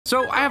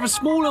So I have a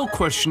small little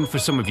question for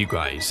some of you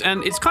guys,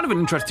 and it's kind of an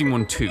interesting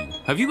one too.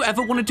 Have you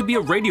ever wanted to be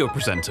a radio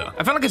presenter?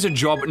 I feel like it's a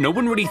job no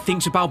one really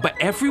thinks about, but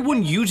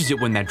everyone uses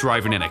it when they're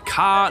driving in a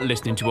car,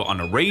 listening to it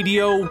on a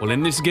radio. Well,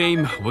 in this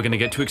game, we're gonna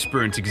get to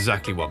experience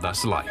exactly what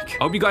that's like.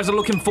 I hope you guys are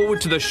looking forward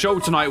to the show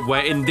tonight,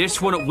 where in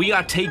this one, we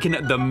are taking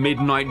the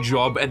midnight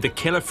job at the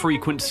Killer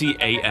Frequency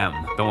AM.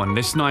 Though on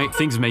this night,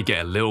 things may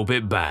get a little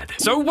bit bad.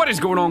 So what is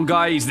going on,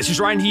 guys? This is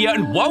Ryan here,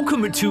 and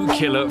welcome to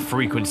Killer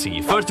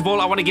Frequency. First of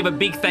all, I want to give a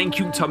big thank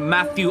you to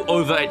Matthew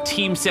over at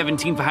Team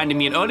 17 for handing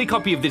me an early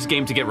copy of this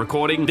game to get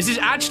recording. This is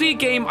actually a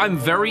game I'm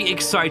very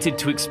excited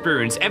to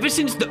experience. Ever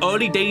since the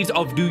early days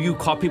of Do You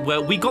Copy,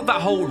 where we got that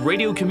whole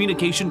radio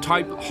communication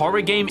type horror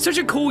game. It's such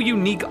a cool,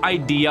 unique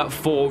idea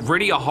for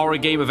really a horror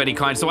game of any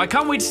kind, so I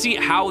can't wait to see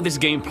how this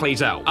game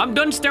plays out. I'm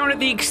done staring at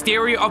the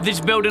exterior of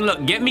this building.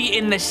 Look, get me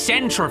in the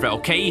center of it,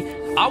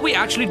 okay? Are we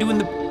actually doing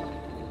the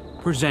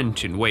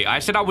presenting? Wait, I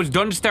said I was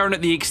done staring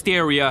at the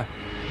exterior.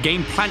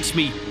 Game plants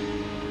me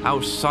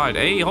outside.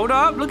 Hey, hold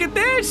up, look at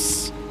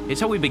this.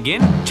 It's how we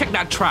begin. Check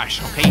that trash,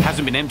 okay?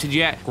 Hasn't been emptied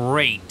yet.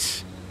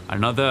 Great.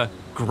 Another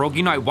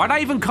groggy night. Why'd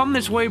I even come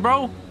this way,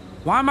 bro?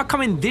 Why am I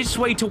coming this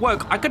way to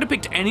work? I could have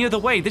picked any other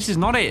way. This is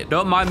not it.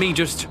 Don't mind me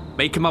just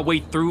making my way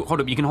through.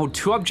 Hold up, you can hold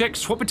two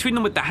objects, swap between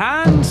them with the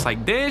hands,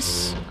 like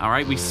this. All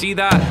right, we see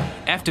that.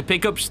 F to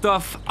pick up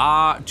stuff,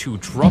 R to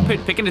drop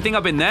it. Pick anything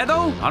up in there,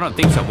 though? I don't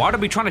think so. Why are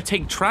we trying to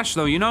take trash,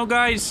 though? You know,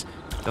 guys?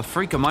 The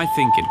freak am I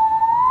thinking?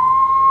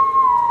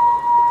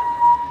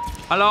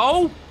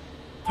 Hello?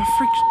 The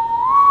freak?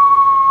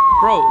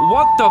 Bro,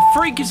 what the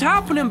freak is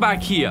happening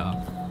back here?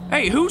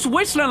 Hey, who's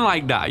whistling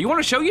like that? You want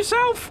to show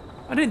yourself?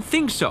 I didn't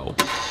think so.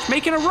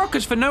 Making a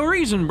ruckus for no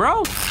reason,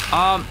 bro.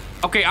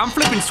 Okay, I'm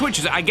flipping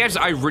switches. I guess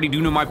I really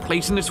do know my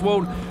place in this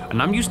world,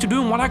 and I'm used to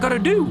doing what I gotta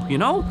do, you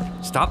know?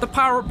 Start the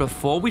power up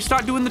before we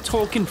start doing the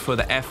talking for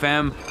the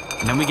FM,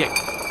 and then we get...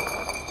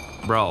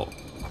 Bro,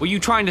 were you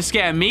trying to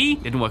scare me?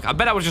 Didn't work. I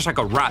bet I was just like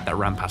a rat that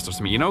ran past us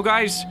to me, you know,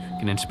 guys?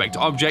 Can inspect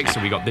objects,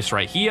 so we got this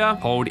right here.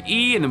 Hold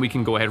E, and then we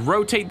can go ahead,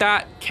 rotate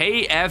that.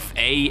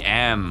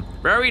 KFAM.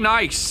 Very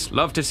nice.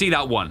 Love to see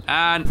that one.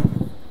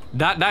 And...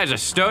 That is a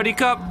sturdy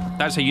cup.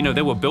 That's how you know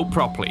they were built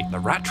properly. The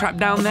rat trap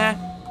down there.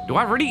 Do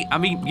I really? I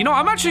mean, you know,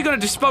 I'm actually gonna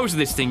dispose of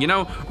this thing, you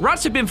know?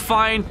 Rats have been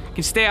fine.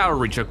 Can stay out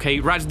of reach, okay?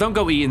 Rats, don't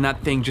go eating that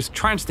thing. Just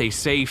try and stay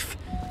safe.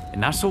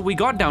 And that's what we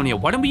got down here.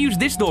 Why don't we use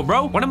this door,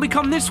 bro? Why don't we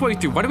come this way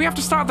through? Why do we have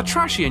to start the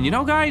trash in, you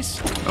know,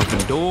 guys?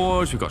 Open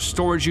doors. We've got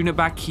storage unit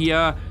back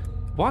here.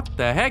 What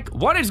the heck?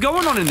 What is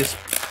going on in this?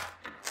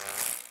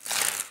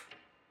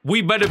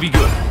 We better be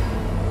good.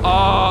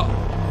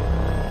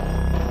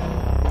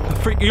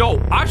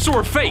 Yo, I saw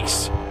her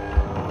face.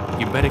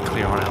 You better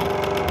clear on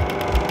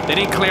out. They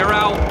didn't clear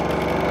out.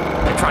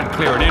 They're trying to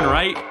clear it in,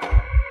 right?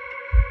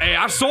 Hey,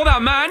 I saw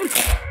that, man.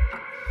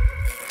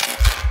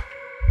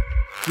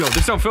 Yo,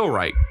 this don't feel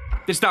right.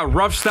 This that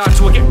rough start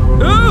to a game.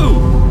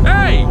 Ooh!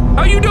 Hey,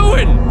 how you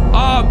doing?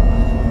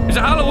 Is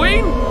it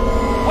Halloween?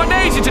 What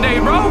day is it today,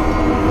 bro?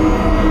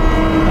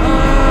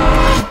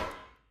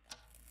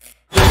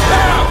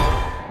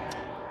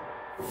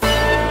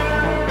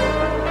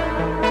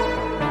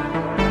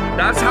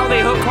 That's how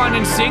they hook, line,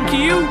 and sink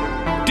you?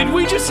 Did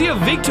we just see a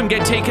victim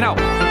get taken out?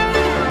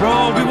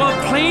 Bro, we weren't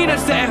playing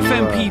as the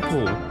FM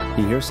people.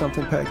 You hear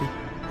something, Peggy?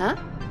 Huh?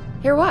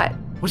 Hear what?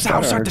 Was that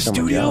outside the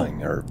studio?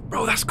 Or,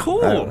 bro, that's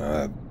cool. I don't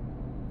know.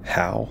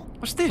 How?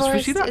 What's this?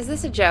 Forrest, you see that? is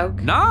this a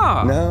joke?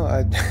 Nah. No,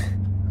 I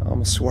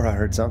almost swore I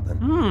heard something.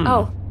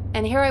 Oh,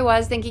 and here I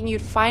was thinking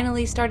you'd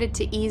finally started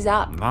to ease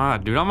up. Nah,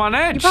 dude, I'm on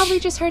edge. You probably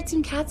just heard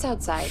some cats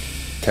outside.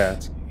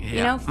 Cats? Yeah.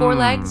 You know, four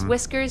legs,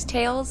 whiskers,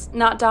 tails,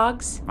 not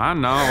dogs. I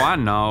know.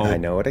 I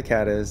know what a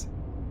cat is.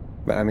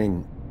 But I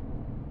mean,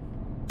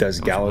 does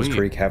Gallows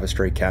Creek have a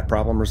stray cat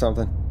problem or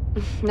something?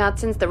 Not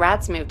since the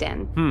rats moved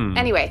in.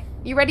 Anyway,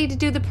 you ready to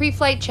do the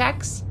pre-flight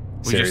checks?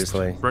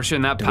 Seriously?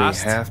 Rushing that do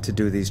past? we have to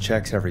do these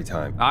checks every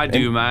time? I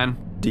do, man.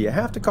 Do you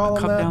have to call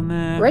him that? Down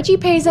there. Reggie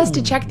pays us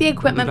to check the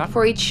equipment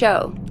before each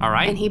show. All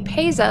right. And he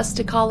pays us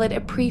to call it a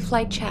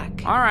pre-flight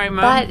check. All right,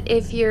 man. But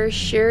if you're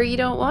sure you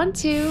don't want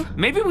to...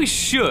 Maybe we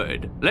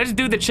should. Let's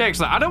do the checks.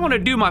 Like, I don't want to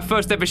do my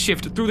first ever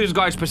shift through this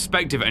guy's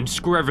perspective and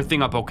screw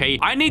everything up, okay?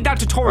 I need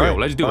that tutorial.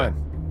 Let's do it.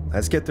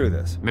 Let's get through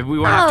this. Maybe we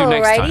won't have to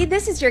next time. Alrighty,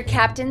 this is your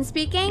captain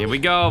speaking. Here we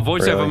go.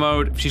 Voiceover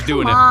mode. She's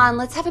doing it. Come on,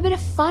 let's have a bit of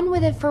fun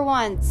with it for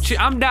once.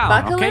 I'm down,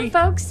 Buckle okay? in,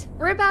 folks.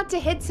 We're about to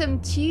hit some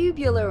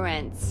tubular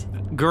rents.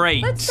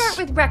 Great. Let's start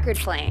with record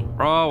playing.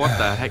 Oh, what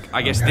the heck?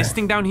 I guess this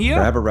thing down here?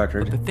 Grab a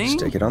record, the thing?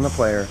 stick it on the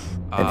player,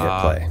 and hit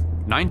play.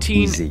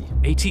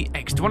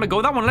 1980X. Do you want to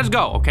go that one? Let's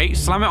go. Okay,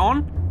 slam it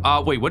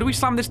on. Wait, where do we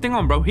slam this thing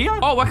on, bro? Here?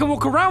 Oh, I can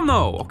walk around,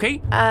 though.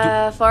 Okay.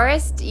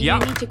 Forrest, you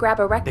need to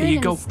grab a record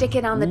and stick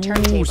it on the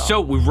turntable.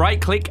 So we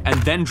right-click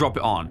and then drop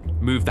it on.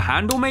 Move the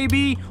handle,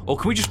 maybe? Or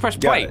can we just press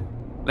play?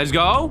 Let's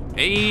go.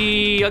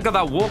 Hey, I got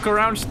that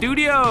walk-around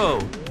studio.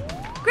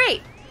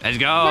 Great. Let's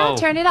go. Now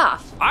turn it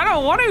off. I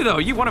don't want to, though.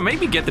 You want to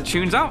make me get the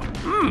tunes out?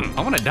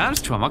 I want to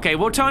dance to them. Okay,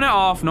 we'll turn it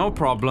off. No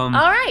problem.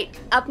 All right.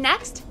 Up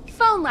next,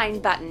 phone line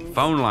buttons.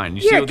 Phone line.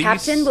 You see all Your these?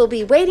 captain will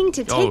be waiting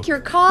to take your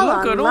call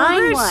on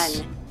line 1.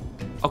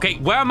 Okay,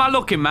 where am I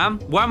looking, ma'am?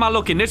 Where am I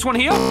looking? This one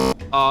here?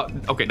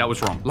 Okay, that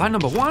was wrong. Line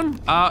number 1.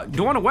 Do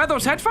you want to wear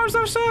those headphones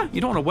though, sir?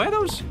 You don't want to wear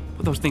those?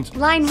 Put those things.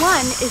 Line 1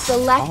 is the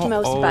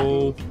leftmost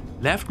button.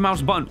 Left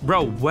mouse button.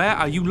 Bro, where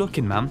are you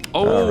looking, ma'am?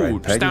 Oh,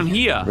 right, just down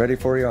here. Ready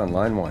for you on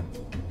line 1.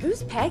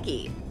 Who's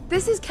Peggy?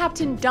 This is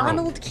Captain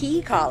Donald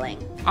Key calling.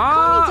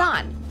 Call me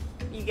Don.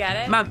 You get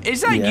it? Ma'am,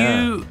 is that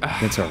you?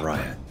 It's a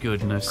riot.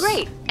 Goodness.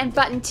 Great, and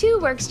button 2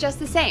 works just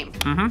the same.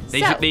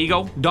 There you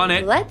go. Done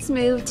it. Let's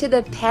move to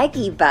the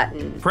Peggy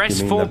button. Press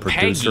You mean for the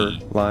producer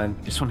Peggy. line?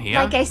 This one here.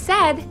 Like I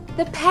said,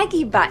 the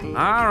Peggy button.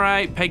 All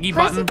right, Peggy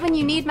Press button. it when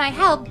you need my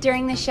help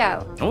during the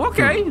show. Oh,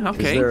 okay, Is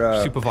okay. there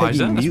a Supervisor, Peggy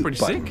that's mute pretty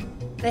button? sick.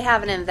 They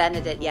haven't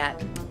invented it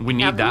yet. We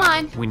need Now, that.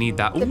 come on. We need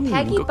that. The Ooh,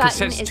 Peggy got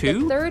button cassettes is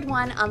too? the third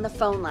one on the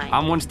phone line.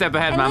 I'm one step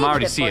ahead, I ma'am. I labeled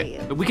already it see for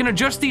it. you. We can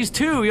adjust these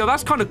too. Yo,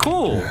 that's kind of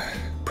cool.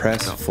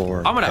 Press for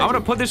I'm gonna Peggy.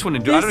 put this one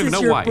in. I don't even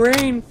know why.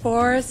 brain,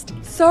 Forrest.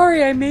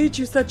 Sorry I made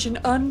you such an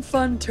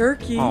unfun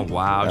turkey. Oh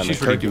wow, I'm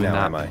she's a really turkey doing now,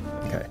 that. am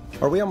I? Okay.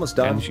 Are we almost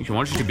done? And she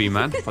wants you to be,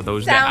 man. For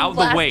those that Sound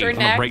out the way, blaster I'm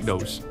gonna next. break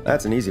those.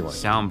 That's an easy one.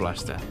 Sound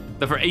blaster.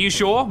 Are you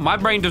sure? My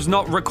brain does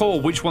not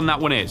recall which one that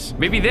one is.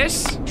 Maybe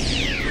this?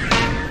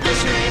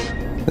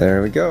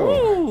 There we go.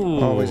 Ooh.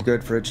 Always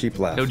good for a cheap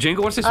laugh. Yo,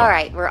 Jingle, what's this All one?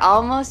 right, we're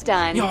almost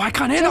done. Yo, I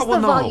can't hear Just that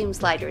one the though. volume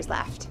sliders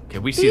left. Okay,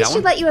 we see These that should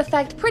one. let you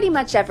affect pretty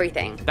much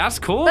everything. That's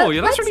cool. But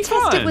Yeah, that's let's really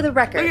test fun. it with a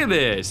record. Look at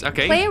this.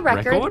 Okay. Play a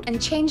record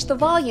and change the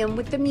volume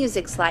with the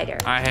music slider.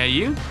 I hear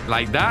you.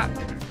 Like that.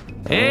 All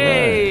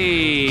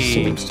Hey. right.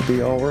 Seems to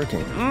be all working.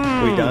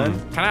 We done?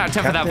 10 out of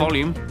 10 for that Captain?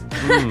 volume.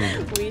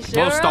 We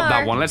sure We'll stop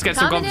that are. one. Let's get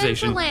some Coming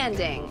conversation. in for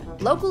landing.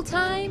 Local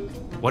time.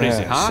 What is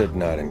it, huh? Should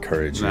not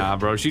encourage you. Nah,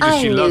 bro. She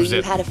I knew loves you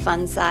it. had a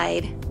fun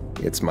side.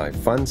 It's my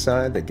fun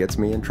side that gets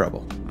me in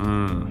trouble.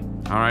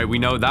 All right, we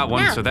know that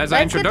one. Now, So there's our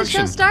let's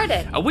introduction. get the show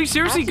started. Are we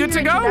seriously After good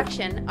to your go?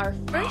 Introduction, our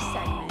first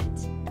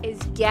segment is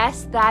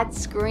Guess That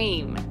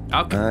Scream.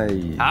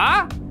 Okay.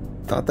 I Huh?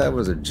 thought that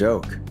was a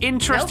joke.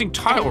 Interesting Nope.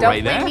 title and don't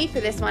right blame there. me for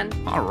this one.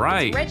 All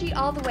right. It's Reggie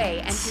all the way,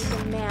 and he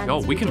demands Yo,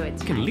 we we can do it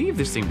tonight. leave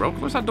this thing, bro.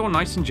 Close that door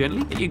nice and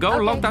gently. There you go.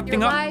 Okay, Lock that you're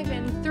thing up. live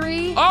in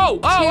 3, Oh!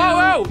 2,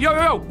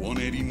 Yo!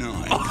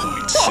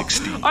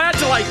 189.60. I had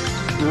to like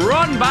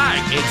run back.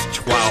 It's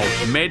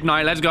 12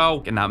 midnight. Let's go.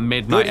 Getting that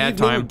midnight Good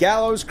evening, airtime.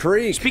 Gallows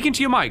Creek. Speaking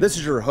to your mic. This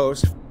is your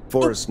host,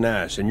 Forrest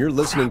Nash, and you're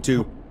listening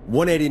to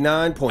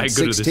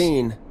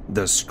 189.16,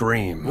 The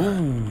Scream.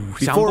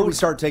 Before we soundboard.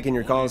 start taking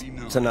your calls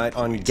tonight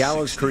on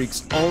Gallows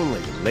Creek's only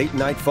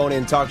late-night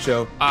phone-in talk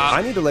show,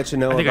 I need to let you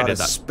know think I about did a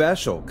that.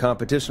 special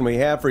competition we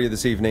have for you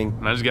this evening.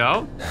 Let's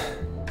go.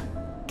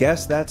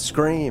 Guess That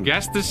Scream.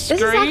 Guess the This is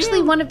scream.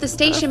 actually one of the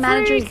station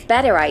manager's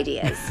better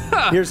ideas.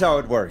 Here's how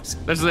it works.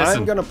 Let's listen.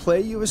 I'm going to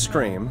play you a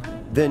scream,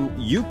 then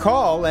you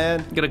call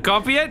and Gonna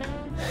copy it?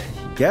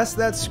 guess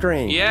that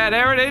scream. Yeah,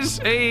 there it is.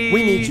 Hey.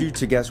 We need you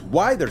to guess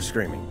why they're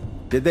screaming.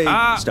 Did they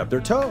stub their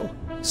toe?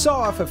 Saw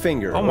off a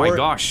finger? Oh my or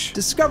gosh.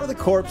 Discover the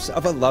corpse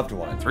of a loved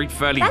one? Three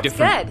fairly That's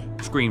different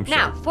good. screams.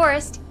 Now,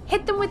 Forrest,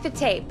 hit them with the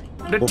tape.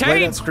 The We'll play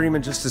tape. that scream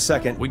in just a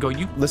second. We go.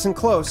 You Listen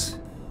close,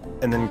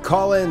 and then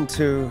call in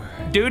to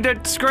do the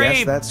scream.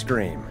 guess that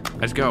scream.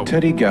 Let's go.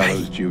 Teddy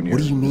Gallows Jr. What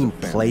do you mean,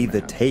 play the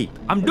tape?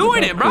 I'm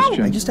doing it, bro.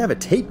 I just have a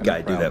tape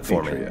guy do that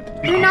for me.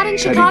 You're not in Teddy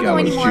Chicago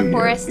Gallows anymore, Jr.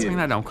 Forrest. is-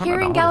 I don't. Here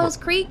in Gallows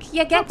Creek,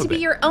 you get to be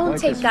your own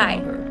tape guy.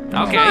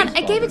 Okay. Come on,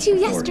 I gave it to you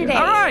yesterday.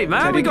 All right,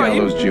 man. Teddy We got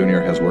Gallows you. Jr.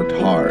 has worked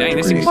hard. Dang, to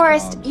this create is-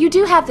 Forrest, you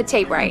do have the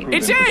tape right.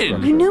 It's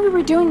in. You knew we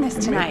were doing this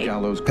tonight.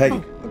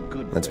 Peggy,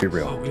 let's be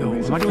real. Yo,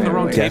 am I doing the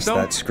wrong tape Guess though?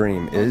 that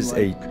scream is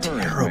a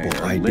terrible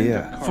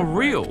idea. For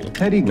real.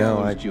 Teddy No,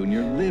 Gallows I- Jr.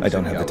 lives I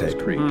don't in have the Gallows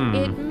tape. Creek.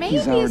 It may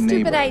He's be our a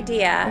stupid neighbor,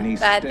 idea, and he but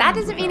that stands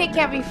doesn't mean with it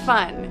can't be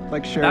fun.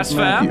 Like That's Sheriff fair.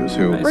 Matthews,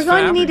 who That's We're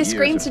going to fair. need a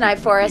scream tonight,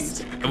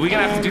 Forrest. Are we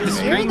gonna have to do the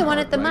You're scream? the one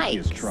at the Like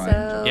mic, he's trying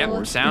so...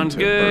 Yep, sounds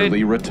into good.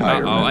 early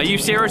retirement. Uh-oh, are you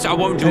serious? I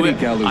won't do Teddy it.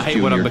 Gallows I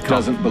hate what I've Jr. become.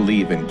 doesn't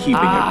believe in keeping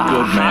a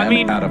good man I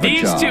mean, out of a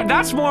these job. two,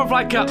 that's more of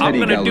like a, I'm Teddy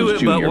gonna do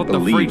Gallows it, but Jr. what the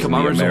believes freak am I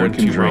in the resort American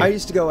to, dream. bro? I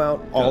used to go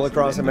out all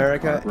across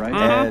America, Right?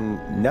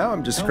 and now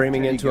I'm just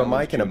screaming into a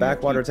mic in a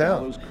backwater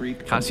town.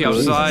 Can't see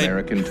outside.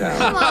 American Come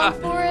town. on,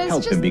 Forrest,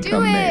 Help just him do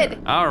become it. mayor.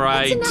 All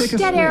right. That's Take enough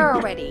a dead air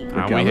swing. already.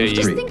 Ah, we Gallows hear you.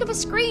 Just Creek. think of a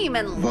scream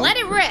and Vote let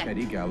it for rip.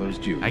 Teddy Gallows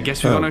Jr. I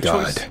guess we've got Oh, no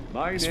God. choice.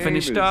 It's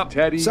finished up.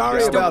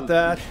 Sorry about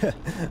that.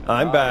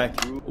 I'm back.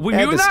 We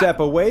Had knew to that? step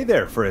away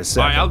there for a All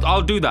second. right,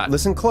 I'll do that.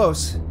 Listen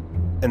close,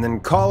 and then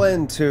call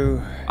in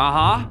to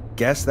Uh-huh.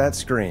 guess that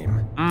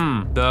scream.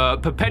 The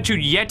perpetual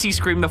Yeti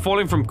scream, the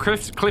falling from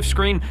cliff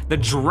scream, the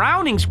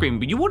drowning scream.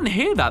 But you wouldn't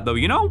hear that though,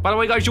 you know? By the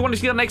way, guys, you want to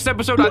see the next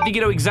episode? I think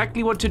you know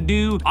exactly what to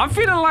do. I'm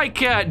feeling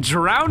like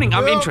drowning.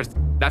 I'm interested.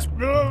 That's,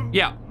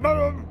 yeah.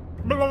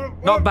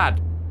 Not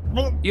bad.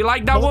 You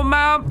like that one,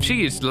 ma'am?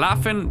 She is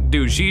laughing.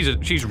 Dude,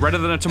 she's redder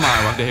than a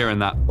tomato after hearing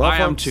that. Well, I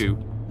am folks, too.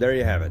 There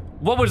you have it.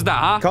 What was that,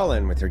 huh? Call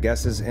in with your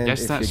guesses, and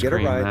Guess if that you get it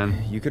scream, right,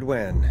 man. you could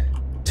win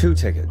 2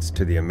 tickets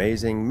to the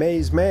amazing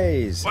Maze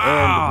Maze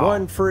Wow. and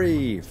 1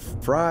 free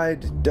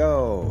fried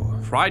dough.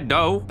 Fried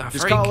dough. The Just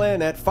freak. call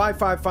in at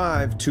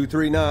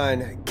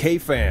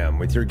 555-239-KFAM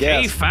with your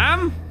Hey, guess.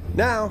 fam.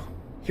 Now,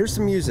 here's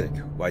some music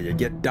while you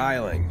get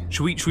dialing.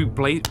 Should we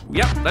play?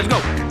 Yep, let's go.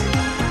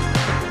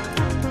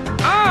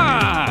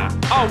 Ah!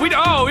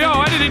 Oh, yo,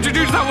 I didn't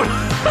introduce that one.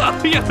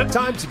 Yeah.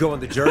 Time to go on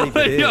the journey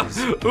that is.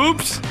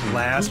 Oops.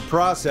 Last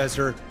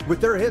Processor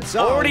with their hit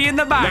song. Already in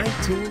the back.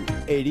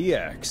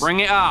 1980X.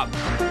 Bring it up.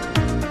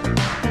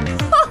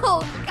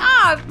 Oh,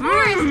 God,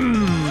 Forrest.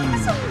 That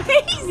was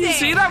amazing. You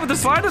see that with the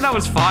slider? That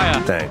was fire.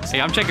 Thanks. Hey,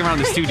 I'm checking around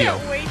the studio. I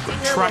can't wait to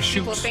hear Trash what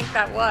people shoots. think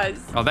that was.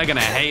 Oh, they're gonna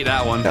hate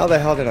that one. How the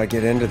hell did I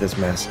get into this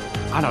mess?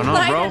 I don't know,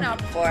 bro. Lighten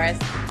up,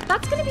 Forrest.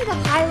 That's gonna be the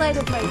highlight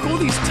of my Look at all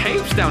week. these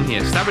tapes down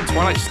here. Stabbing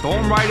Twilight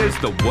Storm Riders,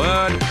 The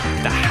Word,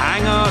 The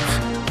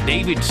Hang-Ups,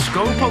 David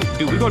Scopo.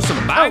 Dude, we got some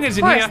bangers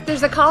in Forrest, here.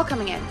 there's a call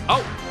coming in.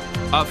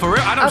 Oh, for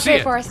real? I don't see Okay,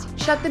 it. Forrest,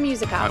 shut the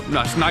music out.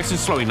 No, it's nice and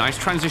slowy. Nice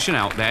transition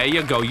out. There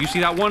you go. You see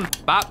that one?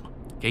 Bap.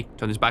 Okay,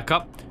 turn this back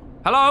up.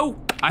 Hello?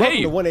 I hear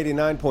you. Welcome to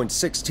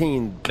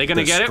 189.16. They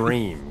gonna get it?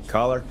 Scream,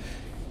 caller.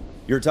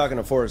 You're talking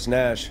to Forrest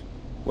Nash.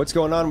 What's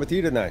going on with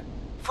you tonight?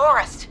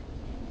 Forrest,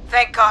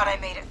 thank God I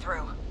made it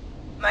through.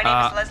 My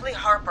name is Leslie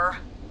Harper.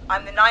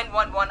 I'm the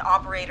 911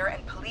 operator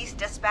and police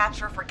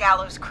dispatcher for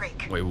Gallows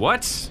Creek. Wait,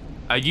 what?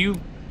 Are you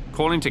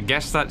calling to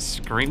guess that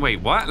scream?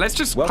 Wait, what? Let's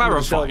just Welcome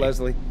to the clarify. show,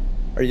 Leslie.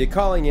 Are you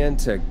calling in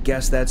to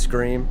guess that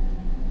scream?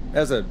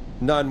 As a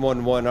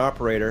 911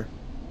 operator,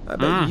 I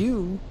bet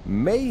you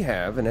may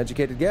have an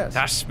educated guess.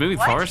 That's smooth,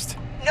 What? Forrest.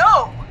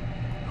 No!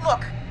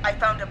 Look, I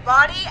found a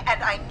body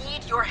and I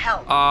need your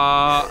help.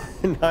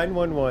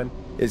 911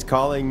 is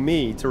calling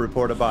me to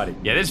report a body.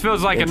 Yeah, this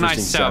feels like a nice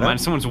Interesting setup, setup. man.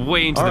 Someone's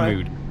way into All the right,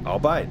 mood. I'll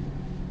bite.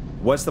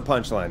 What's the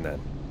punchline then?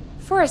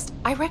 Forrest,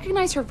 I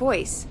recognize her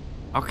voice.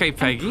 Okay, I'm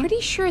Peggy. pretty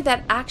sure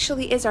that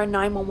actually is our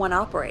 911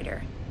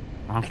 operator.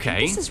 I Okay.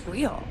 think this is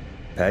real.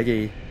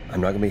 Peggy,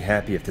 I'm not gonna be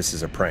happy if this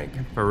is a prank.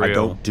 For I real.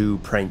 don't do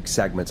prank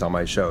segments on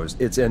my shows.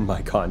 It's in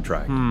my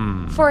contract.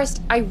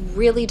 Forrest, I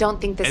really don't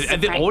think this is a Are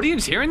the prank.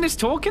 audience hearing this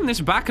talking,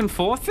 this back and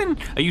forth thing?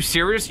 Are you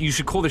serious? You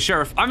should call the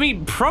sheriff. I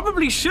mean,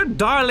 probably should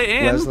dial it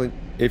in. Leslie,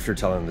 if you're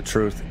telling the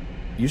truth,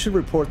 you should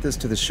report this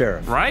to the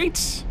sheriff.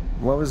 Right?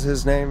 What was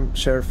his name?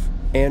 Sheriff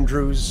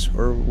Andrews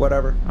or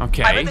whatever?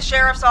 Okay. I'm at the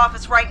sheriff's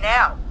office right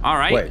now. All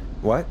right. Wait,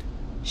 what?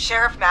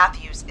 Sheriff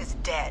Matthews is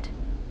dead.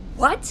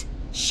 What?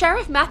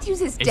 Sheriff Matthews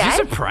is Is dead? this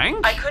a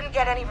prank? I couldn't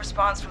get any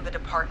response from the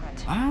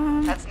department.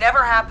 Um, That's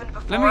never happened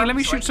before. let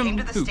me so I shoot some came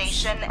to the hoops.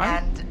 station I-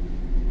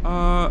 and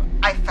Uh,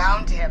 I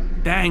found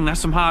him. dang, that's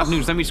some hard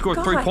news. Let me score a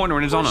God, three-pointer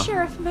in his poor honor.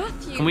 Sheriff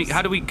Matthews. Can we we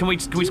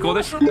Do you score know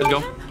this? what happened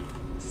Let's to go.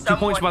 him? 2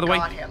 points, by the way.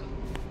 Someone got him.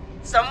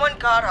 Someone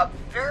got up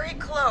very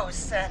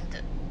close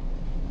and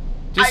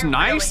Just I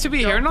nice really to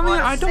be don't hearing on the.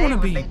 wanna I don't say want to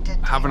what be they did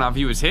to having you. our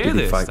viewers hear Did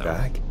he this. fight though.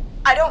 back?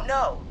 I don't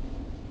know.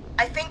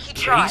 I think he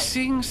tried.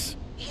 Casings?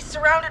 He's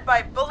surrounded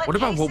by bullet What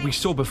about what we casings.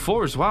 saw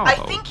before as well? I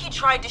though? think he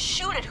tried to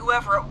shoot at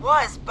whoever it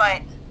was,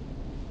 but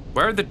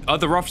Where are the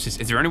other officers?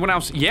 Is there anyone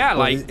else? Yeah, Well,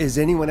 like is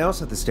anyone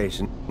else at the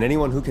station? And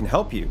anyone who can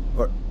help you?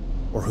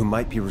 Or who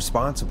might be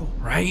responsible?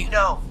 right?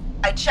 no.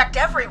 I checked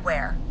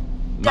everywhere.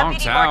 Knocked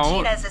Deputy out.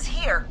 Martinez is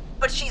here,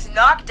 but she's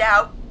knocked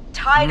out,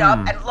 tied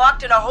up, and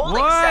locked in a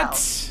holding What?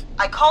 cell.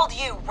 I called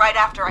you right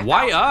after I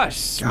Why found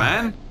us, God.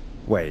 man?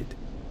 Wait.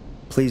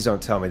 Please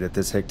don't tell me that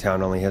this hick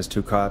town only has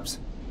 2 cops. you.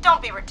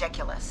 Don't be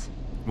ridiculous.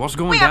 What's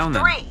going We down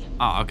have then? 3.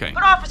 Oh, okay.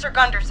 But Officer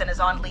Gunderson is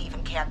on leave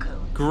in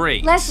Cancun.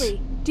 Great.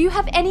 Leslie, do you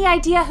have any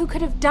idea who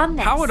could have done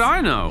this? How would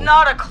I know?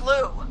 Not a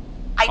clue.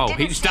 I Oh,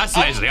 didn't see that's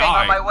anything Leslie, on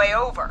alright. my way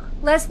over.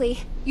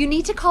 Leslie, you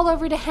need to call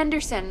over to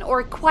Henderson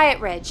or Quiet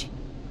Ridge.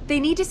 They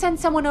need to send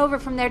someone over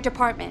from their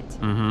department.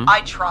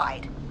 I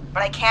tried,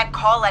 but I can't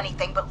call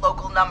anything but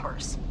local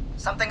numbers.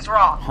 Something's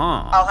wrong.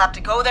 Huh. I'll have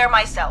to go there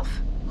myself.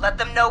 Let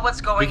them know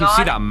what's going on. We can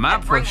see that map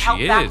and bring where help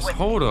she back is. with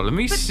Hold on, let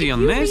me But see if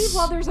on you this. leave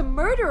while there's a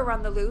murderer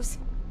on the loose,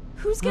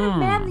 who's gonna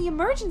man the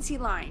emergency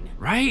line?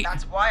 Right?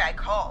 That's why I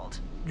called.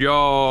 Yo.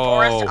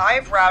 Forrest,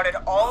 I've routed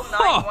all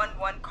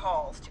 911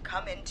 calls to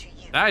come into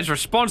you. That is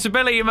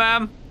responsibility,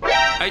 ma'am.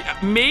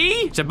 Me?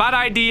 It's a bad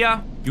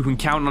idea. You can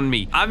count on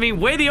me. I mean,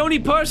 we're the only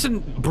person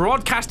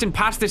broadcasting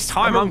past this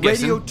time, I'm a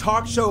radio guessing.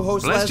 talk show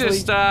host, Let's Leslie.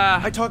 just,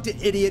 I talk to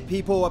idiot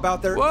people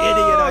about their Whoa,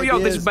 idiot ideas. yo,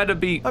 this better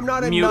be I'm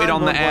not a muted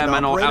on the air, 911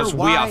 man, or operator. else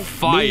we are Why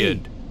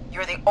fired. me?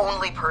 You're the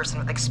only person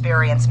with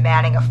experience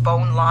manning a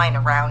phone line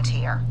around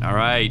here. All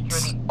right. You're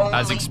the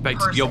As only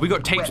expected. Yo, we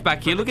got tapes person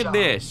back here. for Look the at job.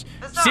 this.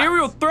 Besides,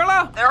 Serial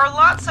thriller? There are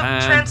lots of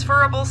And-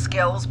 transferable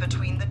skills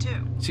between the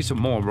two. See some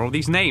more, bro.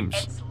 These names.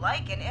 It's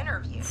like an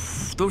interview.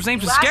 Those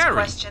names You are ask scary.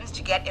 questions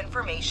to get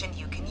information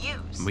you can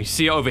use. We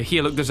see it over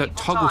here. Look, there's a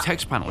People toggle talking,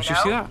 text panel. you Did you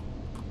see know? that?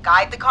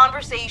 Guide the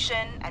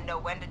conversation and know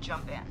when to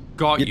jump in.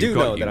 Got You you, do got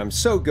know you. that I'm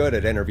so good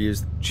at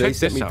interviews. Check They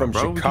sent this me out, from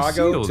bro. We can see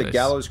Chicago all to this.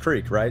 Gallows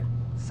Creek, right?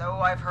 So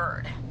I've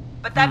heard.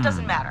 But that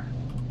doesn't matter.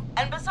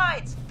 And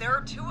besides, there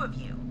are 2 of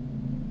you.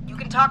 You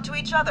can talk to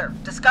each other,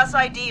 discuss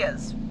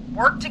ideas,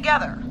 work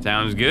together.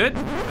 Sounds good,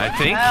 I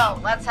think. Well,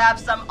 let's have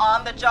some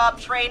on-the-job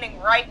training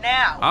right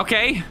now.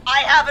 Okay. I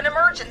have an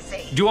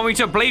emergency. Do you want me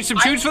to blaze some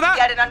I tunes need for to that?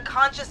 get an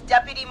unconscious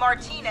Deputy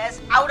Martinez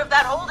out of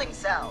that holding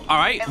cell. All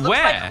right, It looks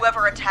where? like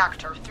whoever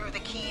attacked her threw the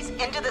keys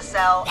into the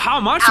cell. How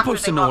am I after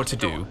supposed they to know what locked to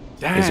the do? door.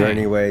 Dang. Is there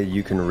any way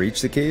you can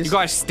reach the keys? You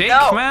got a stick,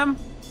 No. ma'am?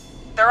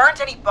 There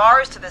aren't any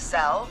bars to the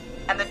cell,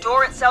 and the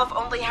door itself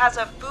only has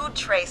a food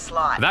tray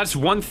slot. That's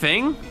one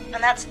thing.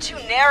 And that's too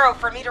narrow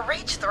for me to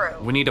reach through.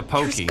 We need a There's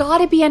pokey.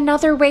 gotta be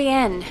another way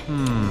in.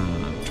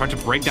 Try to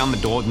break down the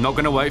door, not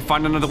gonna work.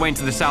 Find another way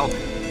into the cell.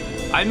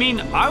 I mean,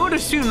 I would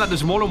assume that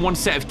there's more than one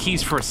set of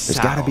keys for a cell.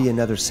 There's got to be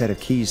another set of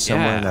keys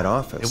somewhere in Yeah. that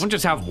office. It wouldn't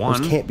just have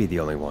one. Those can't be the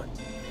only one.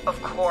 Of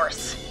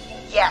course.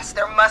 Yes,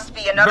 there must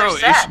be another Bro,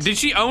 set. did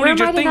she only Where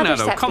just might think that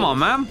another though? set Come be? on,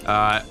 ma'am.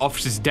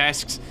 Officers'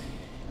 desks.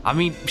 I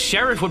mean,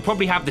 Sheriff would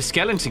probably have the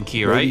skeleton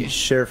key, Maybe right?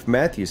 Sheriff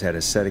Matthews had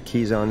a set of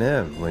keys on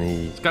him when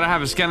he... He's gotta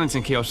have a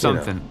skeleton key or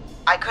something.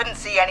 I couldn't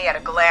see any at a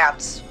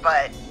glance,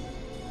 but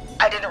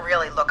I didn't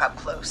really look up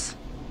close.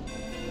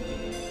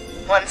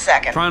 1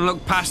 second. Try and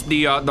look past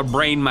the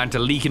brain matter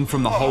leaking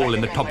from the Oh, hole I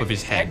in the think I top might of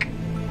his be head. sick.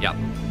 Yep.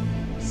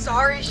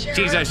 Sorry, Sheriff.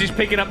 Jesus, she's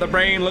picking up the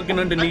brain, looking I'm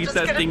underneath just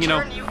that gonna thing, you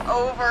know. turn you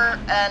over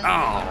and...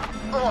 Oh,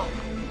 Oh.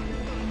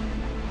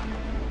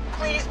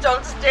 Please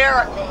don't stare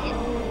at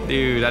me.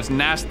 dude, that's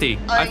nasty.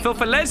 I feel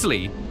for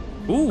Leslie.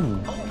 Ooh,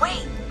 Oh,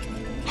 wait.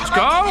 let's That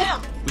might be go.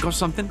 them. We got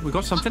something. We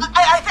got something.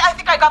 I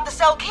think I got the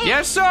cell key.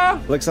 Yes, sir.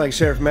 Looks like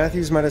Sheriff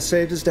Matthews might have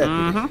saved his deputy.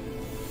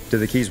 Mm-hmm. Do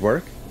the keys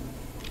work?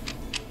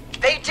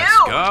 They do.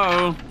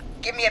 Go.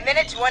 Give me a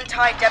minute to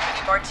untie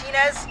Deputy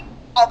Martinez.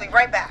 I'll be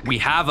right back. We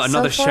have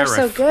another so far,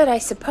 sheriff. so good, I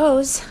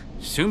suppose.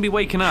 Soon be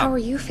waking How up. are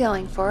you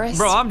feeling, Forrest?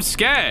 Bro, I'm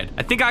scared.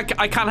 I think I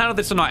can't handle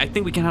this tonight. I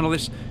think we can handle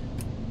this.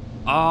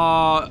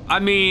 I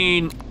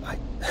mean,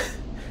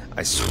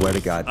 I swear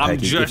to God, I'm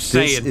Peggy, just if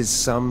this saying. is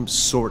some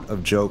sort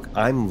of joke,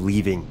 I'm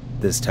leaving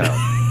this town.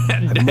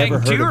 I've Dang, never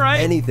heard you're of right.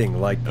 anything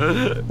like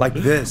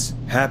this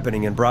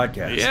happening in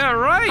broadcast. yeah,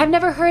 right. I've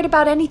never heard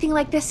about anything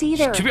like this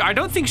either. I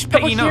don't think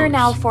But we're Peggy knows. here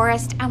now,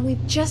 Forrest, and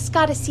we've just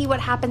got to see what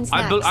happens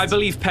next. I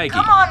believe Peggy.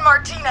 Come on,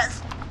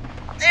 Martinez.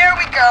 There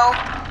we go.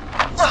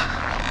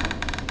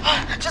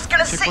 Just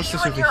gonna Check sit what's you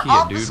this in over your here,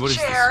 office dude. What is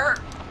this? chair.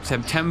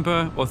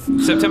 September I'll head to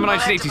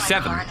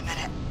 1987. my car in a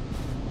minute.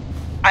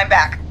 I'm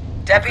back.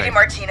 Deputy Okay.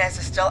 Martinez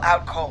is still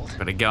out cold.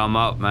 Better get him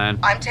up, man.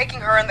 I'm taking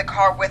her in the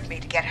car with me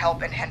to get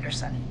help in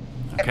Henderson.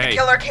 If Okay. the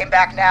killer came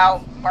back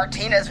now,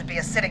 Martinez would be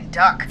a sitting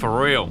duck. For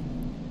real.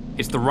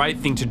 It's the right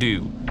thing to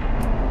do.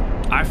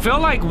 I feel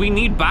like we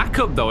need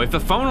backup, though. If the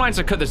phone lines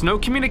are cut, there's no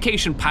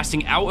communication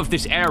passing out of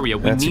this area.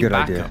 We That's a need good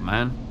backup, idea.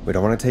 man. We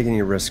don't want to take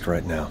any risks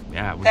right now.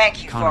 Yeah, we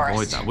Thank you, can't Forrest.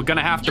 avoid that. We're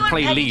gonna have to You and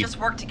play Peggy lead. just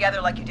work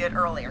together like you did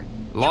earlier.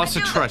 You Loss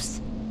can of do trust.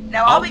 this.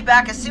 Now I'll Oh. be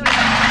back as soon as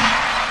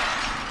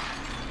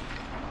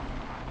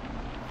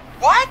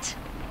What?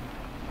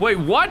 Wait,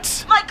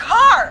 what? My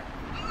car!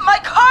 My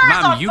car is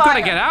on Ma'am, you fire!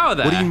 gotta get out of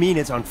there. What do you mean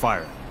it's on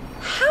fire?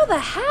 How the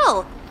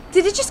hell?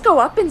 Did it just go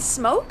up in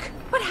smoke?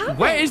 What happened?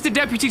 Where is the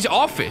deputy's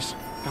office?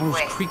 That was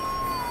Wait.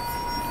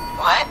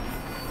 What?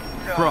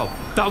 No. Bro,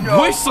 that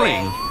No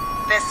whistling. way.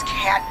 This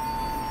can't...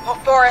 Oh,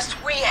 Forrest,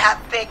 we have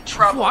big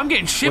trouble. Oh, I'm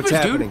getting shivers,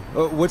 What's dude.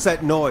 happening? What's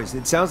that noise?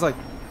 It sounds like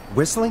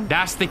whistling?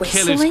 That's the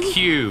Whistling? killer's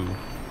cue.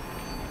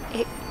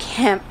 It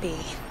can't be.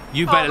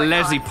 You Oh better, my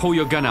Leslie, God. pull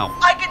your gun out.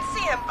 I can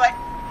see him, but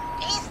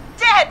he's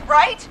dead,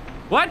 right?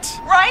 What?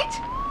 Right?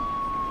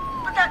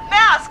 But that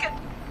mask,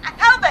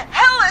 how the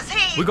hell is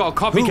he? We got a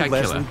Who, copycat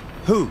Leslie? killer.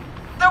 Who?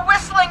 The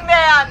Whistling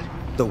Man.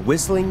 The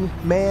Whistling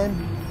Man?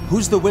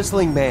 Who's the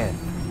Whistling Man?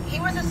 He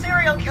was a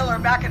serial killer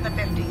back in the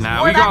 50s. Nah,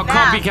 Wore we got a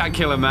that mask. copycat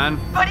killer, man.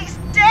 But he's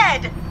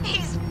dead.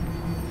 He's...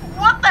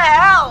 What the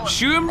hell?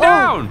 Shoot him Oh,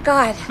 down.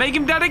 God. Make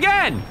him dead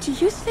again. Do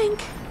you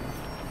think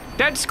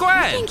Dead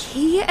squared.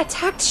 he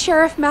attacked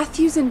Sheriff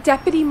Matthews and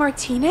Deputy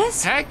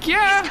Martinez? Heck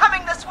yeah.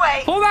 Coming this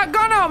way. Pull that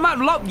gun out,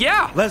 man.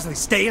 Yeah. Leslie,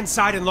 stay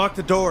inside and lock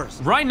the doors.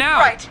 Right now.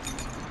 Right.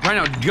 Right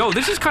now. Yo,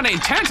 this is kind of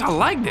intense. I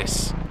like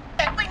this.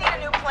 We need a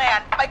new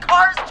plan. My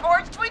car's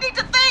torched. We need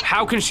to think.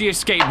 How can she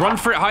escape? Run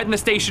for it, hide in the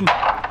station.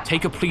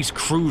 Take a police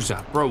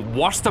cruiser. Bro,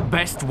 what's the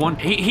best one?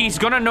 He's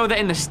gonna know that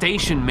in the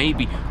station,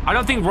 maybe. I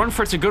don't think run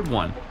for it's a good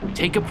one.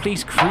 Take a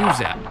police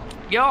cruiser.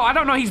 Yo, I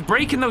don't know. He's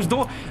breaking those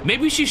doors.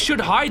 Maybe she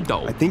should hide,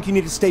 though. I think you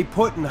need to stay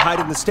put and hide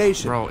in the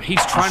station. Bro,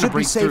 he's trying you to should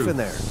break be safe through. in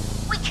there.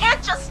 We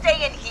can't just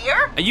stay in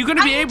here. Are you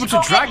gonna be I need able to to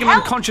go drag get an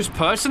help. unconscious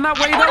person that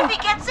way, And what though? if he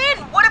gets in?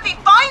 What if he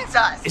finds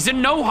us? Is there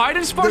no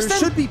hiding spots There then?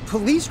 should be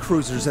police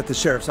cruisers at the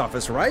sheriff's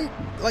office, right?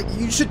 Like,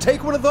 you should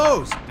take one of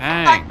those.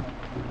 Dang.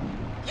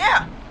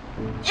 Yeah.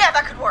 Yeah,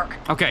 that could work.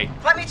 Okay,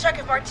 Let me check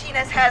if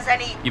Martinez has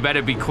any... you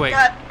better be quick.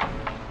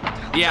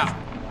 Yeah.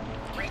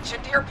 Reach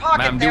into your pocket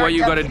Ma'am, do there, what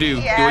you gotta deputy,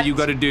 do. Do what you and-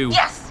 gotta do.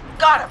 Yes,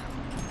 got him.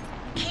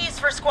 Keys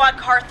for squad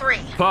car 3.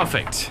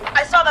 Perfect.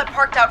 I saw that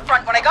parked out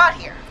front when I got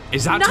here.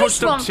 Is that Nice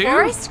touched up one, too?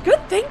 Forrest.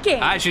 Good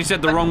thinking. I actually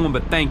said the wrong one,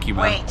 but thank you,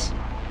 man. Wait.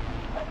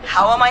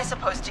 How am I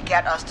supposed to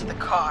get us to the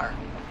car?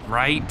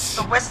 Right.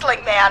 The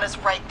Whistling Man is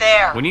right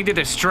there. We need a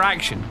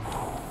distraction.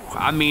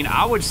 I mean,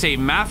 I would say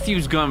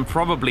Matthew's gun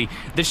probably.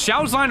 The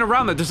shells lying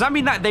around there, does that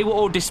mean that they were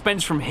all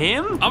dispensed from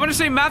him? I'm gonna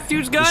say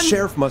Matthew's gun. The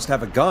sheriff must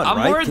have a gun, I'm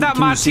right? worried that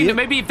Can you see Martina, it?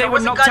 maybe if they There were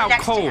was a knocked gun out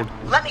next to cold.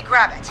 him. Let me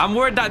grab it. I'm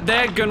worried that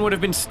their gun would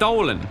have been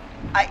stolen.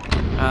 I...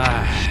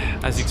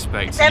 As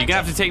expected. It's You're empty.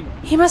 gonna have to take.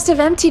 He must have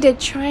emptied it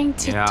trying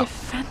to Yeah.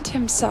 defend hanged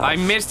himself. I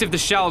missed if the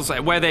shells,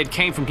 where they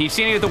came from. Can you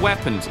see any of the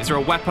weapons? Is there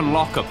a weapon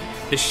lockup?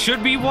 There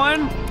should be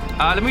one.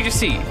 Let me just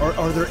see.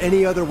 Are there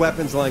any other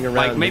weapons lying around?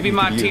 Like maybe that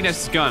you could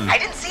Martinez's gun. I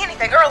didn't see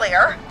anything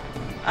earlier.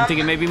 I'm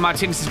thinking maybe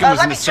Martinez's gun was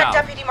in Let the me check south.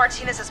 Deputy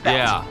Martinez's belt.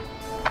 Yeah.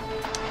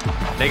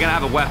 They're gonna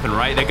have a weapon,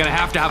 right? They're gonna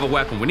have to have a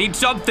weapon. We need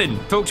something.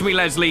 Talk to me,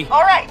 Leslie.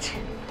 All right.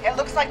 It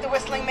looks like the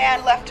whistling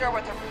man left her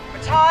with a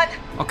baton,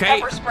 Okay.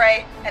 pepper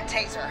spray, and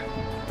taser.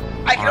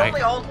 I can All right. only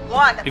hold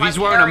one. If he's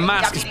wearing a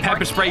mask, is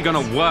pepper spray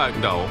gonna work,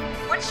 though?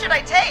 Which should I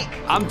take?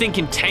 I'm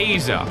thinking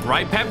taser,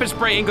 right? Pepper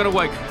spray ain't gonna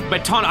work.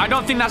 Baton, I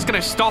don't think that's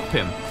gonna stop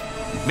him.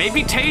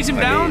 Maybe tase him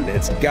I down? mean,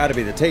 it's got to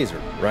be the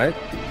taser, right?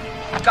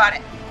 Got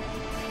it.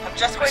 I'm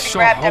just going to So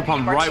grab hope Deputy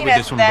I'm right with Martinez,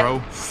 this one, then...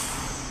 bro.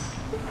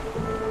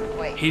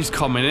 Wait, He's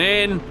coming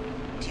in.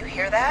 do you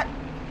hear that?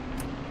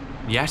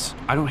 Yes,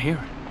 I don't hear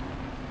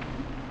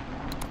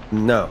it.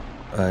 No,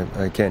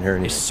 I can't hear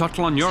anything. It's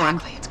subtle on your end.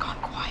 Exactly, it's gone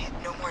quiet.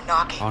 No more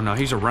knocking. Oh no,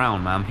 he's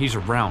around, ma'am. He's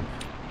around.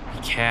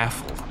 Be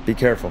careful. Be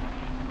careful.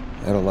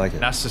 I don't like it.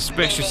 That's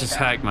suspicious as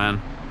heck,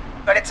 man.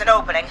 But it's an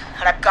opening,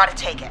 and I've got to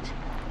take it.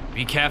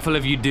 Be careful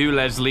if you do,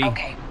 Leslie.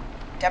 Okay,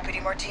 Deputy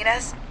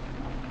Martinez,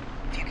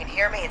 if you can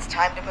hear me, it's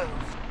time to move.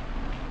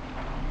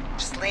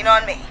 Just lean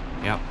on me.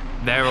 Yep.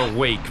 They're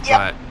awake,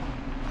 Yep.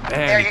 but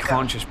There barely you go.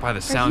 conscious by the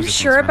Are sounds you of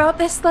sure things, man. about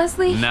this,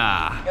 Leslie?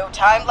 Nah. No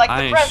time like I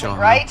the ain't present, sure,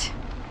 right?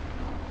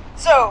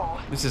 So,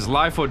 This is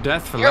life or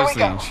death for Here we Leslie.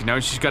 go. And she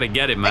knows she's got to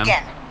get it, man.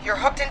 again, you're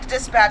hooked into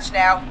dispatch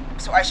now,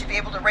 so I should be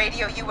able to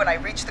radio you when I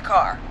reach the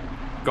car.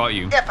 Got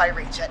you. If I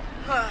reach it.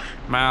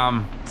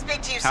 Ma'am,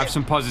 Speak to you soon. have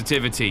some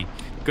positivity.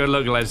 Good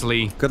luck,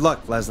 Leslie. Good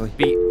luck, Leslie.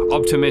 Be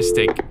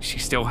optimistic. She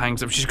still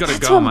hangs up. She's got to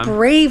That's go, one man.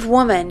 brave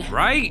woman.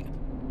 Right?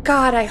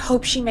 God, I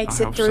hope she makes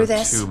I it hope through so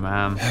this. too,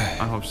 ma'am.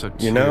 I hope so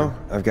too. You know,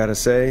 I've got to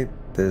say,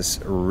 this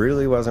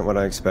really wasn't what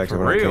I expected For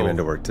when I real? came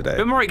into work today. A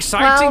bit more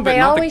exciting, Well, but they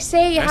not always the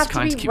say you best have to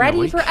kind be keep me ready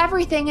awake. for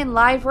everything in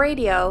live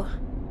radio.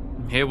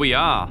 Here we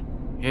are.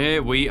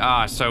 Here we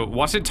are. So,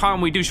 what's it time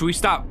we do? Should we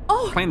start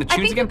playing the I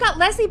tunes think again? we've got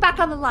Leslie back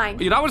on the line.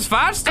 Yeah, that was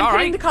fast. I'm All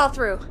putting right. the call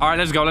through. All right,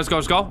 let's go. Let's go.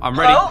 Let's go. I'm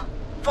ready. Hello?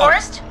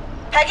 Forrest?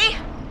 Peggy?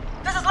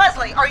 This is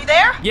Leslie. Are you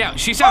there? Yeah,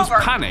 she sounds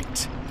Over.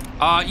 panicked.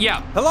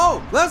 Yeah.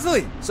 Hello,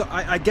 Leslie! So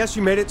I guess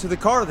you made it to the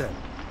car then.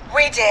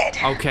 We did.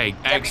 Okay, Deputy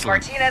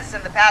excellent. Martinez is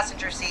in the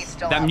passenger seat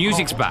still. That out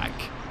music's cold. back.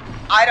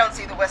 I don't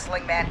see the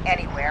whistling man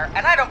anywhere,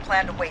 and I don't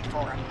plan to wait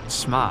for him.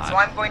 Smart. So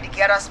I'm going to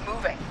get us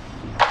moving.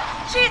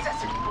 Jesus!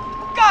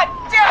 God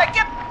damn it!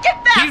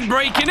 Get back! He's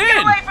breaking Get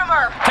in. away from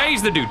her!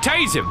 Tase the dude.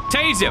 Tase him.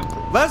 Tase him.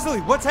 Leslie,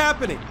 what's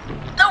happening?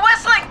 The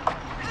whistling!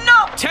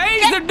 No! Tase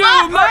Get the dude,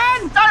 off her,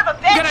 man! Son of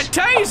a You gotta bitch!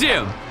 tase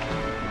him.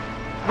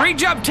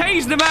 Reach up,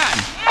 tase the man.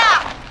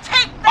 Yeah!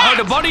 Take Oh, that!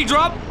 the body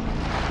drop.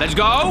 Let's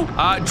go.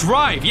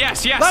 Drive.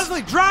 Yes, yes.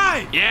 Leslie,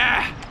 drive!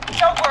 Yeah.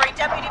 Don't worry,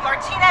 Deputy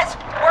Martinez.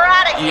 We're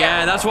out of here.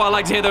 Yeah, that's why I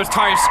like to hear those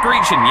tires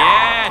screeching.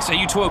 Yes. Are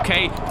you two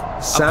okay?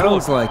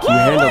 Sounds like you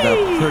handled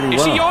that pretty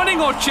Is well. he yawning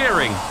or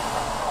cheering?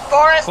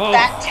 Forrest, Whoa.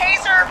 that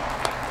taser,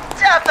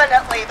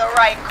 definitely the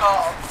right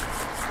call.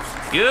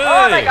 Good.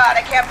 Oh my god,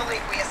 I can't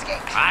believe we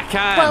escaped. I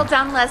can. Well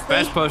done, Leslie.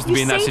 We're supposed to You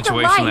be in that saved a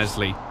situation, life.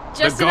 Leslie.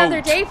 Just The another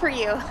goat. day for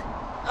you.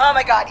 Oh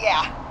my god,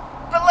 yeah.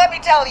 But let me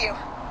tell you,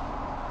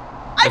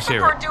 I Let's hear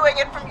prefer it. doing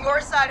it from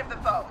your side of the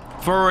phone.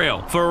 For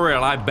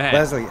real, I bet.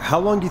 Leslie, how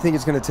long do you think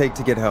it's going to take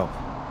to get help?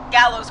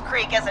 Gallows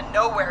Creek isn't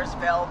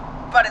Nowheresville,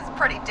 but it's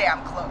pretty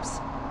damn close.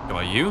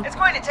 Are you? It's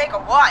going to take a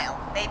while,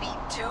 maybe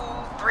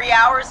 2-3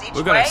 hours each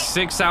We've way. got a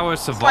 6-hour Slightly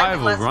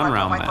survival less if I run put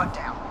around, my man. foot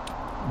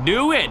down.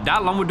 Do it.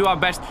 That long we'll do our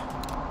best.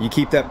 You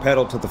keep that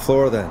pedal to the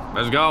floor then.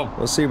 Let's go.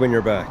 We'll see when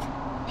you're back.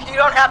 You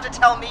don't have to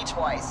tell me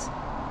twice.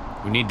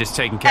 We need this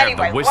taken care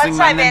Anyway, of. The whistling once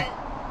man I'm then? in...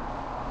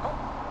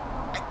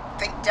 Oh, I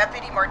think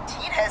Deputy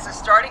Martinez is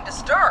starting to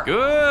stir.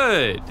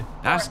 Good.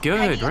 That's Peggy,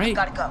 good, right? I've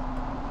gotta go.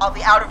 I'll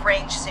be out of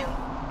range soon,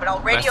 but I'll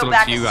Best radio of luck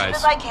back to as you soon guys.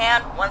 as I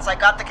can once I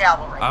got the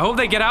cavalry. I hope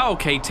they get out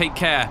okay. Take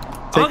care. I'm Take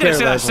not gonna care,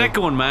 say that Leslie.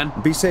 second one, man.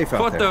 Be safe out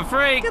What there. the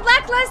freak? Good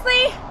luck,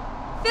 Leslie.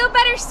 Feel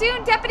better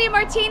soon, Deputy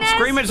Martinez.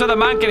 Scream it so the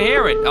man can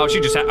hear it. Oh, she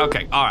just had.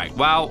 Okay, all right.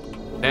 Well,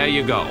 there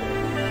you go.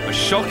 A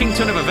shocking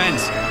turn of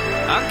events.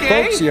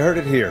 Okay. Folks, you heard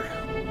it here.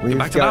 We've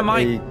back to got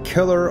Dynamite. a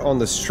killer on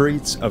the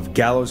streets of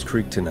Gallows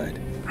Creek tonight.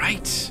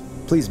 Right.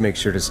 Please make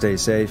sure to stay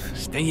safe.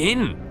 Stay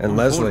in. And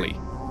Leslie,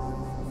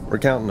 Importantly. we're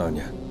counting on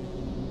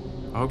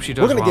you. I hope she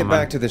does We're going to well, get man.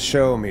 back to the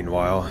show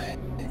meanwhile.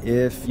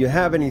 If you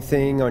have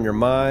anything on your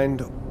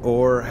mind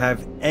or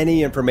have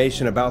any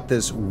information about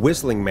this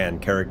Whistling Man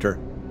character,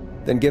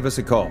 then give us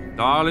a call.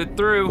 Dial it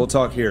through. We'll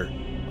talk here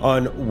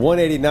on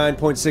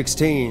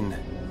 189.16,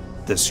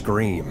 The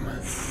Scream.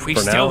 We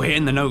For still now,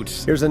 hitting the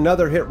notes. Here's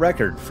another hit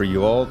record for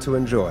you all to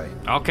enjoy.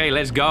 Okay,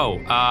 let's go.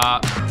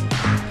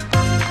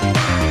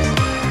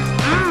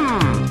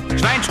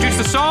 Should I introduce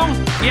the song?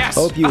 Yes.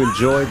 Hope you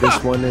enjoy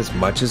this one as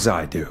much as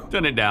I do.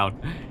 Turn it down.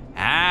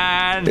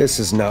 And This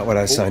is not what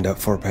I signed up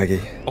for,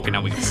 Peggy. okay,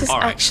 now we. This is All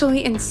right.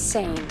 actually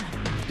insane.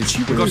 Did she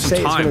got really some say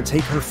it's time. going to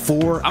take her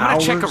 4 I'm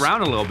hours? gonna check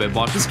around a little bit,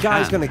 boss. This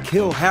guy's going to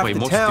kill half Wait, the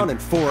more to town do. in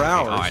 4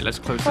 hours. All right, let's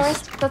close this.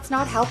 Forrest, that's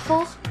not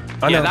helpful.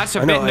 Yeah, that's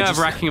a bit I just-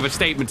 nerve-wracking of a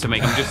statement to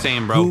make. I'm just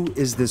saying, bro. Who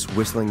is this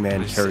whistling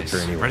man character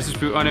anyway?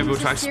 He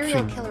was a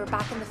serial killer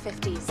back in the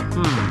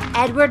 50s.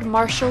 Edward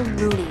Marshall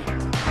Mooney.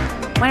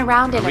 Went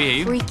around in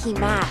a freaky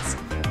mask,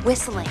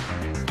 whistling.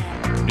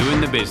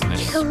 Doing the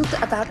business. Killed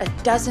about a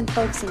dozen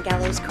folks in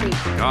Gallows Creek.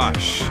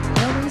 Gosh.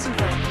 No reason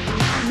for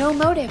it. No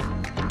motive.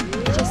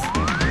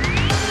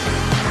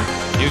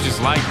 He was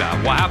just like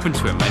that. What happened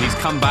to him? And he's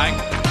come back.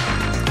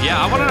 Yeah,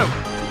 I want to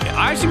know.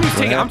 I assume he's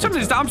taking.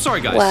 I'm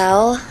sorry, guys.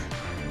 Well,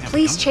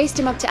 police chased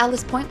him up to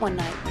Ellis Point one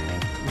night.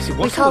 See,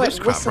 We call it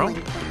crap, Whistling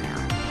bro? Point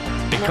now.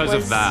 And Because it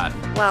of was- that.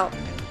 Well,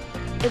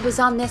 it was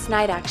on this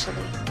night actually.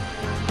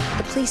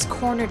 The police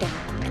cornered him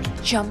and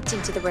he jumped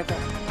into the river.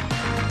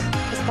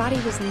 His body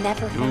was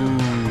never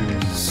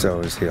found.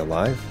 So is he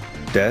alive?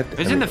 Dead?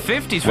 It's in the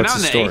 50s. We're what's now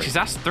in the the story? 80s.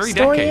 That's 3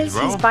 Story decades, is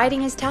bro. he's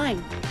biding his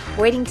time,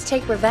 waiting to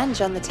take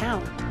revenge on the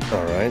town.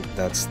 All right,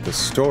 that's the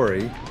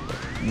story.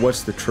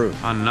 What's the truth?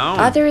 Unknown.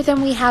 Other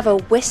than we have a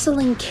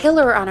whistling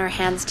killer on our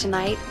hands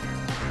tonight,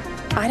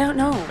 I don't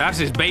know. That's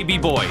his baby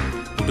boy.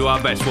 We'll do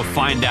our best. We'll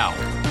find out.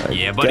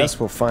 Yeah, buddy. Guess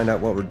we'll find out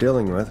what we're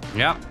dealing with,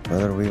 Yep.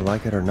 whether we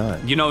like it or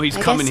not. You know he's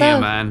I coming guess here,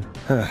 so. man.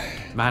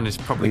 Man is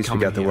At probably least we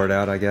coming got the here. word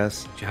out, I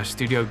guess. Jazz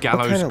Studio What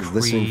Gallows kind of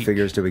listening Creek.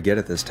 figures do we get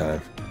at this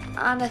time?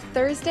 On a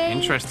Thursday?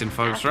 Interesting,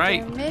 folks, after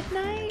right?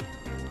 midnight?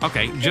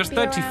 Okay, just Be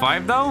 35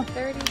 around though?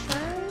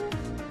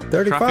 35?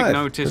 35. Traffic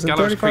notice, Isn't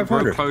Gallows Creek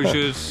road 3,500? Huh.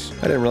 closures.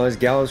 I didn't realize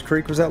Gallows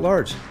Creek was that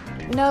large.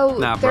 No,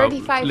 Nah, bro.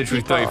 35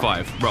 Literally people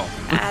 35, bro.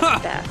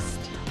 at best.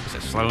 It's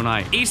a slow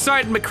night. East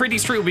side McCready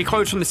Street will be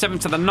closed from the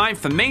 7th to the 9th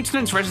for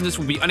maintenance. Residents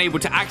will be unable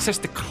to access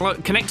the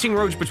connecting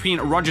roads between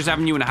Rogers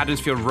Avenue and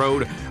Haddonsfield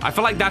Road. I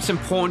feel like that's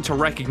important to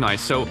recognize.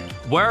 So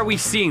where are we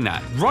seeing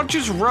that?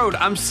 Rogers Road.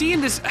 I'm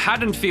seeing this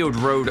Haddonfield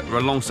Road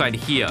alongside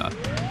here.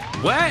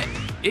 Where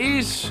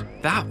is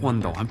that one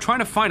though? I'm trying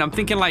to find. I'm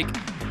thinking like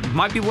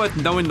might be worth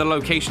knowing the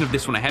location of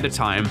this one ahead of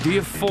time. Do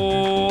you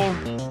fall?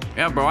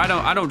 Yeah, bro,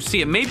 I don't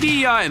see it.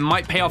 Maybe it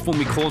might pay off when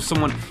we call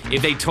someone.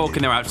 If they talk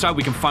and they're outside,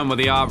 we can find where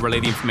they are, relay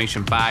the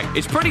information back.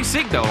 It's pretty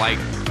sick though. Like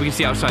we can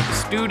see outside the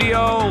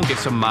studio, get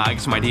some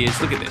ideas.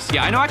 Look at this.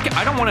 Yeah, I know.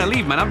 I don't want to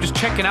leave, man. I'm just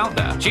checking out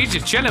there. She's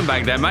just chilling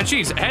back there, man.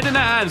 She's head in her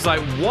hands,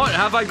 like, what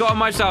have I gotten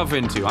myself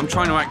into? I'm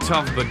trying to act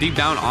tough, but deep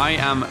down, I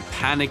am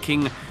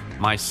panicking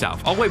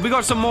myself. Oh wait, we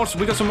got some more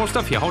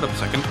stuff here. Hold up a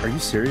second. Are you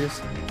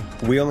serious?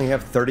 We only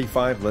have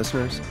 35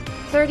 listeners?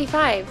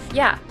 35,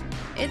 yeah.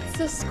 It's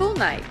a school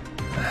night.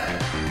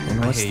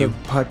 And what's hear the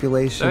you.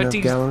 population of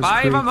Gallows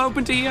 35, Creek? I'm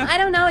open to hear. I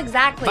don't know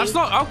exactly. That's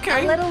not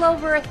okay. A little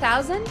over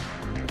 1,000?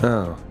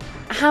 Oh.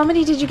 How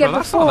many did you get Well,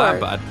 that's before? not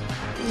that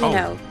bad. You Oh.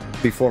 know.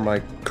 Before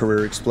my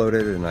career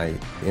exploded and I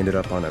ended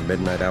up on a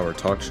midnight hour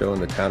talk show in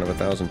the town of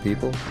 1,000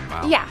 people?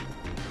 Wow. Yeah.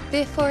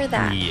 Before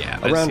that. Yeah.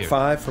 let's Around hear it.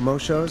 5 for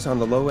most shows on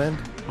the low end.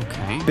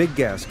 Okay. Big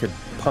gas could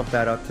pump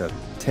that up to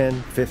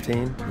 10,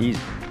 15, easy.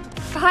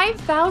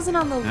 5,000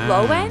 on the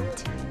low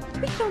end?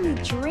 We could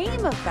only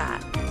dream of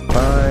that.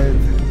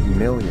 5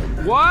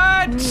 million.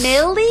 What?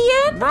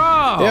 Million?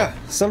 Bro. Yeah,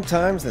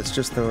 sometimes that's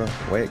just the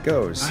way it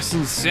goes. That's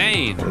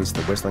insane. At least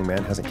the whistling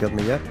man hasn't killed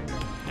me yet,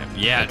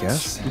 Yeah. I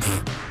guess.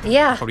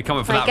 Yeah. Probably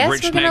coming for I that guess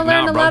rich we're gonna neck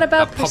learn now, a bro. lot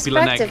about That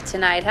popular neck. perspective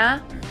tonight, huh?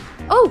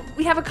 Oh,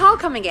 we have a call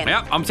coming in.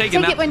 Yeah, I'm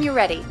taking Take that. it when you're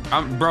ready.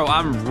 Bro,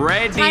 I'm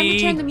ready. Time to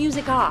turn the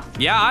music off.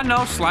 Yeah, I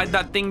know. Slide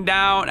that thing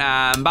down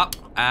and bop.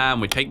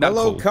 And we take that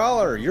Hello, call.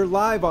 caller. You're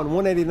live on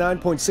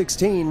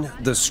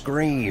 189.16, The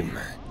Scream.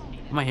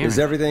 Am I hearing? Is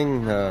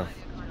everything,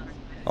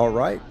 all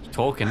right?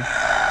 Talking.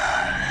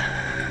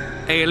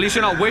 Hey, at least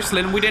you're not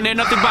whistling. We didn't hear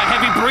nothing but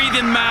heavy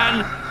breathing,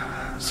 man.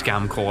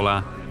 Scam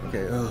caller.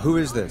 Okay, who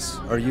is this?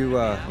 Are you,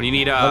 What do you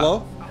need?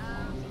 hello?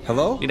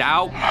 Hello? Need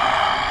out?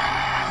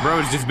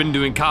 Bro's just been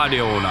doing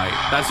cardio all night.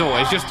 That's all.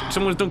 It's just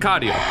someone's done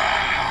cardio.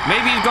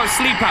 Maybe he's got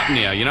sleep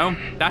apnea, you know?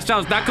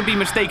 That could be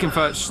mistaken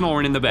for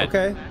snoring in the bed.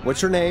 Okay,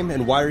 what's your name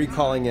and why are you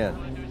calling in?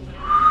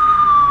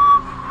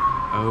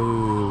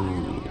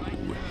 Oh.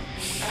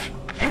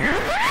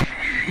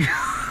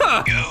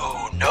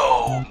 You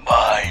know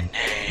my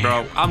name.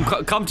 Bro,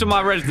 come to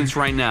my residence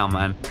right now,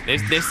 man.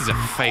 This is a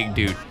fake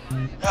dude.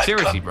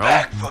 Seriously, I come bro.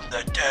 back from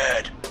the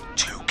dead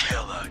to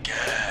kill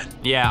again.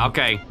 Yeah,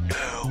 okay.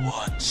 No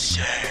one's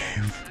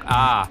safe.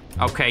 Ah,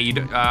 okay.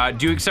 Do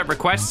you accept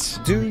requests?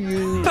 Do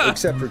you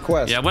accept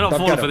requests? Yeah, we're not I've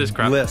falling got for a this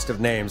crap. list of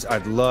names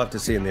I'd love to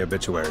see in the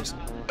obituaries.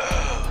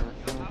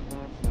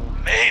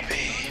 Maybe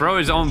Bro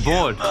is on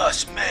board.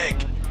 must make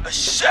a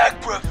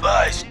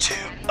sacrifice to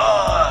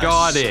us.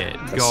 Got it.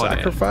 A Got it.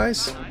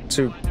 sacrifice?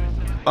 To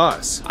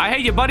us? I hear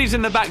your buddies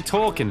in the back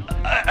talking.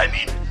 I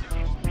mean,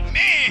 me.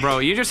 Bro,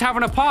 you're just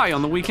having a pie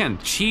on the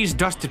weekend. Cheese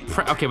dusted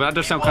okay, but that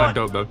does sound kind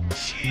of dope though.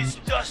 Cheese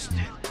dusted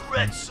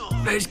pretzel.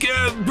 Let's go,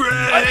 bro.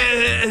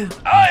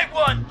 I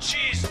want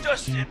cheese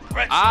dusted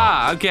pretzel.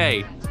 Ah,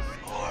 okay.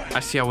 Or I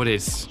see how it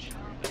is.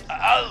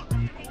 I'll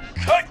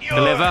cut your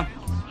Deliver.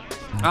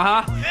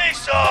 Uh-huh.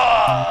 face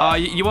off.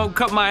 You won't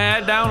cut my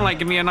hair down, like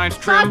give me a nice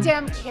trim?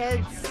 Goddamn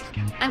kids.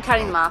 I'm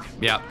cutting them off.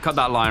 Yeah, cut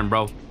that line,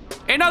 bro.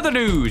 In other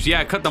news,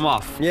 yeah, cut them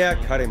off. Yeah,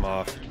 cut him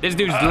off. This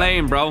dude's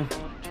lame, bro.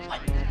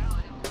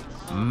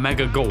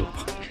 Mega gulp.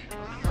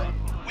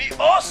 We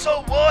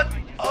also want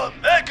a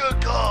mega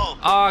call.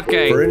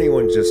 Okay. For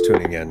anyone just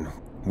tuning in,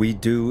 we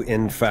do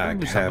in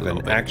fact this up a have little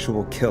an bit.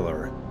 actual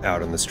killer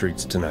out on the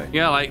streets tonight.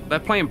 Yeah, like, they're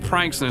playing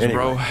pranks on us, Anyway,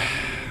 bro.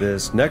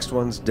 this next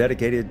one's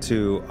dedicated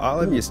to all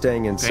of you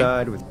staying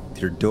inside with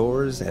your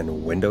doors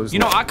and windows You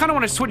know, locked. I kind of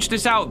want to switch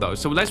this out though.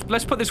 So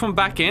let's put this one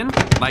back in.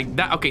 Like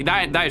that. Okay,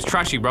 that is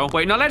trashy, bro.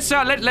 Wait, no,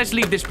 let's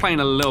leave this playing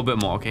a little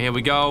bit more. Okay, here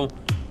we go.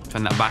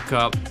 Turn that back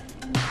up.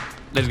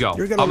 Let's go.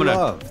 You're gonna I'm gonna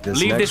love this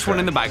leave next this one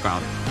in the track.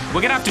 background. We're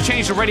gonna have to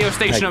change the radio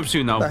station up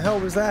soon, though. What the hell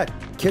was that?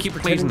 Kids Keep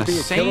pretending playing to be the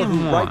a killer same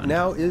who right one.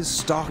 now is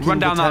stalking Run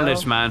down the that town?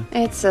 list, man.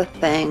 It's a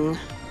thing.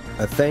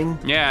 A thing?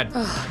 Yeah,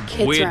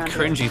 Kids weird, around here.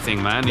 cringy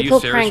thing, man. Are They you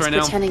pull serious pranks right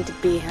now? pretending to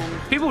be him.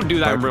 People do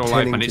that By in real life,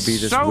 pretending and to it's be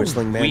this so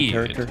whistling man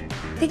weird. character?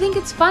 They think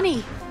it's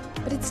funny,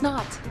 but it's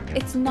not.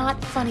 It's not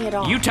funny at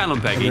all. You tell him,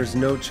 And Peggy. there's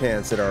no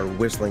chance that our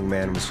whistling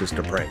man was just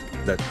a prank.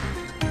 That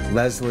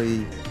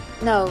Leslie...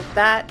 No,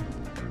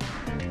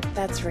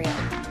 that's real.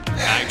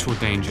 Actual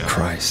danger.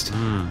 Christ.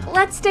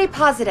 Let's stay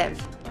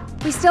positive.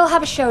 We still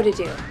have a show to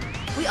do.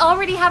 We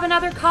already have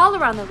another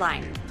caller on the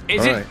line.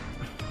 Is All it? right.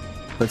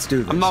 Let's do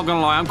this. I'm not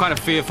gonna lie, I'm kind of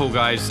fearful,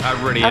 guys.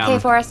 I really Okay, am.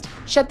 Forrest,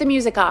 shut the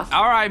music off.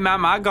 All right,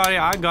 ma'am. I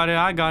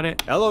got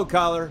it. Hello,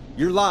 caller.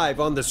 You're live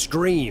on the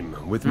Scream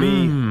with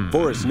me,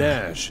 Forrest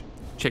Nash.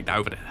 Check that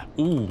over there.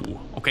 Ooh.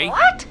 Okay.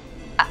 What?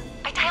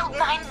 I dialed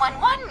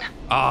 911.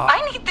 Uh,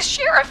 I need the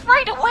sheriff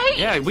right away.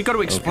 Yeah, we got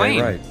to explain.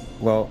 Okay, right.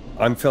 Well,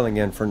 I'm filling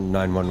in for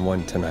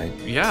 911 tonight.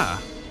 Yeah.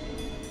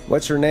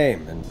 What's your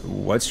name and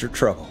what's your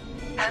trouble?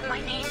 My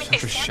name Sandra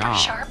is Sandra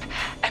Sharp. Sharp,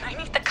 and I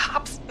need the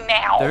cops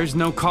now. There's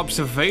no cops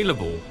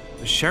available.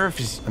 The sheriff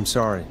is. I'm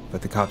sorry,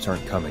 but the cops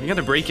aren't You coming.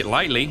 gotta break it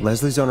lightly.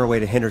 Leslie's on her way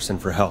to Henderson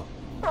for help.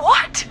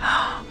 What?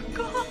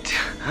 God.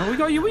 Oh, we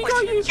got you.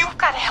 You've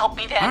got to help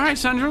me then. All right,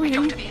 Sandra, we I hear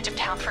drove you. to the edge of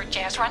town for a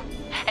jazz run,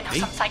 and now Hey,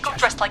 some psycho jazz-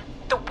 dressed like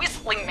the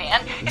Whistling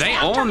Man is They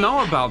after all me.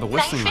 know about the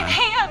Whistling Knife Man.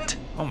 in hand.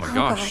 Oh my Oh,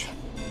 gosh. God.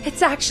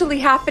 It's actually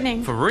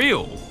happening. For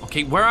real.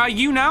 Okay, where are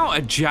you now?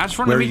 A jazz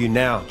run? Where I are mean, you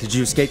now? Did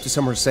you escape to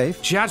somewhere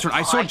safe? Jazz run.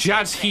 I saw Oh,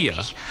 Jazz here.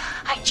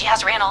 I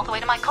jazz ran all the way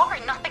to my car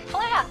and nothing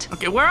flat.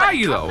 Okay, where But are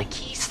you I dropped though? my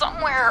keys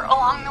somewhere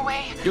along the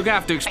way. You're gonna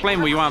have to explain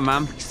where you are,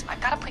 ma'am.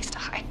 I've got a place to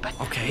hide, but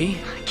Okay.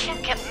 I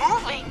can't get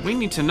moving. We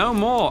need to know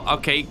more.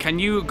 Okay, can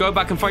you go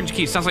back and find your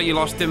keys? Sounds like you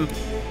lost them.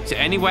 Is there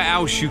anywhere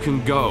else you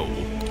can go?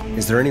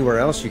 Is there anywhere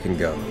else you can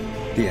go?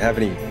 Do you have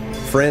any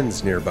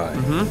friends nearby?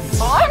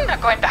 Oh, I'm not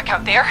going back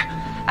out there.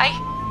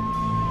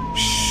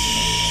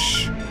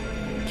 Shh.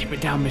 Keep it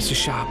down, Mr.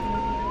 Sharp. Okay,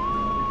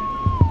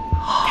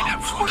 that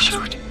was Oh,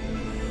 shoot.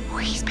 Oh,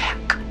 he's back.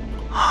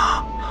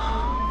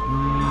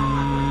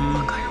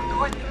 Look, I don't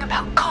know anything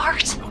about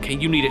cars, Okay,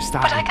 you need it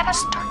but I started. gotta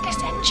start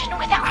this engine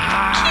without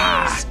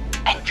the keys.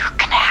 And you're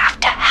gonna have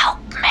to help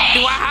Do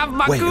me. I have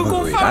my Wait,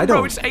 Google wait, phone, I bro?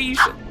 don't- It's Ace.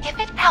 If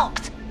it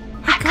helps,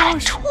 I've got a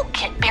gosh.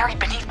 toolkit buried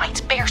beneath my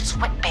spare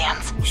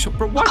sweatbands. So,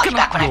 bro, why I'll call can you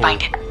back when I go?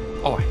 find it.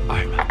 All right,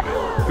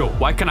 man. Go.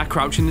 Why can I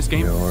crouch in this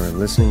game? You're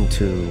listening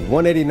to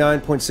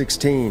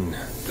 189.16,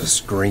 The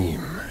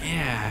Scream.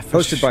 Yeah, for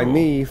Hosted by sure.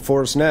 me,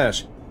 Forrest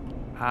Nash,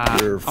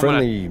 your I'm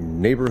friendly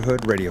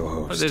neighborhood radio gonna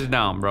put host, this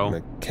down, bro.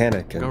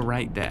 mechanic, Go and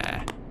right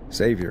there.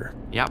 savior.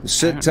 Yep.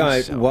 Sit apparently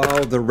tight so.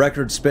 while the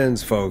record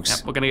spins, folks.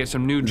 Yep, we're gonna get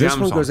some new This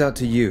jams one on. goes out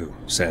to you,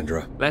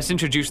 Sandra. Let's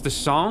introduce the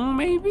song,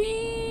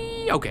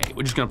 maybe? Okay,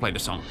 we're just gonna play the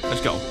song.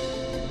 Let's go.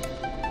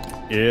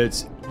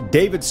 It's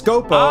David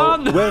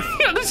Scopo No. with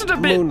This is a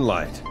bit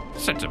Moonlight.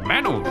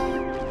 sentimental.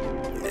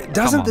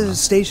 Doesn't on, the man.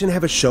 station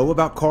have a show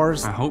about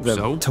cars? I hope the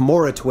so.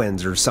 Tamora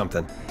twins or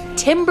something.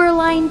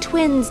 Timberline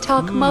twins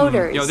talk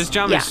motors. Yo, this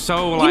jam yeah. is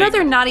so, You know like,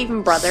 they're not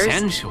even brothers.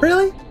 Sensual.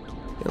 Really?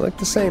 They look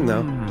the same,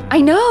 though.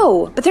 I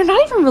know, but they're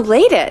not even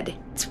related.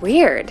 It's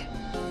weird.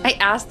 I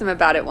asked them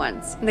about it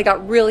once, and they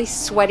got really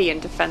sweaty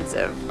and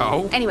defensive.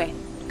 Oh. Anyway,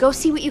 go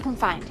see what you can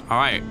find. All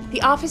right.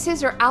 The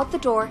offices are out the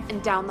door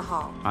and down the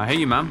hall. I hear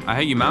you, ma'am.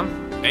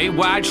 Hey,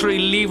 we're actually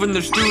leaving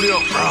the studio.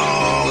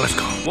 Oh, let's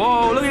go.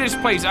 Whoa, look at this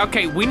place.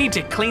 Okay, we need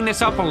to clean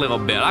this up a little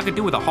bit. I could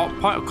do with a hot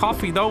pot of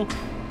coffee, though.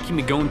 Keep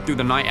me going through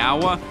the night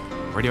hour.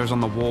 Radio's on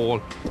the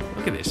wall.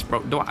 Look at this,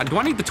 bro. Do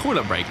I need the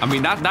toilet break? I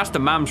mean, that's the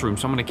mom's room,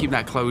 so I'm gonna keep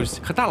that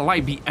closed. Could that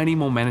light be any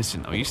more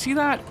menacing, though? You see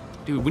that?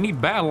 Dude, we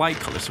need better light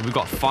colors. So we've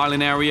got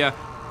filing area.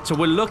 So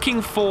we're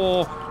looking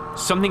for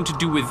something to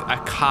do with a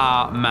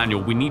car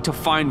manual. We need to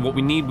find what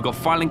we need. We've got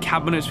filing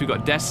cabinets. We've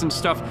got desks and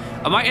stuff.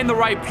 Am I in the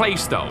right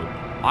place, though?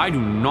 I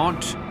do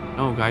not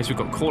know, guys. We've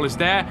got callers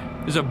there.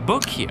 There's a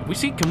book here.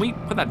 Can we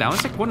put that down?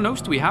 It's like, what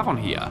notes do we have on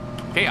here?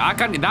 Okay, I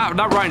can't, that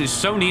writing is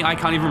so neat, I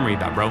can't even read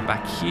that, bro.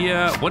 Back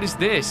here, what is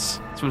this?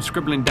 Someone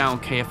scribbling down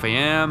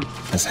KFAM.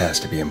 This has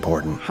to be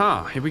important.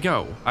 Huh, here we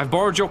go. I've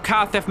borrowed your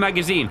car theft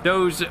magazine.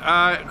 Those,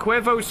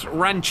 Cuervos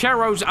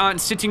Rancheros aren't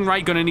sitting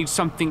right, gonna need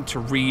something to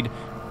read.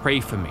 Pray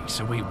for me.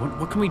 So wait,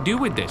 what can we do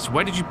with this?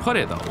 Where did you put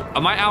it, though?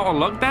 Am I out of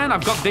luck, then?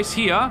 I've got this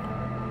here.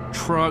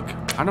 Truck.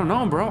 I don't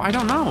know, bro. I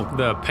don't know.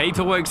 The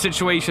paperwork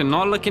situation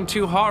not looking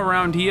too hot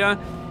around here.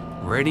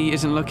 Ready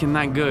isn't looking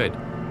that good.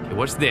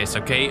 What's this?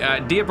 Okay,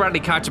 dear Bradley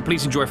Carter,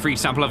 please enjoy a free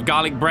sample of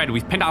garlic bread.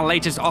 We've pinned our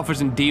latest offers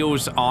and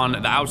deals on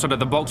the outside of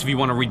the box if you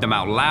want to read them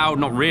out loud.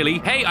 Not really.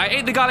 Hey, I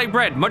ate the garlic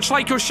bread. Much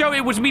like your show,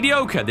 it was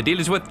mediocre. The deal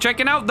is worth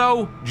checking out,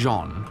 though.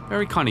 John.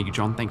 Very kind of you,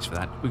 John. Thanks for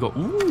that. We got,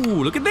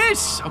 ooh, look at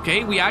this.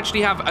 Okay, we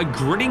actually have a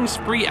grinning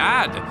spree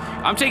ad.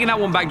 I'm taking that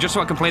one back just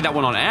so I can play that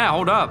one on air.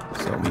 Hold up.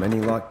 So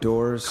many locked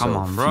doors, Come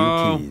on,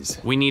 bro. Few keys.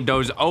 We need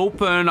those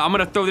open. I'm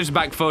gonna throw this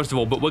back first of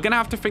all, but we're gonna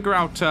have to figure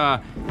out,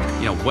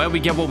 you know, where we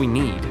get what we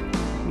need.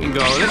 We can go.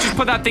 Let's just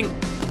put that thing.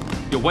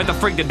 Yo, where the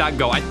freak did that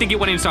go? I think it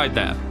went inside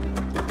there.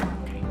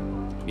 Okay.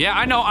 Yeah,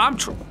 I know.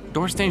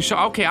 Door staying shut.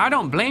 Okay, I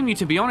don't blame you,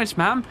 to be honest,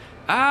 ma'am.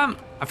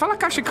 I felt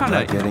like I should kind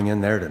of getting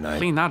in there tonight.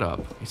 Clean that up.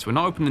 Okay, so we're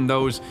not opening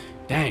those.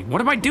 Dang,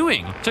 what am I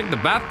doing? Check the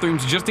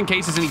bathrooms just in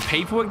case there's any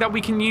paperwork that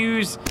we can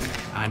use.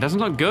 It doesn't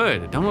look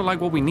good. It don't look like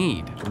what we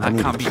need. I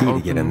need a key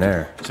to get in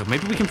there. So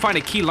maybe we can find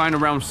a key lying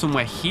around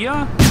somewhere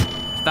here.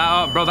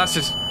 Bro, that's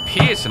just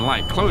piercing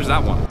light. Close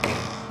that one.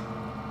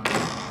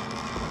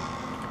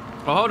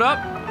 Oh, hold up.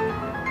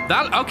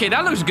 Okay,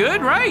 that looks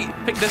good, right?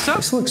 Pick this up.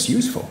 This looks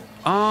useful.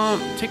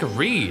 Take a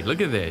read.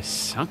 Look at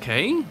this.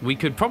 Okay, we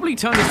could probably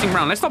turn this thing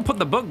around. Let's not put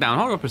the book down.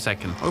 Hold up a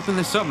second. Open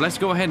this up. Let's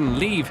go ahead and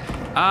leave.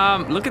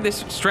 Look at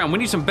this straight on. We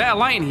need some better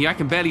light in here. I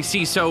can barely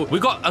see. So we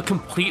got a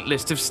complete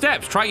list of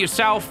steps. Try it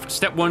yourself.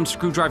 Step 1,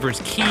 screwdriver is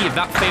key. If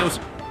that fails,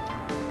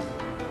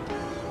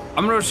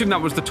 I'm gonna assume that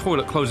was the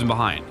toilet closing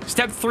behind.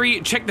 Step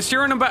 3, check the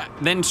serial number,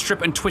 then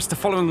strip and twist the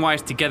following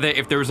wires together.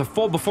 If there is a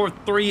 4 before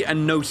 3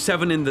 and no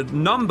 7 in the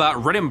number,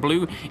 red and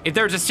blue. If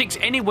there is a 6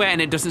 anywhere and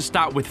it doesn't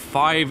start with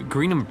 5,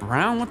 green and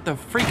brown, what the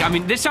freak? I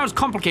mean, this sounds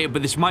complicated,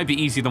 but this might be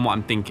easier than what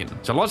I'm thinking.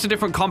 So lots of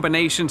different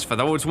combinations for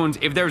those ones.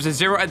 If there is a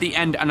 0 at the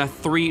end and a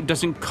 3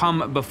 doesn't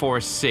come before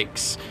a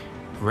 6.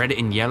 Red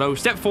and yellow.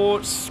 Step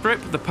 4, strip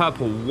the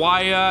purple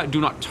wire. Do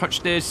not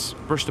touch this.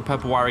 Brush the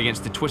purple wire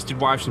against the twisted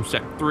wires from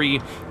step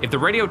 3. If the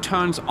radio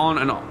turns on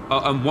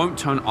and won't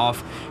turn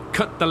off,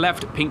 cut the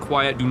left pink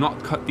wire. Do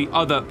not cut the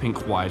other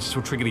pink wires. This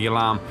will trigger the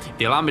alarm. If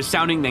the alarm is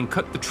sounding, then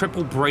cut the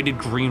triple braided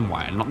green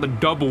wire, not the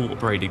double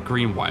braided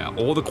green wire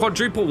or the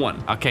quadruple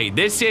one. Okay,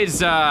 this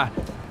is, yeah,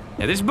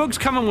 this book's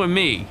coming with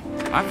me.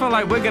 I feel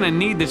like we're gonna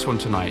need this one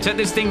tonight. Set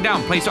this thing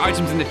down. Place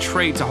items in the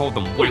tray to hold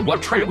them. Wait,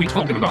 what tray are we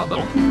talking about,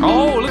 though?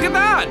 Oh, look at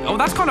that. Oh,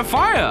 that's kind of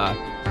fire.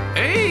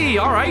 Hey,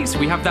 all right. So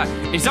we have that.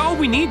 Is that all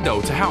we need, though,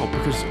 to help?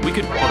 Because we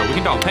could, hold on, we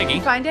can dial Peggy.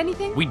 Find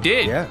anything? We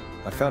did. Yeah,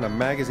 I found a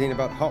magazine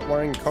about hot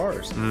wiring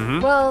cars.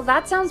 Well,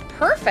 that sounds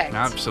perfect.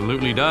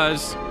 Absolutely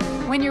does.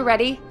 When you're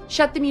ready,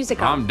 shut the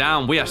music off. Calm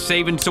down. We are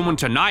saving someone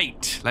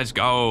tonight. Let's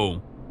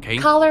go. Okay.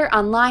 Caller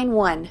on line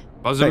 1.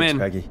 Buzz them in.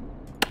 Peggy.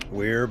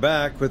 We're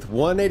back with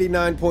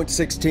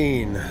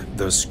 189.16,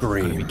 The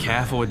Scream. Be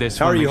careful with this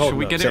How one. are you Make sure holding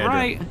we up, get it Sandra?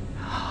 right.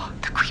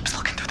 The creep's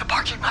looking through the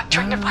parking lot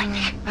trying to find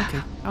me.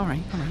 Okay. All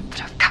right.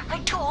 But I've got my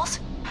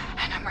tools,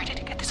 and I'm ready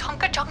to get this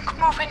hunk of junk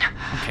moving.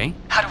 Okay.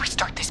 How do we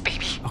start this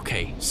baby?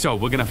 Okay, so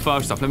we're gonna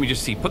first off, let me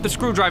just see. Put the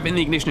screwdriver in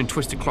the ignition and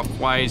twist it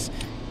clockwise.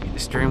 Hit the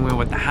steering wheel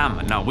with the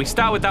hammer. No, we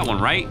start with that one,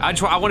 right? I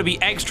want to be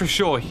extra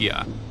sure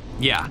here.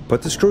 Yeah.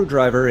 Put the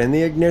screwdriver in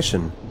the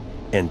ignition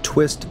and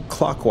twist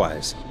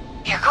clockwise.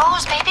 Here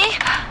goes, baby.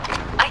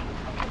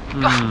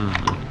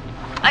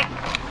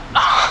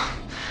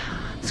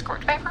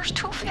 Screwdriver's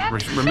too fat.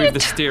 Remove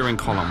the steering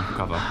column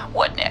cover.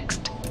 What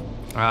next?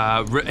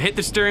 Hit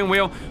the steering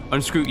wheel,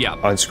 unscrew, yeah.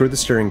 Unscrew the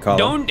steering column.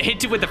 Don't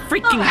hit it with a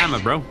freaking hammer,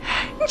 bro.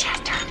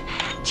 Just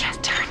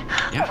turn.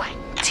 Yeah. 1,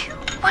 2,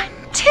 1,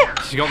 2.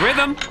 She's got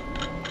rhythm.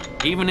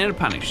 Even in a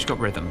panic, she's got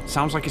rhythm.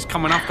 Sounds like it's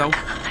coming off, though.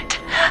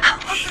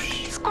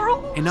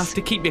 Screw. Enough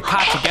to keep your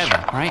car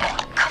together, right?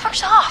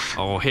 Cover's off.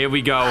 Oh, here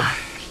we go.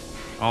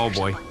 Oh,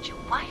 boy. There's a bunch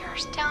of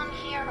wires down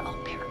here all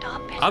paired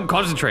up. I'm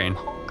concentrating.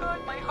 Oh,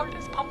 God, my heart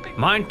is pumping.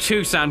 Mine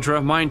too,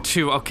 Sandra. Mine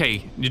too.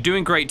 Okay, you're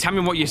doing great. Tell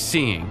me what you're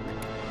seeing.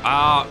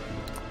 Tell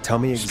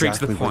me straight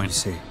to the exactly what you point.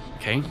 see.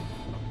 Okay.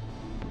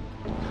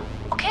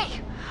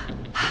 Okay.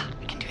 I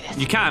can do this.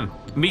 You can.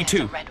 Me There's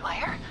too. a red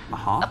wire,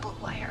 Uh-huh. a blue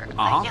wire,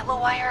 Uh-huh. a yellow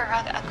wire,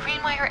 a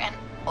green wire, and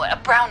a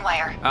brown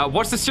wire.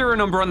 What's the serial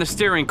number on the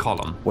steering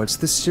column? What's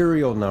the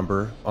serial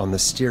number on the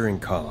steering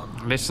column?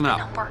 Listen The up.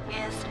 number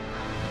is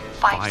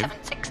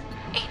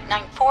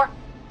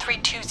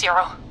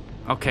 576-894-320.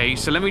 Okay,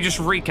 so let me just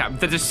recap.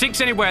 There's a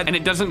 6 anywhere, and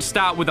it doesn't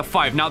start with a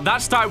 5. Now,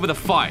 that started with a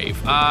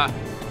 5.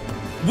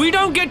 We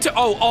don't get to...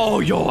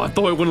 yo, I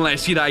thought it wouldn't let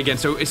us see that again.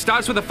 So it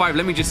starts with a 5.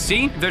 Let me just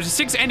see. There's a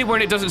 6 anywhere,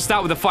 and it doesn't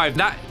start with a 5.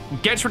 That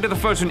gets rid of the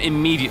first one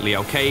immediately,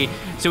 okay?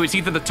 So it's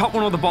either the top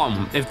one or the bottom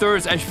one. If there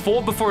is a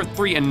 4 before a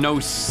 3 and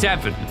no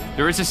 7,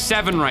 there is a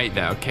 7 right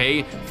there,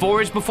 okay?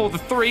 4 is before the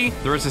 3,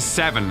 there is a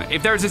 7.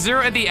 If there is a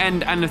 0 at the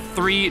end and a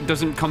 3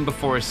 doesn't come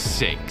before a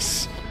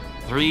 6...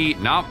 3,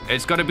 no,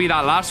 it's got to be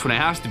that last one. It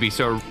has to be.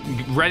 So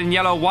red and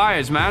yellow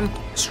wires, man.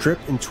 Strip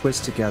and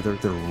twist together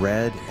the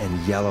red and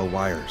yellow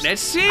wires.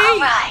 Let's see. All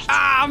right.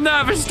 I'm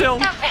nervous still.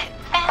 The red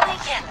and the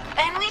yellow,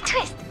 and we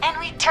twist and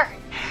we turn.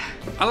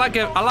 I like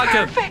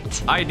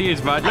Perfect. ideas,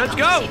 bud. Let's I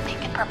go. don't see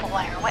pink and purple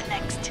wire. What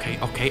next?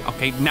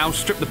 Okay. Now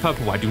strip the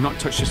purple wire. Do not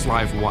touch this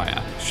live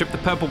wire. Strip the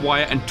purple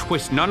wire and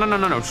twist. No.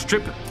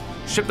 Strip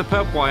strip the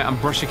purple wire and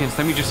brush against,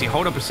 let me just see,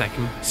 hold up a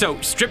second. So,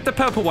 strip the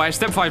purple wire,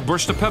 step 5,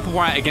 brush the purple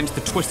wire against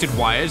the twisted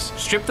wires.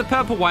 Strip the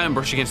purple wire and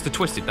brush against the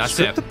twisted, that's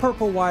Strip it. the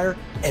purple wire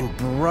and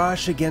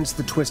brush against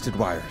the twisted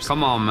wires.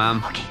 Come on, man.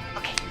 Okay.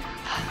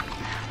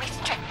 We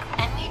strip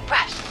and we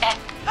brush and...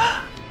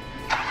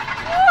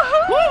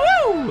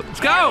 Woo! Let's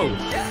go!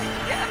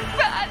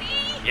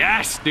 Buddy!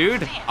 Yes,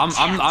 dude.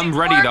 I'm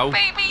ready work, though.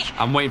 baby.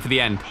 I'm waiting for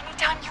the end.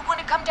 Anytime you want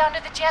to come down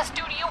to the jazz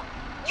studio,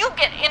 you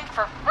get in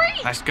for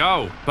free. Let's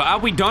go. But are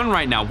we done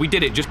right now? We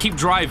did it. Just keep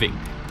driving.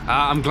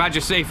 I'm glad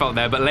you're safe out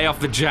there, but lay off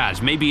the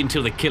jazz. Maybe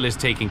until the killer's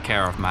taken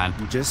care of, man.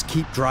 You just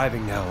keep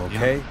driving now,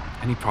 okay? Yeah.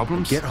 Any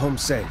problems? Get home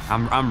safe.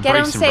 I'm Get home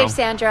bracing, safe, bro.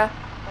 Sandra.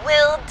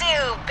 Will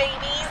do,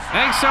 babies.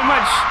 Thanks so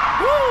much.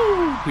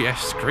 Woo! Yeah,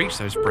 screech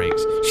those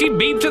brakes. She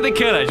beeped to the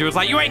killer. She was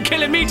like, "You ain't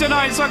killing me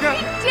tonight, sucker."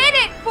 Did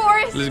it,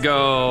 Forrest! Let's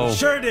go.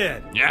 Sure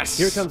did. Yes.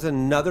 Here comes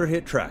another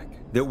hit track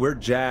that we're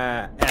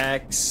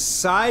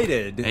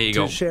excited There you to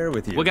go. share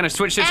with you. We're gonna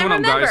switch this And one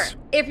up, remember, guys.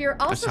 if you're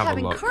Let's also have a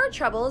having look. car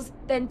troubles,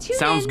 then tune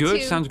Sounds in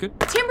good, to sounds good.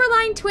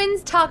 Timberline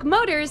Twins Talk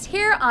Motors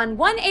here on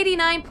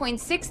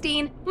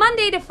 189.16,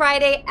 Monday to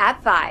Friday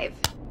at 5.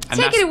 And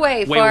Take it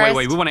away, wait, Forrest.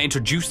 We want to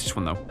introduce this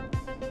one though.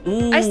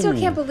 Ooh. I still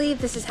can't believe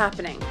this is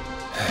happening.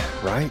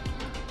 Right?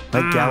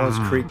 Like Gallows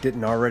Creek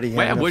didn't already have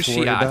Where enough was to she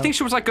worry at? I about? think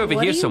she was like over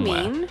What here do you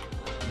somewhere. mean?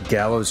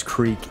 Gallows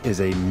Creek is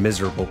a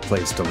miserable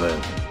place to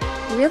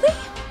live. Really?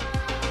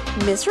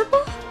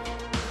 Miserable?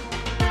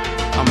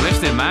 I'm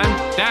listening, man.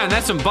 Damn,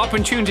 that's some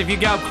bopping tunes if you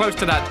get up close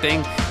to that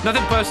thing.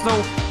 Nothing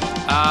personal.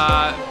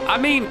 I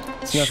mean,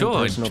 It's nothing sure,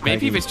 personal, maybe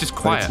Peggy, if it's just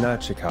but quiet. it's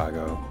not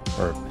Chicago.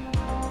 Or,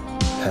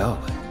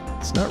 hell,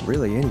 it's not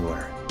really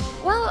anywhere.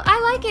 Well, I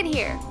like it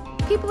here.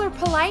 People are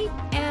polite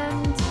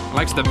and...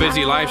 Likes the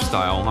busy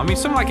lifestyle. I mean,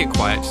 some like it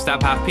quiet.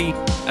 Stab happy.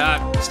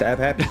 Stab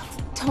happy?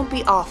 Don't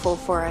be awful,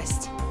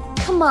 Forrest.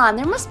 Come on,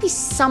 there must be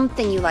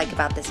something you like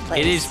about this place.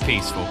 It is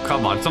peaceful.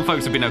 Come on, some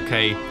folks have been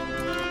okay.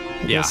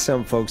 I Yeah. guess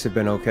some folks have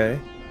been okay.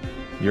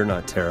 You're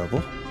not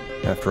terrible.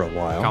 After a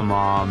while. Come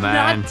on,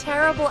 man. Not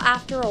terrible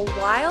after a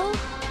while?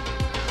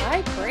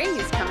 High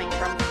praise coming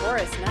from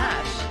Forrest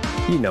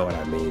Nash. You know what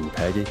I mean,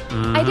 Peggy.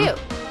 I do.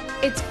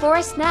 It's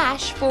Forrest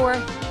Nash for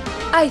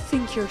I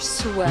think you're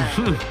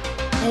swag.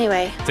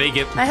 Anyway, Take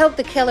it. I hope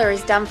the killer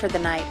is done for the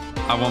night.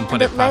 I won't put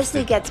But it past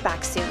Leslie it. gets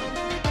back soon.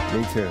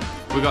 Me too.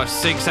 We got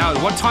 6 hours.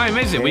 What time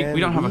is it? We And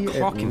don't have a we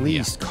clock at in here.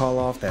 least call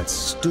off that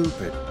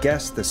stupid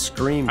guess the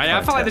scream I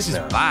feel like this is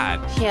contest now.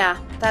 bad. Yeah,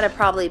 that'd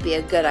probably be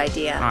a good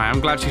idea. All right, I'm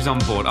glad she's on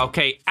board.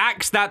 Okay,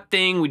 axe that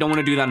thing. We don't want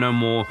to do that no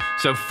more.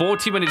 So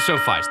 40 minutes so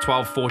far. It's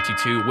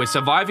 12:42. We're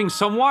surviving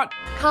somewhat.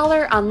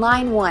 Caller on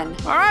line 1.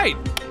 All right,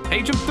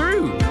 page them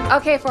through.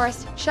 Okay,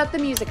 Forrest, shut the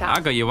music off.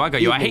 I got you. I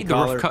Evening, hate the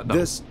caller. rough cut though.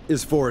 This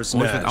is Forrest I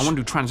Nash. want to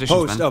do transitions,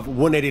 host man. of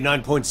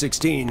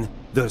 189.16,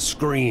 The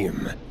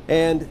Scream.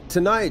 And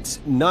tonight's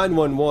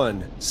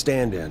 911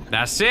 stand-in.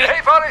 That's it.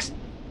 Hey, Forrest.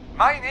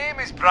 My name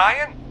is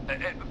Brian.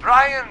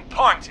 Brian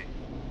Ponte.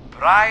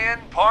 Brian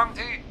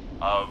Ponte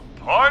of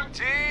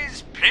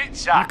Ponte's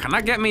Pizza. Can I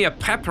get me a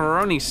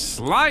pepperoni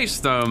slice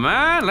though,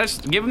 man? Let's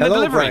give him the Hello,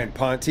 delivery. Brian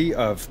Ponte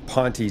of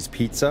Ponte's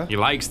Pizza. He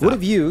likes that. What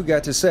have you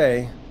got to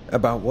say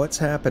about what's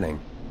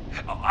happening?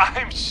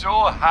 I'm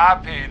so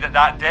happy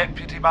that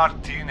Deputy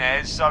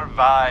Martinez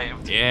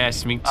survived.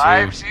 Yes, me too.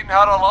 I've seen her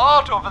a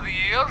lot over the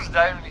years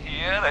down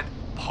here at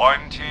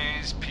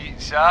Ponte's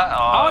Pizza.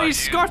 Oh,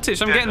 he's you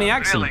Scottish. I'm did getting the a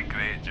accent. Really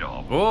great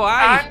job. Oh,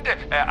 aye.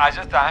 And as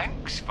a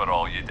thanks for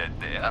all you did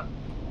there,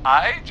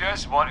 I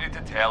just wanted to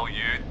tell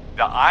you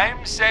that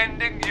I'm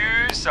sending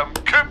you some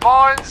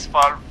coupons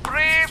for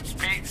free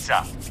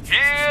pizza here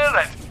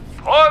at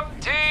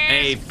Ponte's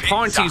Hey, Pizza.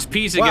 Ponte's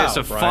Pizza Wow, gets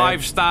a Brian.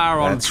 5-star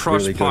on That's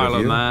really good of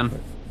Trustpilot, you, man. but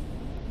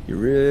You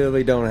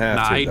really don't have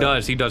Nah, to. he though.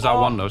 does. He does. I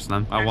want those,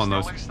 man. I want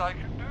It's those. the least I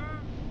can do.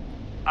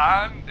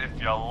 And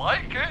if you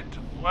like it,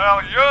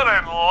 well, you're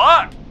in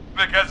luck,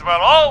 because we're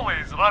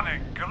always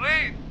running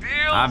great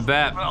deals I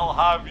bet. that'll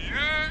have you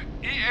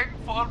eating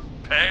for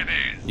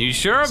pennies. You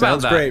sure about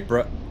Sounds that? great,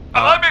 bro.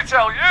 And let me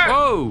tell you,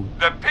 Whoa.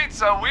 the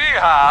pizza we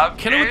have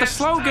Kill it with the is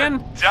slogan.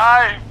 to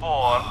die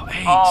for.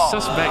 Hey, Oh,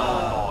 suspect.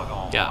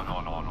 No, Yeah. no.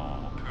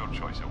 Poor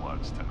choice of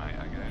words tonight,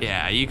 I guess.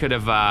 Yeah, you could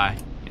have.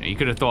 You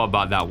could have thought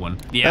about that one.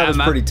 Yeah, That was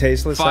man. pretty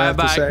tasteless, I Fire have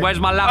to back. say. Where's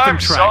my laughing I'm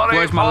track? sorry,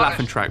 Where's my Forrest.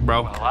 laughing track,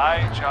 bro? Well, I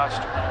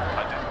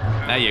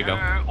didn't There you go.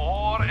 you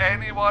or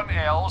anyone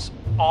else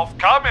of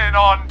coming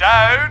on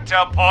down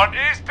to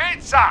Ponte's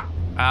Pizza.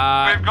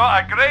 We've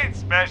got a great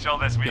special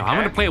this weekend. I'm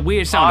gonna play a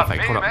weird sound Our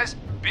effect. Hold up. famous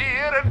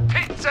beer and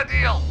pizza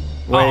deal.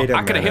 Wait a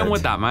I could have hit him minute.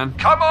 with that, man.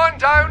 Come on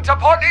down to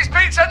Ponte's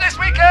Pizza this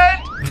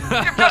weekend.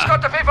 You've just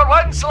got to pay for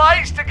one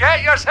slice to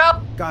get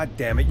yourself. God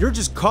damn it, you're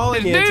just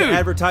calling This in dude. to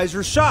advertise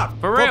your shop.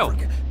 For real.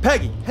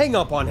 Peggy, hang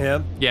up on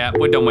him. Yeah,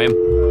 we're done with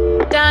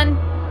him. Done.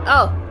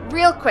 Oh,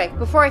 real quick,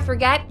 before I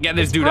forget. Get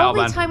this it's dude out,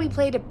 probably man. time we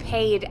played a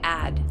paid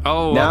ad.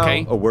 Oh, Now,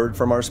 okay. a word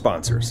from our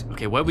sponsors.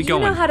 Okay, where we You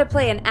going? know how to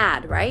play an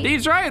ad, right?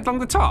 He's right along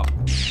the top.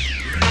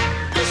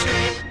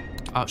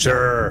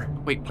 Sure.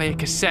 Wait, play a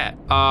cassette.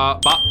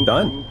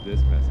 Done.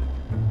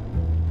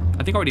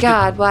 I think I already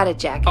God, what a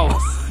jackass.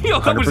 Oh, yo,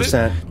 that was it. 100%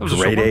 That was a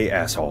grade short A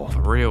asshole. one.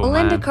 For real,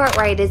 Linda man.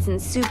 Cartwright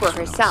isn't super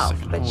herself,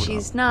 second, but hold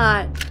she's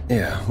not.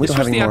 Yeah, we This don't have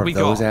was any the ad more we of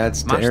those got.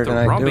 ads to Master air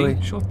tonight, do Robbie.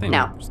 we? Sure thing.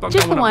 No, Start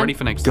just going the up one. ready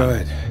for next time.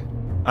 Good.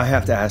 I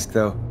have to ask,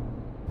 though.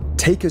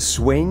 Take a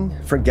swing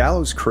for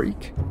Gallows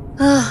Creek?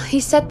 He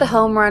set the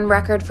home run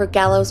record for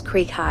Gallows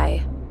Creek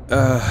High.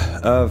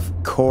 Of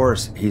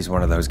course he's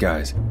one of those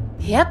guys.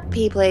 Yep,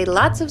 he played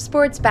lots of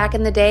sports back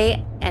in the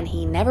day, and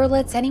he never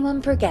lets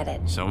anyone forget it.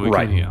 So we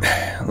Right. can hear.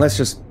 Let's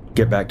just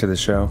get back to the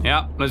show.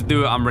 Yeah, let's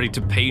do it. I'm ready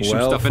to page some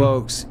Well, stuff in.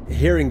 folks,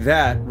 hearing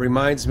that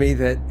reminds me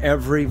that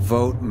every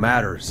vote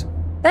matters.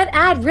 That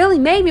ad really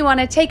made me want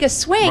to take a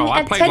swing Bro, I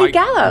at played Teddy like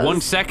Gallows. 1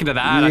 second of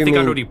the ad. You I think I'd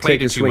mean already played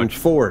take a it too swing much.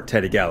 for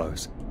Teddy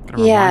Gallows.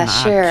 Gotta Yeah, rewind the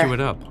ad, sure. Cue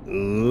it up.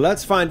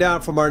 Let's find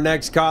out from our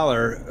next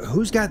caller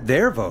who's got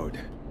their vote.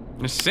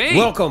 Let's see.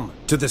 Welcome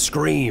to the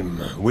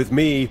Scream with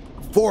me,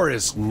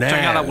 Forrest Nash.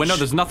 Check out that window.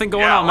 There's nothing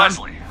going Yeah, on, man.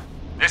 Leslie.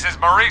 This is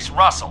Maurice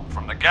Russell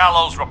from the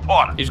Gallows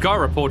Reporter. He's got to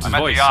report his I'm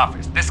at voice. the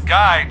office. This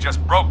guy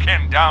just broke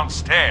in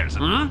downstairs.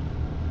 Hmm?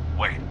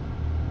 Wait.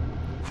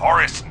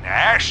 Forrest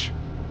Nash?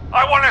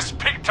 I want to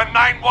speak to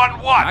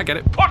 911. I get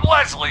it. Put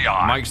Leslie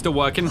on. Mike's still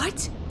working.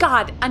 What?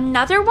 God,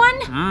 another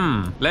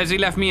one? Leslie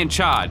left me in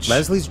charge.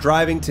 Leslie's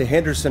driving to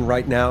Henderson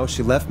right now.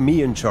 She left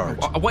me in charge.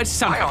 What's Why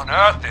something? on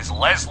earth is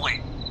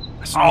Leslie?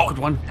 That's an awkward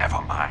one.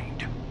 Never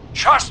mind.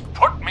 Just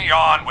put me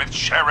on with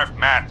Sheriff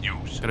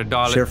Matthews. Gotta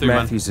dial Sheriff it through, man.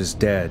 Matthews is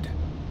dead.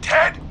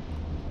 Ted?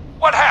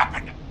 What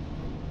happened?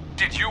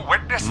 Did you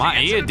witness My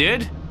the ear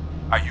incident? did.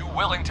 Are you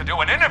willing to do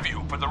an interview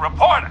for the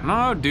reporter?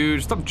 No,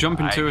 dude, stop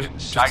jumping I to it. can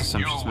Just cite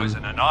assumptions, you as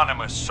man. an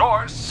anonymous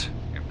source,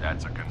 if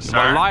that's a We're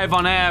concern. live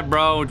on air,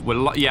 bro.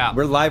 Yeah.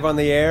 We're live on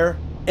the air.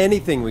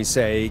 Anything we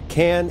say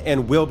can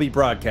and will be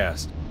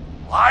broadcast.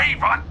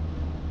 Live on?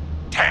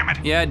 Damn it.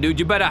 Yeah, dude,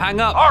 you better hang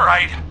up. All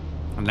right.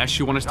 Unless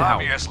you want us to help.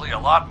 Obviously a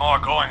lot more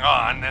going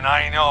on than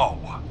I know.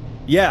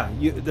 Yeah,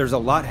 there's a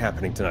lot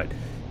happening tonight.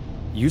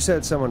 You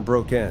said someone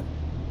broke in.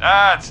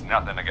 That's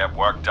nothing to get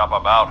worked up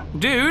about.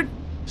 Dude,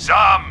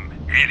 Some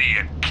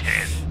idiot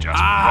kid just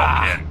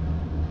broke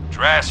in.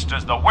 Dressed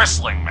as the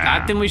Whistling Man.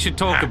 I think we should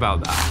talk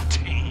about that.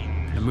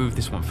 Teens. I'll move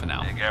this one for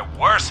now. They get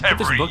worse Put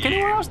every this book year.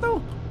 anywhere else,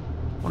 though?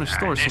 I want to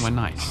store it This somewhere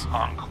nice.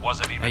 punk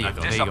wasn't There even you a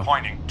go, there you go.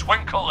 disappointing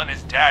twinkle in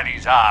his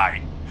daddy's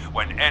eye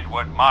when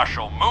Edward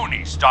Marshall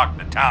Mooney stalked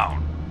the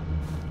town.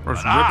 Bro,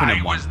 it's But ripping I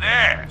him one. was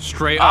there.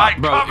 Straight I up,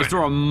 bro. covered Is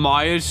there a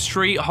Myers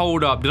Street?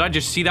 Hold up. Did I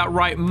just see that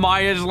right?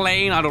 Myers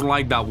Lane? I don't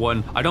like that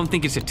one. I don't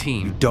think it's a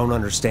team. Don't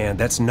understand.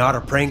 That's not a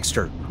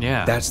prankster.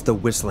 Yeah. That's the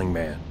Whistling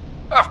Man.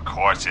 Of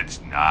course it's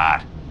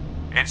not.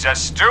 It's a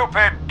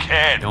stupid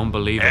kid. Don't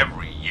believe it.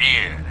 Every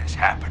year this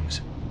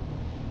happens.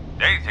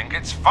 They think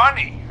it's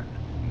funny.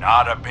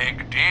 Not a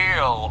big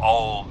deal,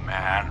 old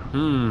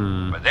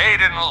man. But they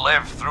didn't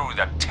live through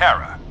the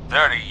terror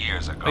 30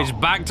 years ago. He's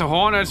back to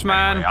haunt us,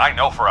 man. Anyway, I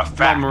know for a Come on,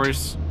 fact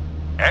Maurice.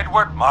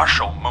 Edward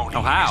Marshall Mooney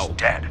Oh, how? is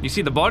dead. You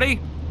see the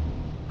body?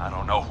 I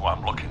don't know who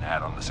I'm looking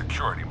at on the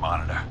security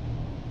monitor.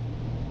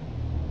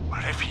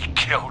 But if he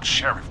killed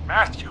Sheriff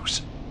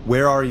Matthews,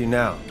 Where are you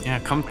now? Yeah,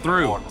 come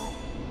through. boardroom,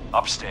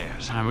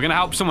 upstairs. We're gonna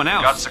help someone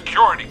Got else.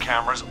 security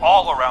cameras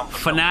all around the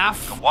building.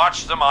 FNAF? You can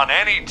watch them on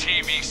any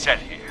TV set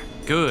here.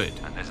 Good.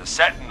 And there's a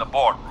set in the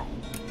boardroom.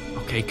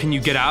 Okay, can you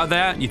get out of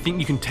there? You think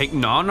you can take...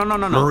 No.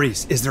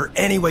 Maurice, is there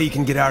any way you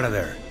can get out of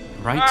there?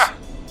 Right?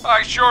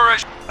 I sure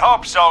as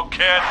hope so,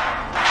 kid.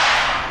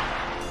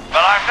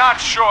 But I'm not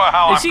sure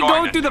how Is I'm he going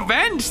going to through the do it.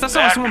 vents? That's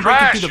not That someone breaking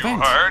crash through the you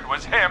vents. heard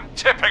was him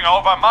tipping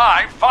over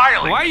my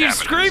filing Why are you cabinets.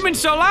 screaming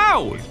so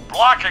loud?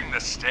 Blocking the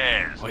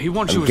stairs. Well, he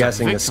wants you I'm as a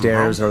guessing the victim,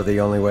 stairs bro. are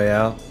the only way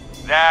out.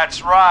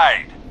 That's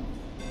right.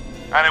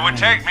 And it would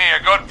take me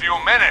a good few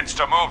minutes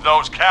to move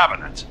those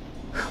cabinets.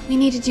 We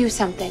need to do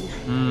something.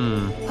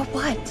 But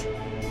what?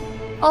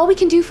 All we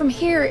can do from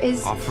here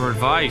is... Offer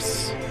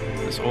advice.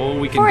 That's all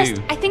we can Forrest,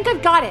 do. I think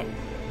I've got it.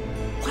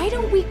 Why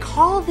don't we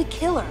call the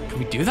killer? Can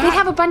we do that? We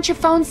have a bunch of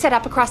phones set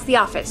up across the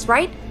office,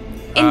 right?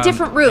 In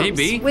different rooms.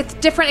 maybe. With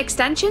different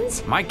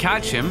extensions. Might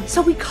catch him.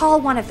 So we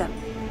call one of them.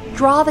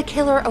 Draw the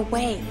killer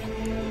away.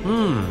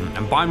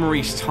 And buy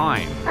Maurice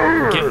time.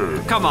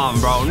 Come on,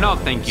 bro. No,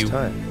 thank you.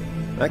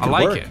 Time. That I could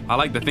like work. it. I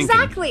like the thinking.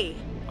 Exactly.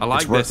 I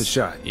like It's worth this. a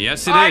shot.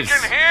 Yes, it I is.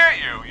 can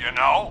hear you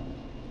know.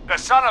 The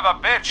son of a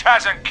bitch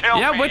hasn't killed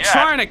Yeah, me we're yet.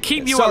 trying to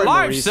keep you Sorry,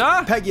 alive, Maurice.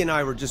 sir. Peggy and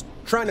I were just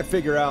trying to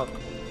figure out.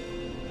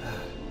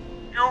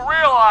 You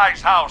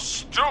realize how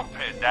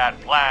stupid that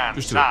plan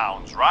Just do it.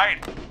 sounds,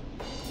 right?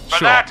 For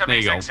Sure, that to there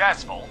be you go.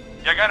 successful,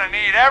 you're gonna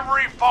need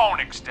every phone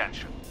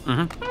extension.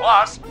 Mm-hmm.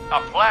 Plus,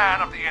 a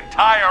plan of the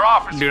entire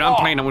office Dude, I'm floor.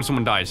 playing it when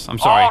someone dies. I'm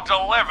sorry. All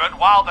delivered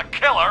while the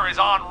killer is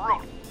en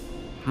route.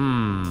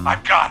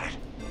 I've got it.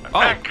 Oh.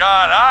 Thank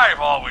God I've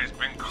always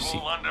been cool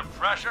See, under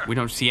pressure. We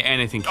don't see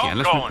anything Don't here.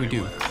 Let's go hope we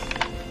do. anywhere.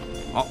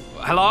 Oh,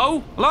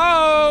 hello?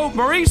 Hello?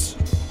 Maurice?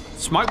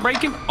 Smoke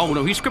breaking? Oh,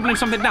 no, he's scribbling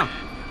something down.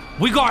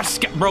 We got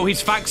bro,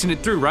 he's faxing it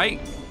through, right?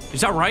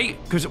 Is that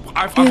right? Because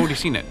I've already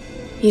seen it.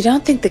 You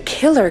don't think the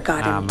killer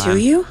got him, do man.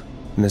 you?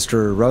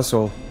 Mr.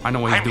 Russell, I know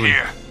what he's I'm doing.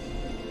 here.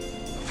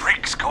 The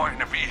freak's going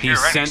to be here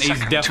any He's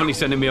second, definitely too.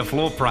 sending me a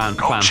floor plan.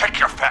 Go check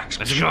your facts.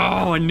 Let's go.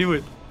 Oh, I knew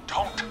it.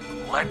 Don't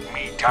let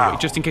me down. Wait,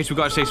 just in case we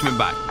gotta say something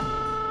back.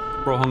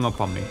 Bro hung up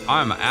on me.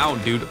 I'm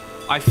out, dude.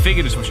 I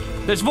figured as much.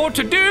 There's more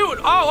to do.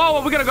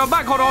 Oh, we gotta go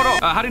back. Hold on.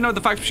 How do you know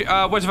the fax machine?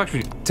 Where's the fax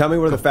machine? Tell me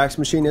where the fax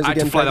machine is I had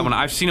again, to fly that Peggy? one.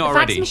 I've seen it The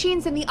already. fax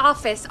machine's in the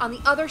office on the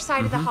other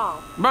side of the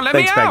hall. Bro, let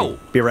Thanks, me Peggy.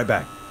 out. Be right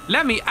back.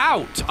 Let me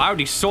out. I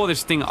already saw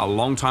this thing a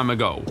long time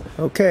ago.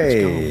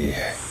 Okay.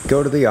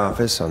 Go to the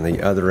office on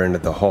the other end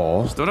of the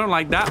hall. Still don't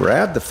like that.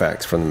 Grab the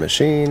fax from the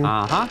machine.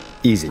 Uh-huh.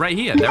 Easy. Right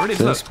here. There it is.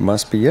 Look. This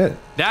must be it.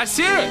 That's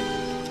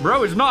it.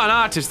 Bro is not an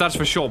artist, that's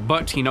for sure,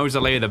 but he knows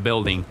the lay of the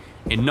building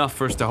enough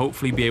for us to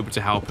hopefully be able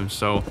to help him.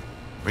 So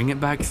bring it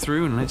back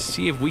through and let's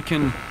see if we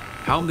can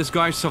help this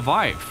guy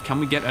survive. Can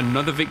we get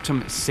another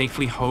victim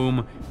safely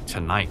home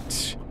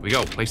tonight? Here we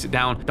go. Place it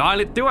down.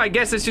 Dial it through, I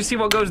guess. Let's just see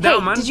what goes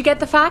down, man. Did you get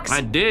the fax?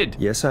 I did.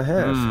 Yes, I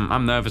have.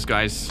 I'm nervous,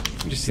 guys.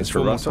 Let me just see this Mr.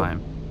 one more Russell?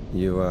 time.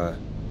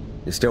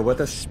 You still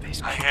with us?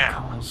 Space I am.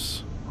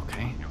 calls.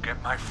 Okay. You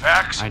get my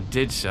facts? I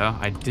did, sir.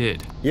 I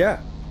did.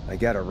 Yeah, I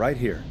got it right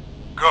here.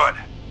 Good.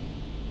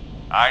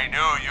 I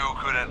knew you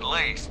could at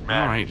least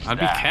manage Alright, I'd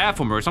be that.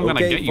 careful, Maurice. I'm gonna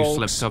Okay, get you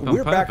folks, slipped up on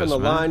we're purpose, back on the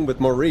man. line with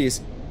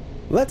Maurice.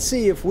 Let's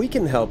see if we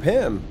can help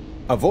him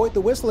avoid the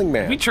whistling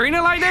man. We treat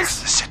it like Here's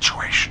this? the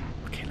situation.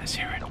 Okay, let's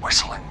hear it. The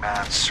whistling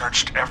man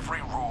searched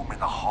every room in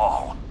the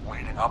hall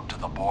leading up to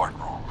the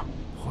boardroom.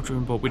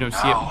 Boardroom, but we don't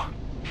see Now,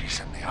 he's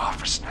in the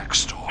office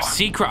next door. it.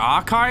 Secret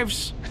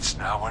archives? It's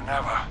now or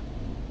never.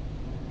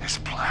 This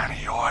plan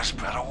of yours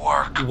better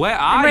work. Where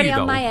I'm are ready you, on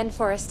though? my end,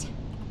 Forrest.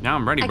 Now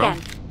I'm ready, bro.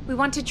 Again, we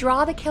want to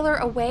draw the killer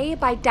away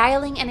by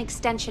dialing an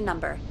extension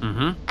number.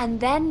 And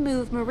then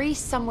move Maurice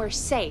somewhere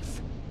safe.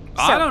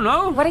 I don't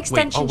know. What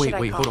extension wait, should I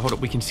wait, call? hold up.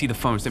 We can see the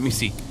phones. Let me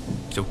see.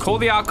 So call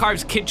the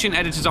archives, kitchen,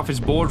 editor's office,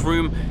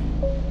 boardroom.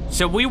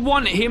 So we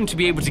want him to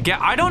be able to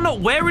get... I don't know.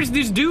 Where is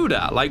this dude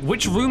at? Like,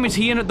 which room is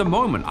he in at the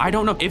moment? I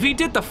don't know. If he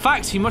did the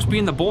fax, he must be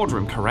in the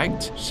boardroom,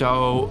 correct?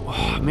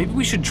 So maybe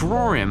we should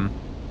draw him.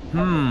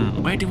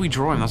 Where did we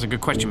draw him? That's a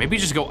good question. Maybe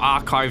just go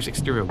archives,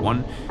 exterior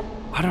 1.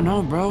 I don't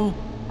know, bro.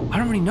 I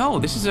don't really know.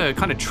 This is a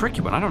kind of tricky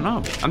one. I don't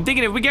know. I'm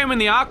thinking if we get him in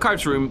the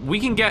archives room, we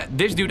can get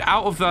this dude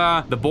out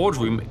of the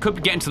boardroom.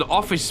 Could get into the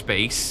office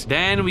space.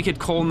 Then we could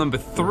call number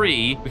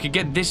 3. We could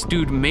get this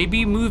dude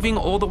maybe moving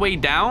all the way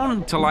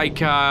down to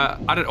like, I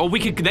don't. Or we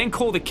could then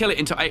call the killer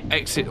into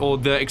exit or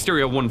the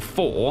exterior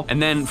 1-4.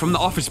 And then from the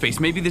office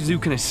space, maybe this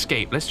dude can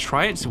escape. Let's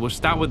try it. So we'll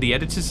start with the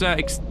editor's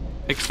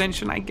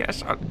extension, I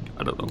guess. I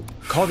don't know.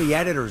 Call the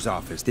editor's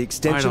office. The I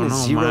extension don't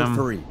is know, man.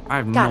 03. I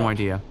have Got no it.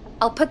 idea.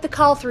 I'll put the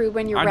call through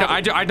when you're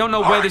ready. I don't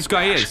know where this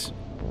guy is.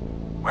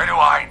 Where do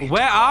I need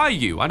Where are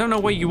you? I don't know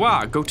where you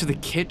are. Go to the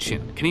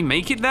kitchen. Can he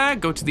make it there?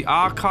 Go to the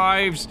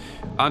archives.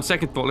 On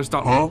second thought, let's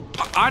start.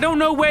 I don't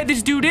know where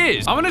this dude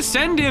is. I'm gonna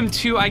send him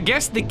to, I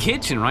guess, the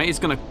kitchen, right? He's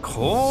gonna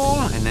call,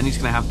 and then he's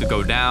gonna have to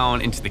go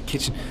down into the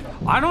kitchen.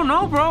 I don't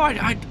know, bro.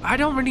 I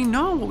don't really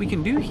know what we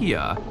can do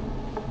here.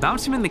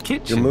 Bounce him in the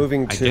kitchen. You're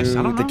moving I to guess.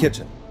 I don't the know.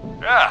 kitchen.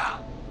 Yeah,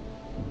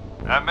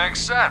 that makes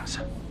sense.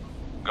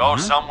 Go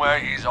somewhere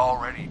he's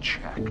already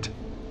checked.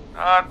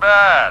 Not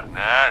bad,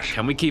 Nash.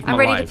 Can we keep him I'm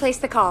ready alive? to place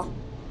the call.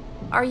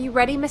 Are you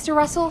ready, Mr.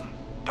 Russell?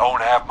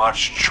 Don't have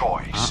much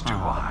choice, do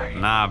I?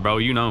 Nah, bro.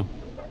 You know.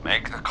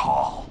 Make the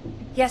call.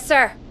 Yes,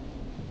 sir.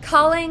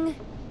 Calling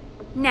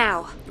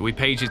now. Do we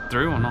page it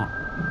through or not?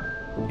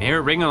 Hear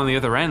it ringing on the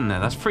other end there.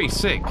 That's pretty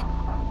sick.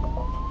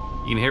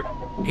 You can hear.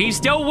 He's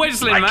still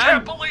whistling, I man.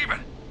 can't believe it.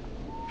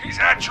 He's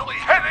actually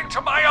heading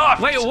to my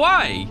office. Wait,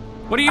 why?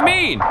 What do you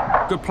mean?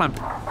 Good plan.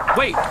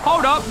 Wait,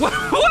 hold up.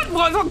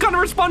 What kind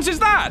of response is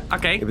that?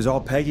 Okay. It was all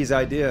Peggy's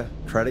idea.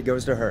 Credit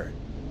goes to her.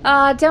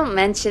 Don't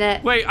mention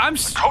it. Wait,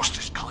 The coast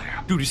is clear.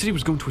 Dude, he said he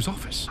was going to his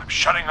office. I'm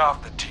shutting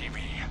off the TV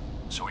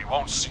so he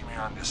won't see me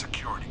on the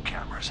security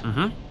cameras.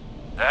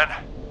 Then,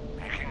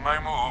 making my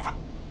move.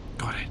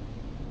 Got it.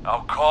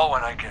 I'll call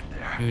when I get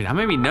there. Dude, that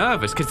made me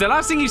nervous, because the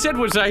last thing he said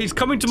was he's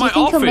coming to my think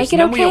he'll office. make it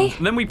and okay?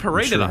 then we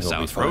paraded sure he'll be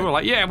ourselves, bro. fine. We're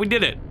like, yeah, we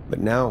did it. But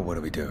now what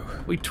do we do?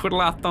 We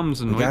twiddle our thumbs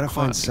and We gotta wait find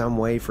quietly. some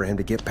way for him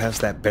to get past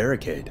that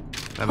barricade.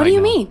 What do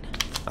you mean?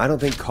 I don't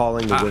think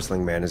calling the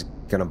whistling man is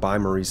gonna buy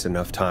Maurice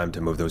enough time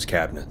to move those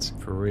cabinets.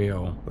 For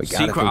real. We gotta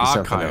Secret think of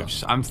something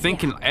archives. I'm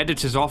thinking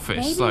editor's office.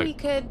 Maybe like, we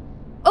could...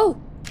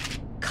 Oh!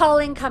 Call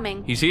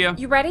incoming. he's here.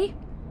 You ready?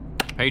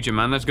 Pager,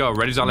 man, let's go.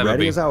 Ready as I'll ever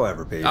Ready be. as I'll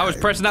ever be. I was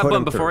pressing that Put button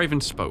him before I through.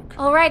 even spoke.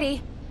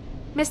 Alrighty.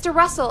 Mr.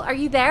 Russell, are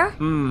you there?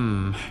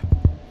 You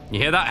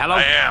hear that? Hello?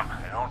 I am.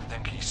 I don't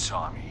think he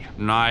saw me.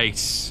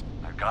 Nice.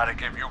 I gotta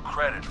give you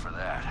credit for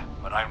that,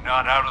 but I'm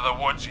not out of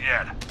the woods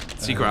yet.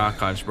 Secret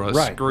archives, bro.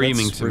 Right,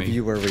 Screaming let's to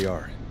review me. where we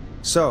are.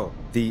 So,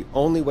 the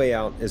only way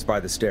out is by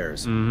the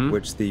stairs,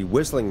 which the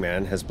whistling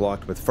man has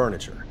blocked with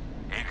furniture.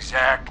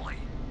 Exactly.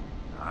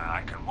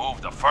 I can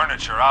move the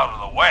furniture out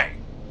of the way,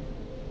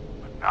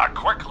 but not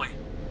quickly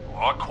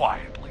or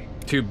quietly.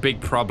 Two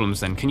big problems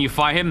then. Can you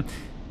fight him?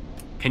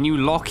 Can you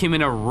lock him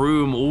in a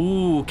room?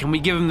 Ooh, can we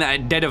give him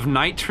that dead of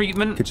night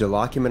treatment? Could you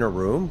lock him in a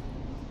room?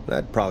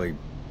 That'd probably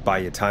buy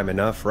you time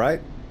enough,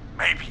 right?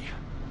 Maybe.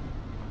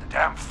 The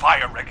damn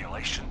fire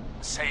regulation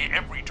didn't say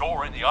every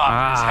door in the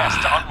office has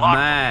to unlock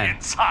man. from the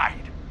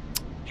inside.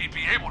 He'd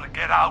be able to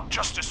get out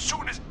just as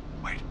soon as...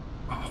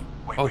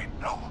 Wait,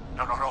 no,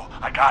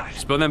 I got it.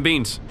 Spill them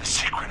beans. The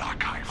secret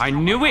archive. I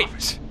knew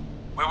it.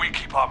 Where we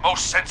keep our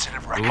most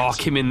sensitive records.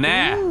 Lock him in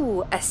there.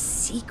 Ooh, a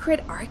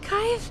secret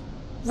archive?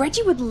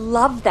 Reggie would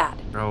love that.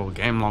 Bro,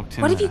 game locked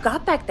in. What have you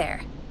got back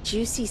there?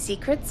 Juicy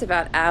secrets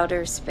about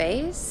outer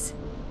space?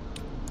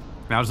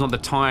 Now's not the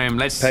time.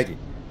 Let's... Peggy,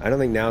 I don't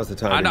think now's the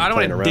time. I don't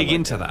want to dig like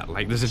into that.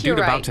 Like, there's a You're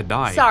dude about right. to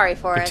die. Sorry,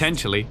 Forrest.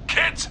 Potentially.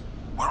 Kids,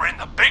 we're in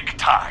the big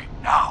time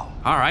now.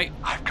 All right.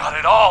 I've got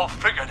it all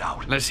figured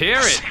out. Let's hear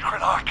the it.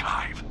 Secret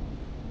archive.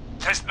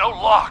 There's no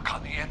lock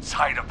on the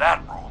inside of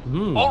that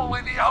room.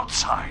 Only the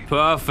outside.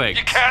 Perfect.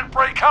 You can't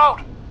break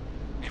out.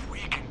 If we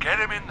can get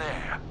him in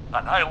there,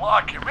 and I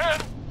lock him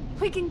in.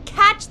 We can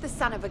catch the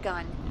son of a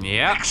gun.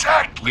 Yeah.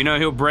 Exactly. You know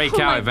he'll break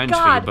Oh out my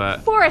eventually, God.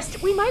 but...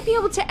 Forrest, we might be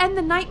able to end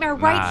the nightmare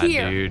right Nah,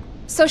 here. dude.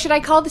 So should I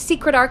call the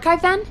secret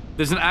archive then?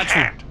 There's an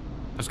actual... Can't.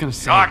 I was gonna The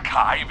say...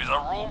 archive is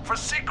a room for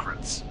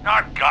secrets,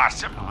 not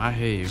gossip. Oh, I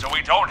hear you. So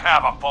we don't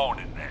have a phone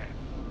in there.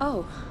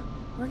 Oh,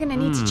 we're gonna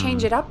need to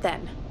change it up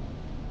then.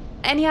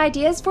 Any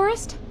ideas,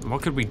 Forrest?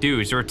 What could we do?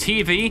 Is there a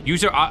TV?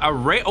 Use a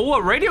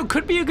radio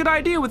could be a good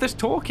idea with us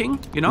talking,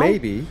 you know?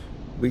 Maybe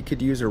we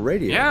could use a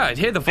radio. Yeah, I'd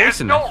hear the voice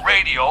There's in no there.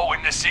 radio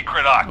in the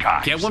secret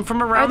archive. Get one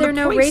from around Are there the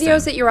no place,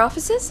 radios then. at your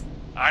offices?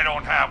 I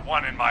don't have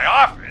one in my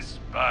office,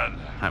 but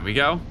There we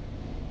go.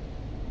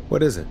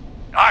 What is it?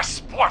 our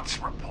sports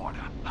reporter,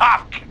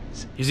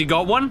 Hopkins, Has he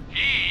got one?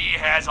 he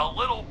has a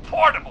little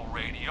portable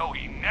radio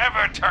he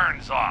never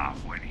turns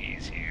off when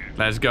he's here.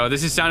 Let's go.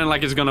 This is sounding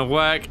like it's gonna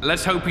work.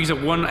 Let's hope he's a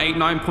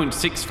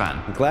 189.6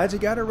 fan. I'm glad you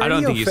got a radio I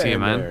don't think he's fan here,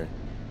 man. there.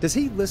 Does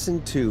he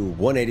listen to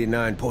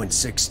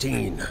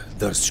 189.16,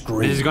 The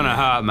Screen? This is gonna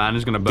hurt, man.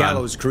 It's gonna burn.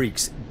 Gallows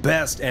Creek's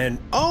best and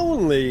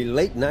only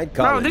late night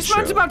comedy Bro, this show.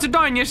 man's about to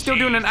die and you're still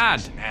doing an ad.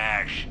 Jesus,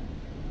 Nash.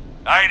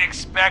 I'd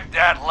expect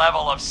that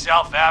level of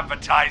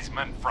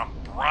self-advertisement from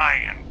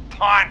Brian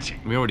Ponte,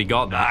 We already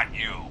got that. not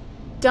you.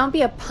 Don't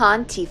be a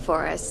Ponte,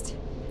 Forrest.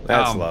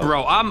 That's low.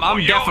 Bro, I'm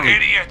Will definitely... you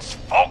idiots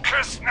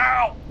focus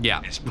now? Yeah,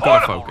 This we've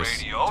gotta portable focus.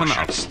 radio Turn that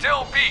should up.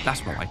 still be.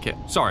 That's more like it.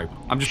 Sorry,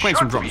 I'm just playing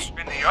some Should drums.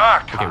 be in the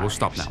archives, Okay, we'll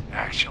stop now.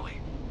 Actually,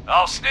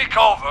 I'll sneak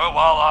over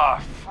while our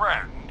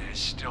friend is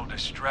still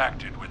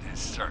distracted with his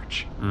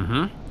search.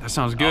 That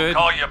sounds good.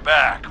 I'll call you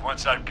back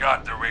once I've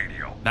got the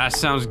radio. That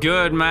sounds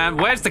good, man.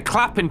 Where's the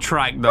clapping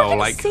track, though? We're gonna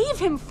Like, save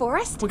him,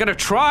 Forrest. we're gonna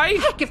try.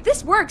 Heck, if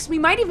this works, we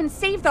might even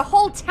save the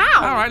whole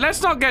town. All right,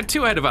 let's not get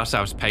too ahead of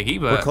ourselves, Peggy,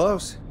 We're but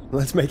close.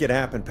 Let's make it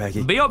happen,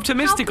 Peggy. be How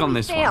optimistic can on we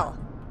this fail? one.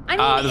 I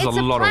mean, There's it's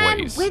a lot of plan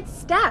ways. with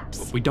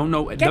steps. We don't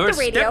know. Get there are the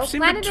radio, steps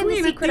in plant it in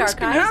between the and secret things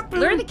can archives, happen.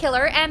 lure the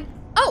killer, and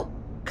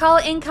call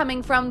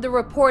incoming from the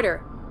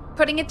reporter.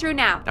 Putting it through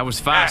now. That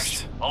was Nash,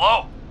 fast.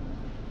 hello?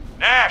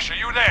 Nash, are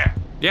you there?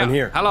 Yeah. I'm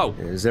here. Hello.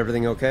 Is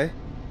everything okay?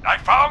 I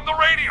found the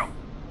radio.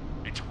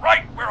 It's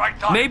right where I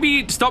thought.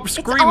 Maybe stop all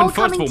screaming first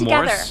of all, coming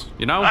together. Morris.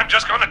 You know? I'm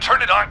just gonna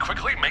turn it on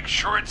quickly, make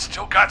sure it's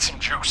still got some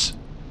juice.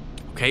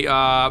 Okay,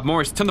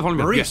 Morris, turn the volume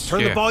up. Maurice, Yes,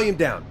 turn yeah. the volume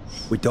down.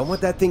 We don't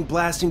want that thing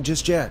blasting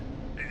just yet.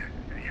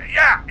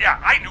 Yeah,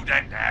 I knew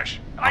that, Nash.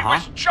 I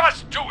was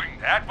just doing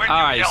that when All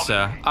you right, yelled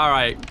sir. at me. All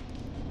right.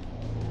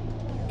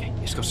 Okay,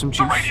 it's got some The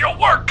juice. radio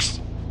works.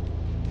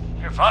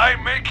 If I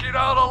make it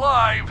out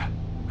alive,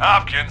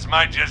 Hopkins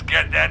might just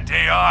get that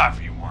day off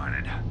he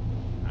wanted.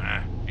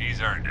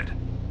 He's earned it.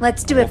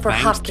 Let's do Well, it for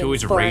thanks Hopkins, to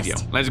his Forrest.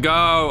 radio. Let's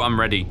go. I'm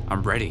ready.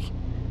 I'm ready.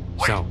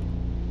 Wait. So,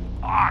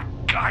 Ah,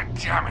 God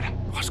damn it.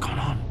 what's going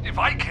on? If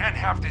I can't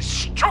have this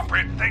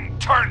stupid thing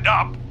turned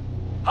up,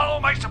 how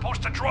am I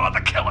supposed to draw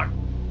the killer?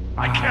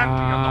 I can't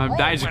be in the room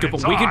That is a when good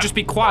it's point. We on, can just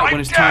be or quiet I'm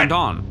when it's dead. turned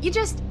on. You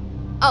just...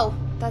 Oh,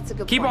 that's a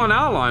good Keep it point. on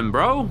our line,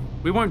 bro.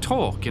 We won't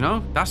talk, you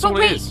know? That's But all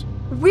wait, it is.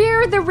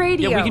 we're the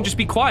radio. Yeah, we can just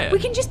be quiet. We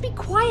can just be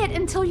quiet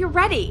until you're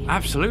ready.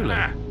 Absolutely.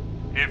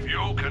 If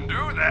you can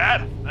do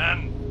that,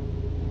 then...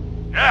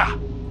 Yeah,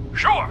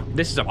 sure.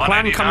 This is a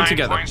plan coming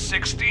together.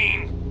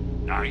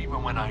 189.16. Now,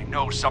 even when I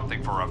know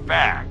something for a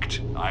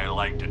fact, I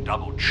like to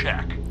double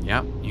check.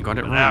 Yep, you got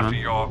it And right, after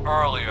man. your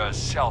earlier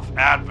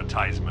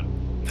self-advertisement,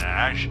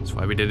 Nash, That's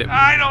why we did it.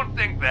 I don't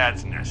think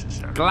that's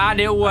necessary. Glad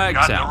it worked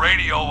Got out. the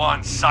radio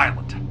on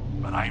silent,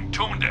 but I'm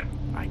tuned in.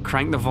 I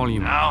cranked the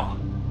volume. Now,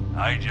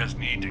 I just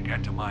need to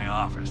get to my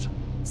office.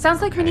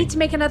 Sounds like we need to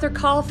make another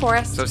call,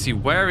 Forrest. So let's see,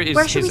 where is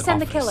Where should his we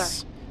send the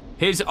office?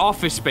 His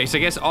office space. I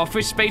guess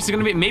office space is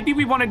gonna be. Maybe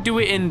we want to do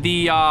it in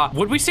the.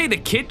 Would we say the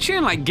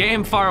kitchen? Like get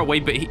him far away,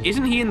 but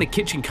isn't he in the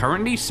kitchen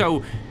currently?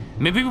 So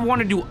maybe we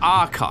want to do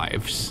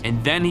archives,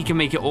 and then he can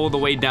make it all the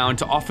way down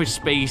to office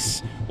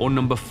space or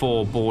number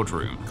 4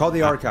 boardroom. Call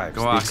the archives.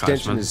 Go The archives,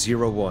 extension man. is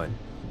 01.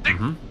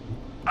 I'm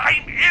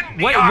in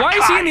the Wait, archives. why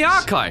is he in the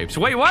archives?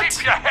 Wait, what?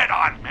 Keep your head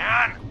on,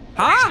 man.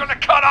 Huh? He's gonna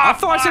cut I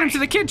off thought I sent him mine. to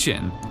the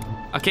kitchen.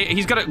 Okay,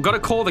 he's gotta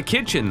call the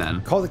kitchen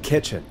then. Call the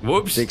kitchen.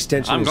 Whoops. The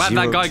extension I'm is glad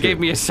that guy 02. gave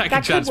me a second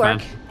That could chance, work.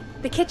 man.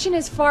 The kitchen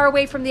is far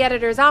away from the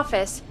editor's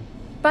office,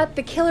 but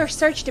the killer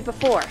searched it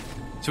before.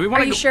 So we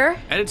want Are you sure?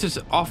 Editor's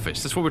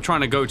office. That's what we're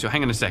trying to go to.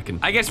 Hang on a second.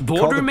 I guess Call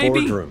the boardroom, maybe?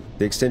 boardroom.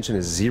 The extension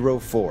is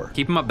 04.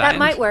 Keep him up That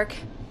might work.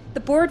 The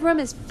boardroom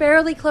is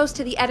fairly close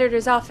to the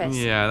editor's office.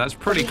 Yeah, that's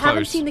pretty but we close.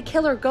 haven't seen the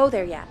killer go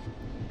there yet.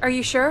 Are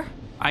you sure?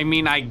 I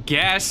mean, I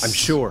guess. I'm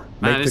sure.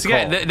 Man, Make it's, the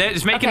call.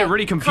 it's making Okay, it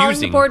really calling the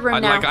confusing.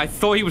 boardroom now. Like, I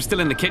thought he was still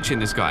in the kitchen,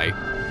 this guy.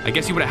 I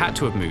guess he would have had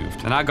to have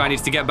moved. And our guy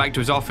needs to get back to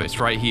his office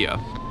right here.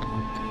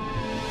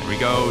 Here he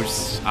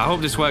goes. I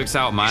hope this works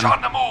out, man. He's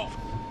on the move.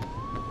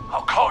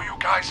 I'll call you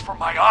guys from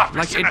my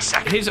office in a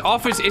second. His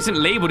office isn't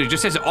labeled, it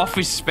just says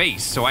office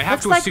space, so I have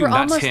Looks to like assume we're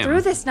that's almost him.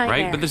 through this right?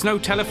 nightmare. But there's no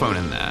telephone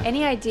in there.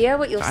 Any idea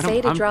what you'll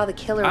say to draw the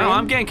killer in?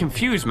 I'm getting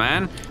confused,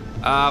 man.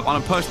 On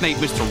impersonate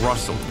Mr.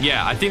 Russell.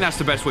 Yeah, I think that's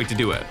the best way to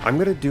do it. I'm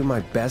gonna do my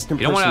best You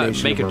don't impersonation want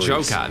to make a of joke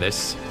Maurice. out of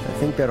this. I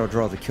think that'll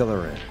draw the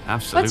killer in.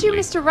 Absolutely. What's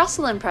your Mr.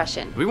 Russell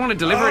impression? Do we want to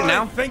deliver it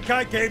now? I think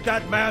I gave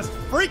that masked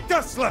freak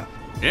the slip.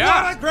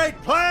 Yeah. What a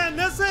great plan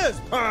this is,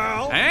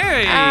 Pearl.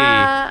 Hey!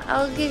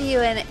 I'll give you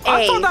an A.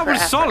 I thought that for was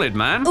effort. solid,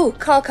 man. Ooh,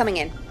 call coming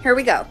in. Here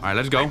we go. All right,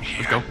 let's go.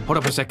 Let's go. Hold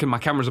up a second. My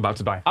camera's about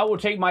to die. I will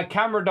take my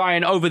camera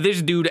dying over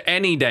this dude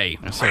any day.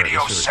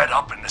 Radio set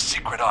up in the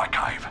secret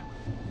archive.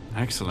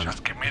 Excellent.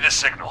 Just give me the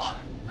signal,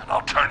 and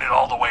I'll turn it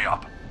all the way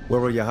up. Where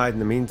will you hide in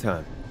the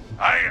meantime?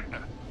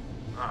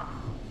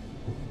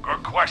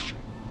 Good question.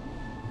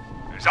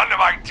 It's under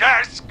my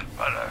desk,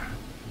 but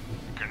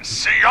you can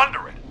see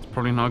under it.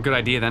 Probably not a good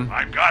idea then.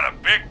 I've got a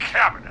big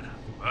cabinet,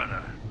 but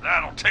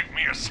that'll take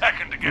me a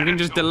second to get We can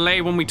just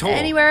delay when we talk.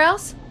 Anywhere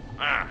else?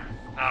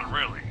 Not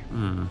really.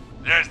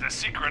 There's the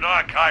secret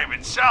archive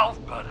itself,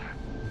 but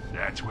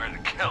that's where the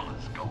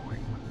killer's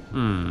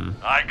going.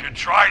 I could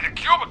try the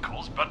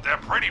cubicles, but they're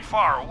pretty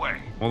far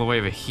away. All the way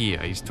over here,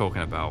 he's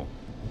talking about.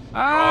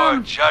 Your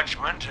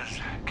judgment has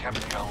kept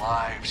me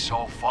alive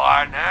so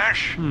far,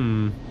 Nash.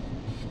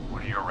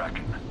 What do you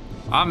reckon?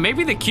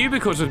 Maybe the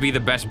cubicles would be the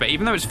best bet,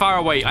 even though it's far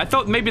away. I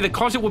thought maybe the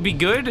closet would be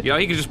good. You know,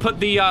 he could just put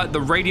the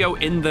radio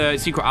in the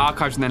secret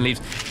archives and then leaves.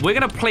 We're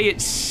gonna play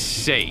it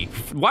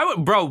safe. Why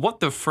would, bro,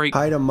 what the freak?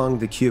 Hide among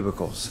the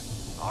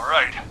cubicles. All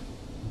right.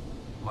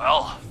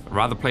 Well, I'd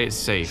rather play it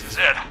safe. this is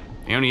it.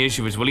 The only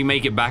issue is, will he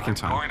make it back in I'm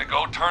time? going to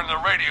go turn the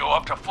radio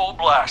up to full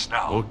blast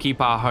now. We'll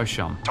keep our hush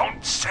on.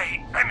 Don't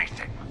say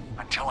anything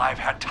until I've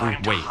had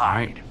time to Wait, hide.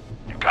 right?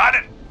 You got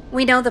it?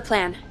 We know the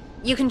plan.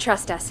 You can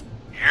trust us.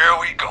 Here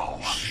we go.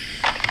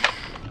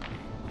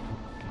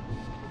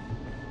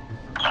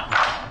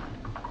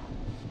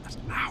 That's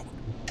loud.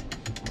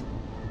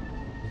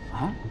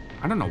 Huh?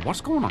 I don't know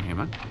what's going on here,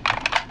 man.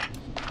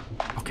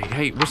 Okay,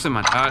 hey, listen,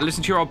 man.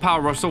 Listen to your old pal,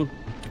 Russell.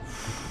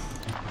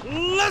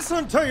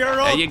 Listen to your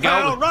There you old go.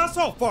 pal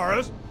Russell,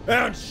 Forrest,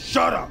 and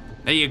shut up.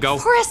 There you go.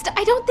 Forrest,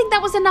 I don't think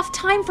that was enough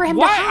time for him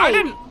What? to hide. I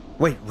didn't.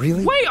 Wait,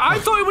 really? Wait, I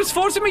thought it was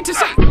forcing me to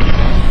say.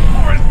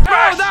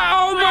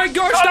 Oh my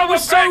gosh, that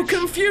was so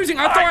confusing.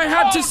 I thought I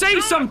had to say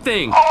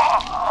something.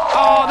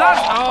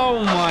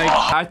 Oh my.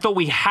 I thought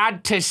we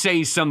had to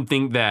say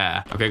something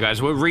there. Okay,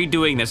 guys, we're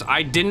redoing this.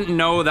 I didn't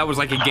know that was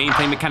like a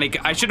gameplay mechanic.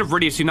 I should have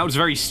really assumed. That was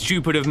very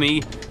stupid of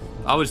me.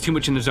 I was too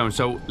much in the zone,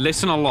 so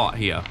listen a lot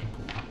here.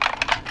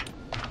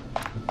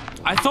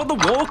 I thought the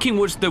walking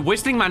was the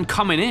whistling man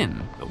coming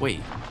in, but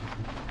wait.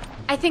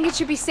 I think it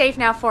should be safe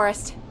now,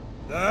 Forrest.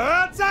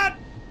 That's it.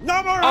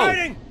 No more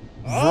hiding.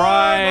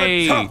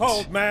 Right. I'm a tough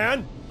old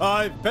man.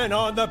 I've been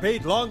on the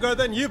beat longer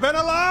than you've been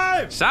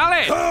alive.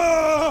 Sally!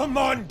 Come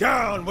on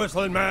down,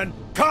 whistling man.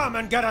 Come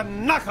and get a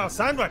knuckle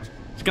sandwich.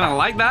 He's gonna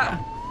like that.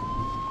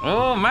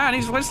 Oh man,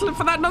 he's whistling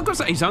for that knuckle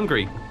sound. He's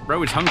hungry.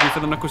 Bro is hungry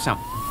for the knuckle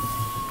sound.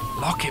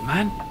 Lock it,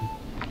 man.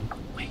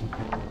 Wait.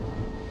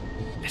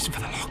 Listen for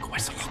the lock.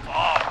 Where's the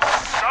lock?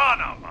 Oh,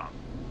 son of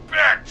a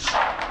bitch!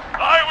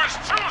 I was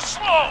too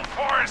slow,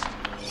 Forrest.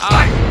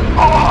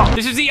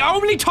 This is the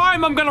only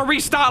time I'm gonna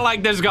restart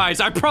like this, guys.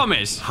 I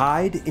promise.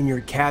 Hide in your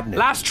cabinet.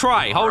 Last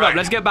try. Hold up. Right.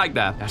 Let's get back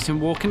there. That's him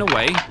walking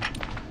away.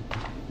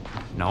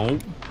 No.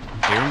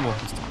 Hear him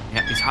walking.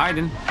 Yep, he's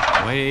hiding.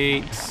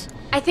 Wait.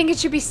 I think it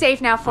should be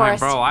safe now, All right, Forrest.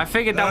 bro, I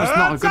figured that was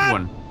not a That's good it.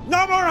 one.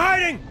 No more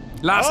hiding.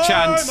 Last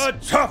chance. I'm a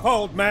tough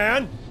old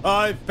man.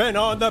 I've been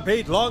on the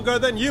beat longer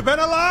than you've been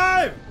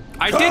alive.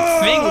 I did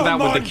think that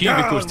with the Come on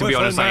cubicles, down, to be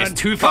honest. whistling Like, it's man.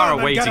 too far Come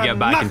and away to a get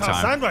back in knuckle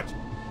time. Sandwich.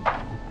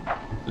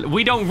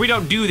 We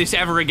don't do this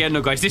ever again,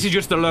 no, guys. This is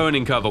just the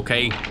learning curve,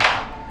 okay?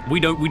 We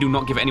do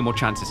not give it any more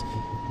chances.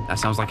 That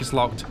sounds like it's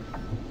locked.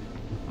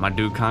 My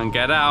dude can't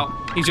get out.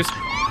 He's just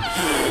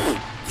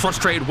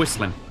frustrated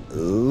whistling.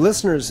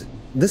 Listeners,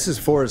 this is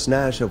Forrest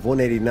Nash of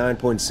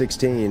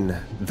 189.16,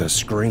 The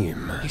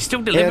Scream. He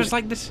still delivers And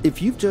like this?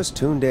 If you've just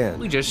tuned in,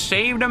 We just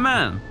saved a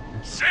man.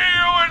 See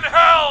you in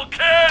hell,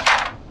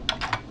 kid!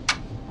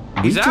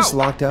 we've He's just out.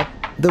 locked up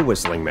the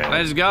Whistling Man.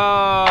 Let's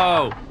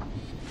go.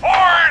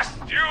 Forrest,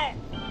 you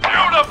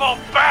beautiful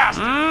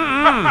bastard!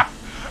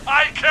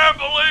 I can't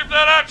believe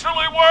that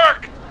actually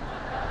worked!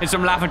 It's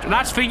some laughing.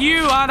 That's for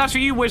you, huh? That's for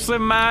you,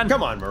 whistling man.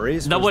 Come on,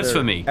 Maurice. That was there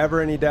for me.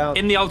 Ever any doubt?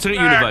 In the alternate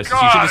Thank universe. You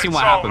God should have seen what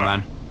it's happened, over.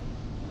 man.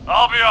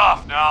 I'll be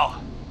off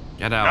now.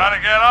 Get out.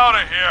 Gotta get out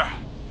of here.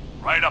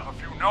 Write up a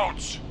few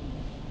notes.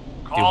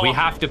 Dude, we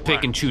have to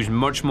pick and choose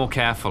much more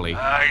carefully.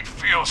 I'd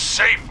feel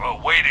safer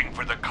waiting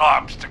for the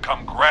cops to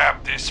come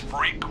grab this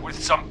freak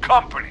with some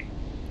company.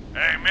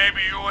 Hey,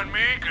 maybe you and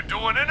me could do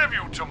an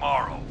interview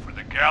tomorrow for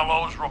the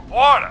Gallows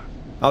Reporter.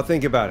 I'll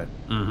think about it.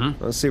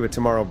 Mm-hmm. Let's see what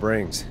tomorrow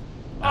brings.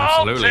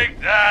 Absolutely. I'll take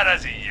that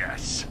as a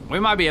yes. We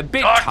might be a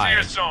bit Talk tired.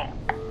 to you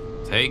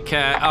soon. Take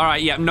care. All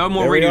right, yeah, no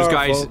more There we radios, are,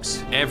 guys.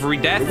 folks. Every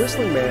death The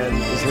Whistling Man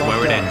is locked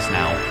where it up. ends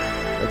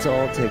now. Let's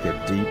all take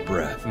a deep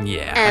breath.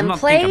 Yeah, I'm And not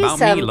play thinking about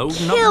some me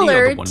loading up the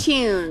killer other one.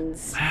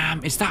 tunes.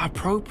 Is that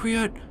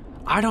appropriate?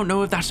 I don't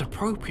know if that's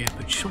appropriate,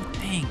 but sure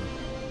thing.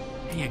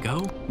 There you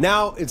go.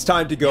 Now it's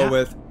time to go Yeah.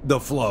 with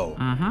The Flow.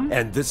 Mm-hmm.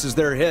 And this is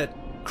their hit,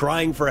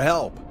 Crying for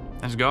Help.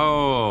 Let's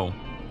go.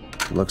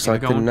 Looks Keep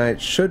like the going.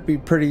 night should be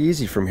pretty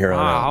easy from here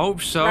on I out.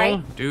 hope so.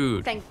 Right?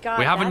 Dude, Thank God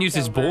we haven't that's used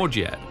this over. board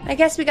yet. I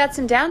guess we got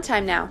some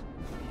downtime now.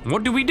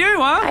 What do we do,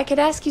 huh? I could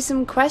ask you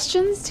some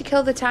questions to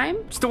kill the time.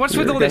 So what's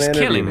with You're all this gonna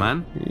interview killing, me.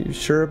 man? You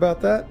sure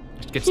about that?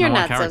 Get to You're know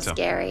our not so character.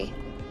 scary.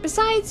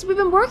 Besides, we've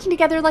been working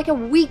together like a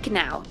week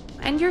now,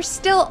 and you're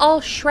still all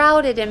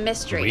shrouded in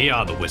mystery. We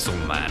are the Whistle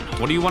Man.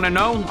 What do you want to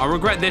know? I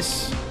regret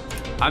this.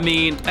 I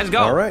mean, let's go.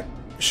 All right,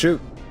 shoot.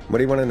 What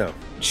do you want to know?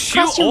 Shoot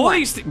Question all one.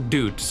 these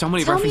Dude, so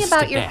many Tell me references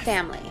about to your death.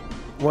 family.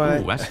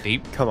 What? Ooh, that's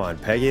deep. Come on,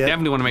 Peggy.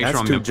 Definitely want to make That's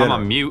sure too I'm general.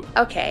 on mute.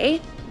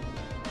 Okay.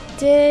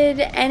 Did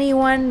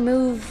anyone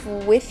move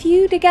with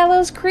you to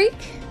Gallows Creek?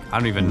 I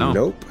don't even know.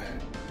 Nope.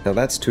 Now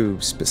that's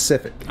too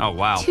specific. Oh,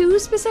 wow. Too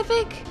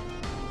specific?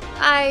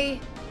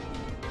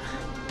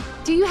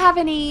 Do you have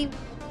any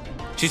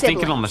She's siblings?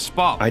 thinking on the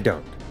spot. I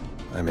don't.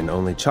 I'm an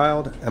only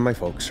child, and my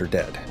folks are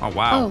dead. Oh,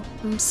 wow. Oh,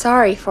 I'm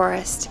sorry,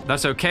 Forrest.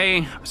 That's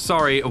okay.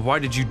 Sorry, why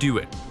did you do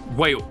it?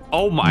 Wait,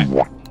 oh my.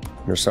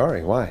 You're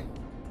sorry. Why?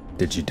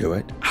 Did you do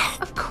it?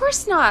 Of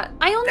course not.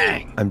 I only...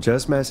 Dang. I'm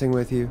just messing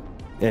with you.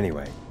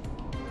 Anyway,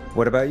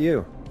 what about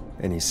you?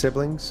 Any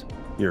siblings?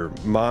 Your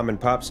mom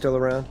and pop still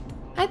around?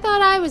 I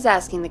thought I was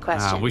asking the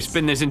questions. We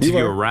spin this You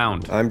interview are.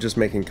 around. I'm just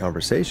making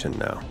conversation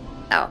now.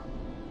 Oh.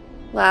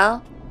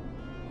 Well,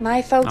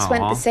 my folks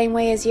went Aw. the same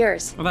way as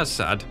yours. Well, that's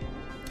sad.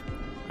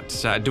 That's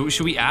sad.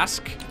 Should we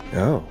ask?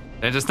 Oh,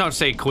 Let's not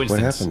say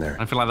coincidence. happened there?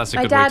 I feel like that's a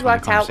My good way dad to end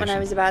walked the out when I conversation.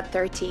 was about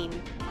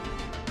 13.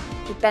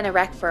 He'd been a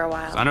wreck for a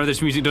while. I know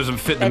this music doesn't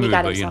fit the Then he mood,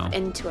 got but you know.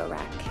 himself into a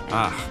wreck. And,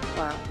 Ah.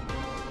 well,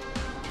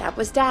 that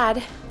was Dad.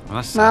 Well,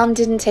 that's sad. Mom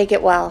didn't take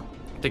it well.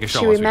 Take a shot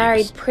She whilst we do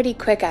remarried this. pretty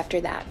quick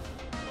after that.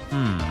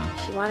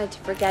 She wanted to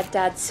forget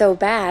Dad so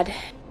bad.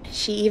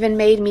 She even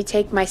made me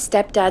take my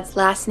stepdad's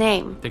last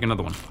name. Take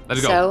another one.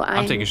 Let's go. So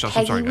I'm taking shots.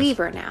 I'm Peggy sorry, guys.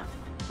 Weaver now.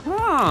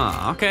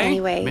 Ah, okay.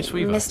 Anyway, Miss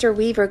Weaver. Mr.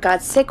 Weaver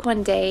got sick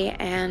one day,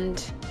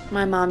 and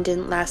my mom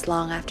didn't last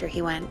long after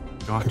he went.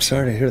 God, I'm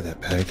sorry to hear that,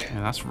 Peg.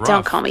 yeah, that's rough.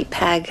 Don't call me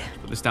Peg.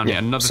 Put this down here.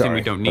 Another thing we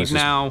Sorry. don't I need was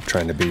just now.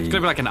 trying to be. It's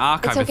gonna be like an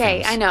archive It's okay,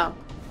 of things. I know.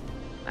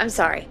 I'm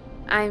sorry.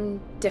 I'm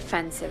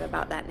defensive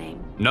about that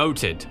name.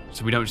 Noted.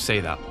 So we don't say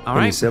that. All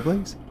Any right.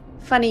 siblings?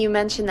 Funny you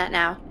mention that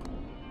now.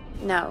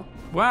 No,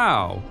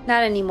 Wow.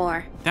 not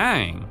anymore.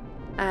 Dang.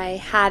 I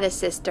had a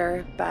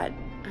sister, but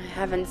I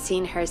haven't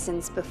seen her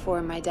since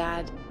before my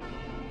dad.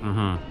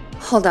 Mm-hmm.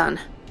 Hold on.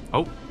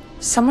 Oh.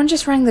 Someone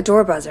just rang the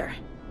door buzzer.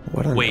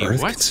 What on Wait,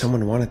 earth what? could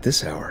someone want at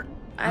this hour?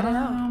 I don't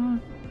know.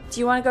 Do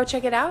you want to go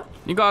check it out?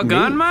 You got a Me?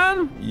 gun,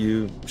 man?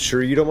 You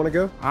sure you don't want to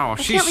go? Oh, I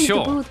she's can't leave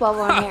sure. the booth while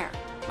we're on air.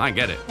 I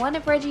get it. One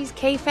of Reggie's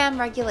K-Fam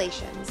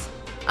regulations.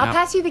 I'll Yeah.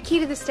 pass you the key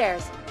to the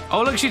stairs.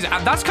 Oh, look, she's.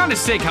 That's kind of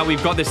sick how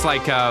we've got this,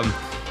 like,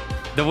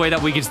 the way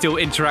that we can still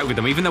interact with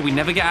them, even though we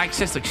never get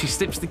access. Like, she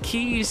slips the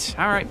keys.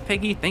 All right,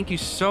 Peggy, thank you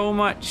so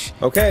much.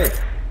 Okay.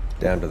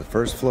 Down to the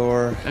first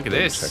floor. Look at Then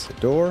this. Check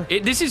the door.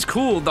 This is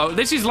cool, though.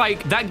 This is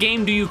like that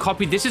game Do You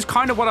Copy? This is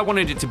kind of what I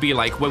wanted it to be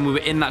like when we were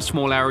in that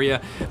small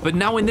area. But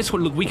now in this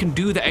one, look, we can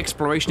do the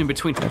exploration in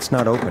between. It's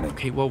not opening.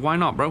 Okay, well, why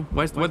not, bro?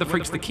 Where the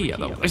freak's the key at,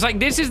 though? It's like,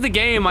 this is the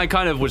game I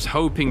kind of was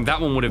hoping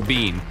that one would have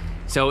been.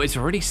 So it's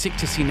already sick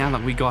to see now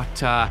that we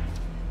got a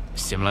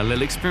similar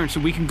little experience. So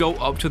we can go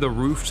up to the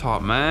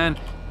rooftop, man.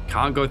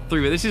 Can't go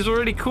through it. This is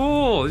already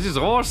cool. This is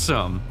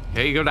awesome.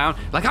 Okay, you go down.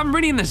 Like, I'm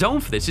really in the zone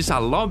for this. It's our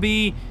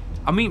lobby.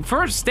 I mean,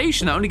 for a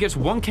station that only gets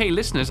 1K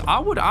listeners, I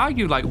would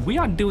argue, like, we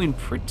are doing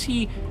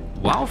pretty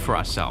well for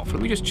ourselves.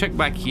 Let me just check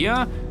back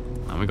here.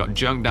 And we got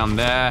junk down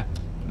there.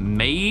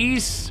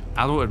 Maze.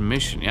 Adult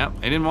admission.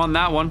 Yep, they didn't want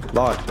that one.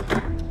 Locked.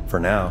 For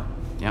now.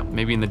 Yeah,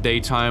 maybe in the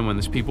daytime when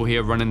there's people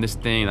here running this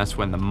thing, that's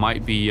when there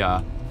might be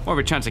more of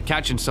a chance of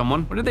catching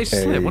someone. What did they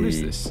slip? What is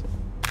Hey. this?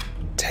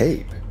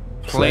 Tape.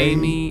 Play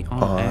me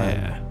on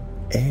air.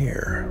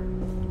 Air.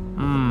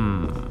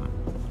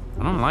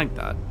 I don't like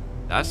that.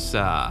 That's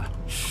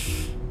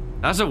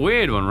a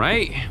weird one,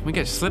 right? We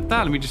get slipped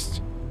out. Let me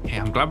just. Hey,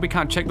 I'm glad we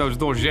can't check those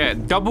doors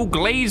yet. Double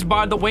glazed,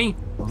 by the way.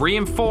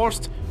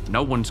 Reinforced.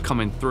 No one's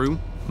coming through,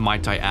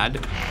 might I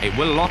add. Hey,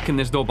 we're locking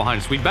this door behind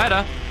us. We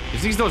better,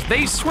 because these doors,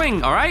 they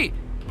swing, all right?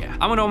 Yeah,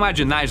 I'm gonna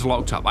imagine that is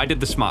locked up. I did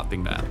the smart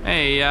thing there.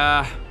 Hey,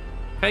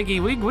 Peggy,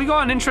 we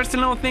got an interesting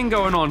little thing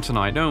going on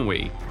tonight, don't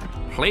we?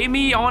 Play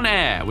me on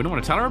air. We don't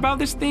want to tell her about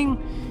this thing?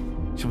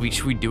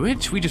 Should we do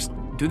it? Should we just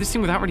do this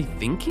thing without really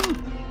thinking?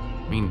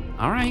 I mean,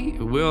 all right,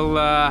 we'll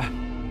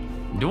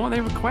Do what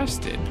they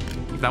requested.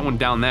 Keep that one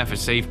down there for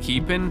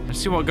safekeeping. Let's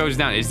see what goes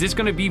down. Is this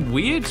gonna be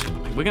weird?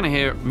 We're gonna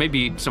hear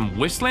maybe some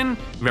whistling,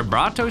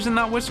 vibratos in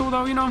that whistle,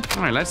 though. You know.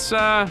 All right, let's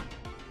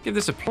give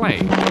this a play.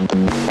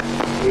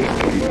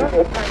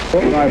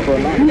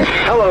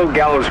 Hello,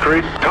 Gallows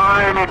Creek.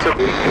 Time to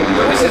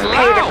This is pay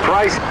the loud.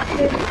 price.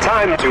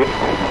 Time to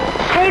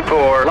pay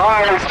for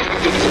lives.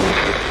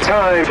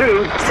 Time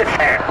to sit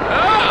there.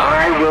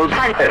 I will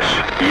punish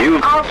you.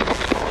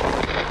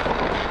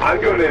 I'm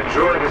going to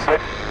enjoy this.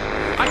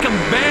 I can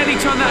barely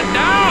turn that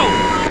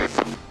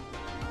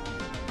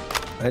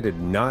down. I did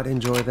not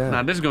enjoy that.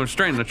 Nah, this is going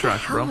straight in the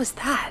trash, bro. What was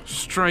that?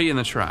 Straight in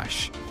the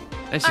trash.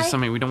 This is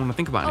something we don't want to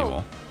think about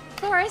anymore.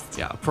 Forrest.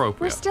 Yeah, appropriate.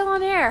 We're still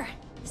on air.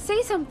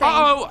 Say something.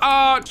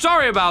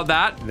 Sorry about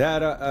that.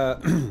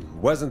 That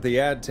wasn't the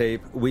ad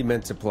tape we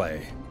meant to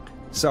play.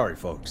 Sorry,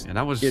 folks. Yeah,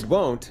 that was It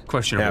won't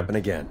questionable. happen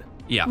again.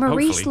 Yeah,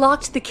 Maurice hopefully.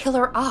 locked the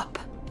killer up.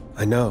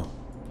 I know.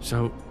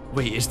 So,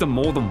 wait, is there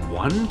more than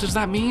one? Does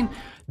that mean?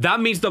 That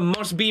means there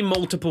must be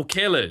multiple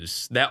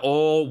killers. They're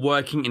all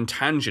working in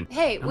tangent.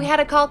 Hey, we had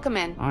a call come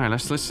in. All right,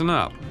 let's listen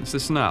up. Let's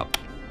listen up.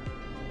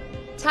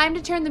 Time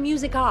to turn the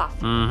music off.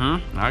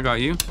 Mm-hmm. I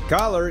got you.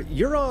 Caller,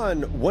 you're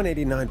on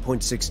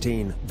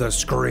 189.16 The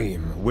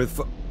Scream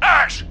with...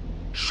 Ash!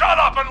 Shut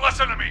up and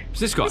listen to me! Is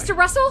this guy? Mr.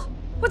 Russell?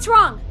 What's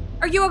wrong?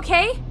 Are you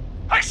okay?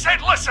 I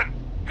said listen!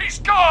 He's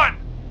gone!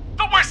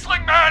 The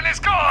whistling man is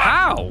gone!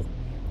 How?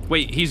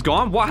 Wait, he's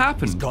gone? What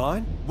happened?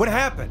 Gone? What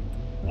happened?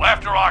 Well,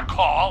 after our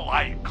call,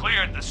 I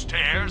cleared the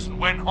stairs and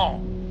went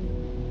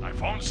home. I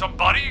phoned some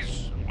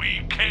buddies, and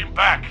we came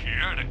back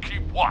here to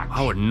keep watch.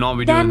 I would not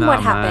be Then doing that,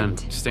 what man.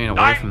 happened? Staying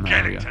away I'm from that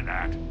getting area. to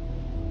that.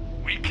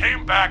 We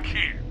came back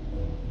here.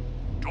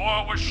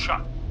 Door was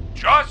shut,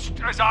 just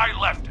as I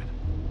left it.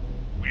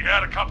 We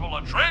had a couple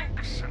of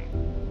drinks,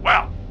 and,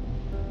 well,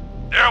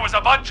 there was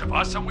a bunch of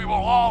us, and we were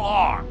all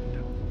armed.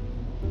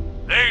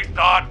 They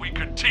thought we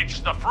could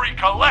teach the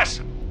freak a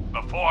lesson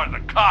before the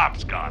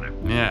cops got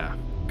him. Yeah,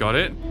 got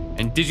it.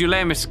 And did you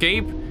let him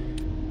escape?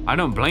 I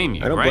don't blame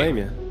you, I don't right? blame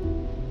you.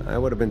 I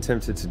would have been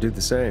tempted to do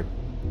the same.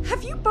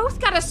 Have you both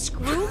got a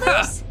screw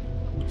loose?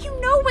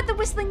 You know what the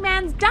Whistling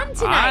Man's done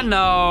tonight. I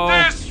know.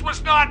 This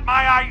was not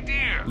my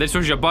idea. This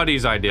was your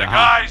buddy's idea, The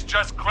huh? guys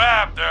just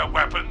grabbed their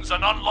weapons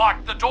and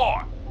unlocked the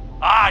door.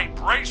 I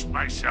braced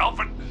myself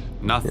and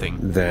Nothing.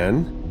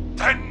 Then?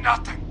 then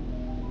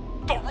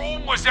nothing. The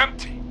room was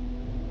empty.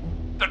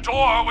 The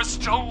door was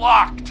still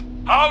locked.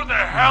 How the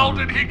hell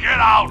did he get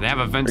out? They have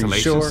a Are you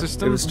ventilation sure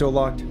system? it was still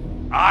locked?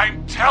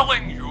 I'm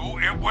telling you,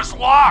 it was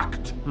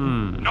locked.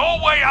 No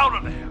way out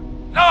of there.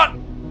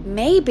 None.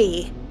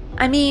 Maybe.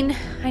 I mean,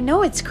 I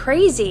know it's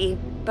crazy,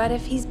 but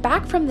if he's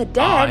back from the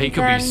dead, he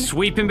could then be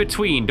sweeping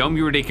between. Don't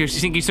be ridiculous.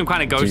 You think he's some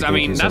kind of Do you ghost? I think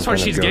mean, he's that's some what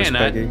kind she's of ghost,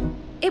 getting at. Peggy?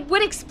 it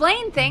would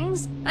explain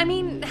things. I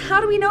mean, how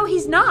do we know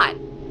he's not?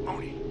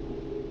 Mooney.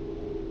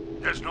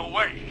 There's no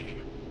way.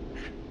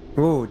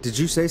 Whoa, did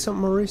you say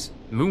something, Maurice?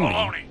 Mooney.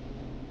 Baloney.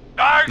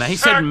 I Now he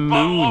said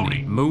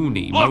baloney.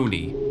 Mooney. Look,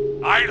 Mooney.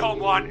 I don't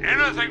want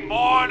anything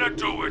more to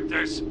do with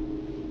this.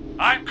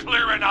 I'm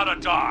clearing out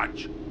of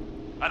Dodge.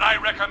 And I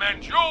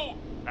recommend you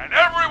and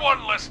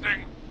everyone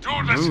listening do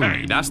the Mooney.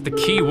 same. That's the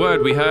key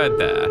word we heard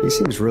there. He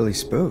seems really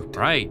spooked.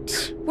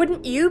 Right.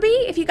 Wouldn't you be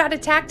if you got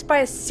attacked by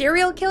a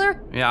serial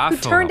killer Yeah, I who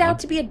feel turned that out one.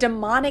 to be a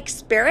demonic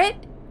spirit?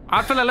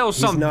 I feel a little He's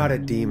something. not a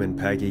demon,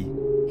 Peggy.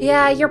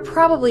 Yeah, you're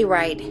probably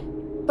right.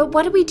 But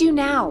what do we do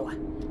now?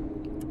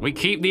 We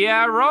keep the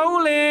air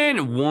rolling.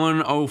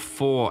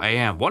 1:04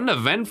 a.m. What an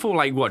eventful,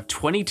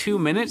 22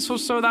 minutes or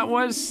so that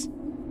was?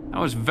 That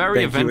was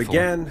very Thank you eventful.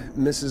 again,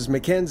 Mrs.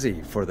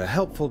 McKenzie, for the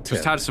helpful tip.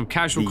 Just had some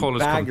casual callers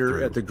The come bagger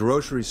through. at the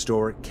grocery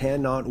store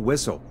cannot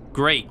whistle.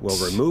 Great. We'll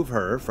remove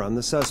her from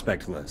the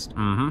suspect list.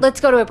 Let's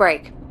go to a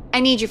break. I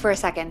need you for a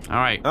second. All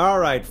right. All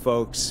right,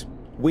 folks.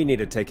 We need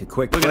to take a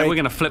quick We're break.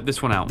 gonna flip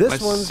this one out. This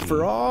Let's one's see.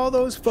 for all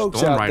those folks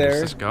Storm out Riders,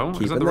 there let's go. Is that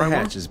keeping the the right one?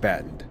 hatches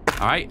battened.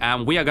 All right,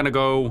 and we are gonna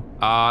go.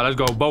 Let's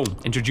go. Boom.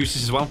 Introduce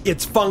this as well.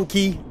 It's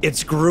funky,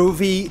 it's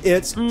groovy,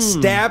 it's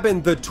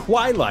stabbing the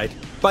twilight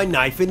by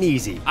Knife and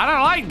Easy. I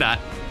don't like that.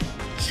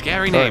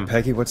 Scary All name. right,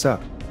 Peggy, what's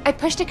up? I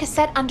pushed a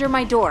cassette under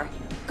my door.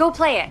 Go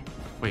play it.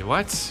 Wait,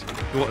 what?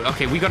 Well,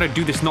 okay, we gotta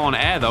do this not on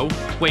air though.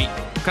 Wait,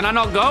 can I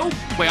not go?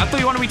 Wait, I thought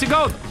you wanted me to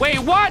go. Wait,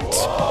 what?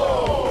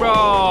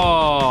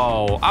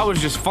 Bro, I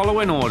was just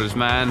following orders,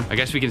 man. I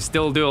guess we can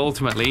still do it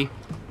ultimately.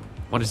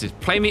 What is this?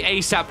 Play me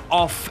ASAP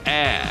off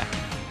air.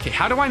 Okay,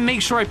 how do I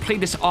make sure I play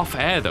this off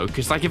air though?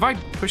 Because if I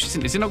push this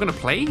in, is it not gonna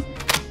play?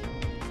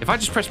 If I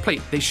just press play,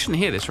 they shouldn't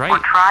hear this, right?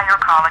 Try your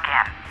call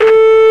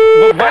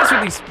again. What is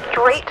with these?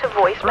 Straight to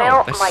Bro,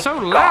 voicemail. they're My so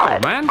God.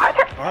 loud, man. Are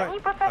there All right, any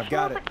I've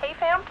got professionals it. at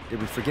KFAM?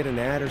 Did we forget an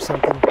ad or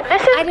something?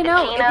 This is I don't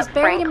know. It Gina was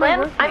buried in my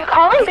Franklin. work I'm note.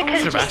 calling I because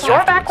should've asked your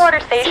afterwards. backwater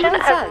See station what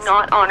it has says.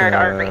 not honored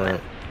our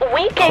agreement.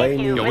 We gave Clay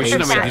you, Neal, we Mr.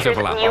 shouldn't have made these Thatcher's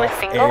overlap. newest Off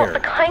single, air. the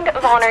kind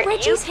of honor It's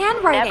Reggie's you've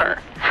handwriting.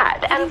 never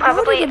had, And he and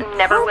probably wrote it in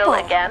never will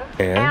purple. again.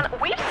 And?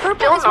 we've Purple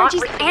still is not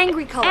Reggie's received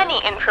angry color. any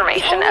He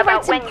information only about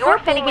writes in when you're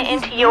purple fitting when it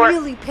he's into your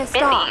really pissed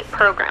busy off.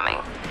 programming.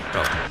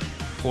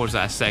 pause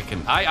that a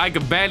second. I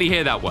could barely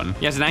hear that one.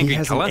 He has an angry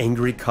color. An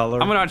angry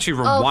color. I'm gonna actually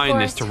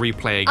rewind this to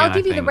replay again. I'll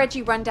give you the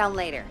Reggie rundown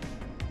later.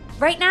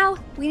 Right now,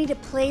 we need to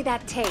play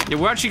that tape. Yeah,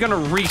 we're actually gonna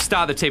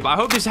restart the tape. I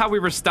hope this is how we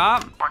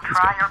restart. Or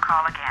try your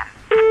call again.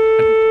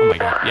 Oh my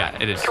god, yeah,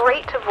 it is.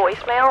 Straight to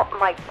voicemail?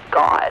 My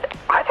god.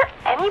 Are there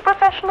any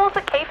professionals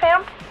at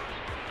KFAM?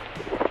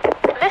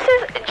 This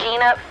is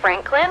Gina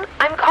Franklin.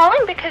 I'm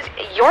calling because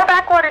your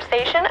backwater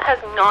station has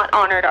not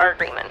honored our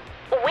agreement.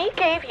 We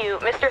gave you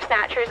Mr.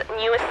 Snatcher's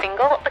newest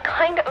single, the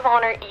kind of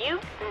honor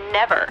you've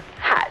never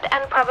had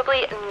and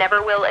probably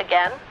never will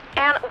again.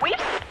 And we've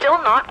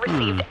still not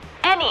received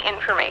any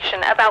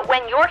information about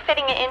when you're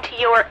fitting it into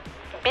your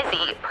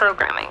busy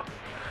programming.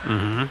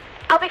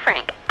 I'll be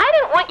frank, I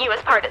didn't want you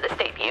as part of this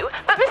debut,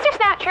 but Mr.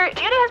 Snatcher,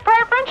 due to his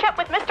prior friendship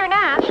with Mr.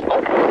 Nash...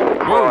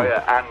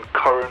 Prior and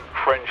current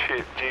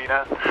friendship,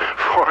 Gina.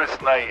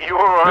 Forrest, mate, you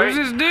alright? Who's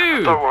this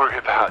dude? Don't worry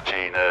about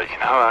Gina, you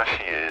know how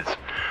she is.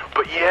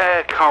 But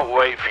yeah, can't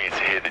wait for you to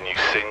hear the new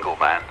single,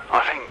 man. I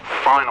think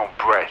Final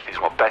Breath is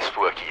my best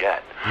work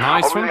yet.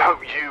 Nice I really one.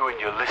 hope you and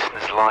your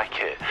listeners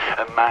like it.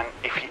 And man,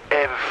 if you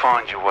ever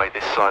find your way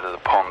this side of the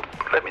pond,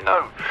 let me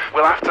know.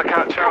 We'll have to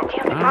catch up.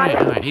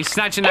 Alright, he's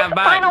snatching that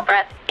back. Final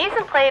Breath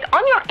isn't played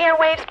on your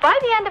airwaves by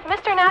the end of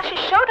Mr. Nash's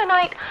show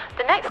tonight,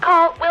 the next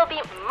call will be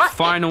much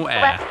Final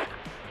air. less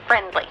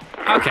friendly.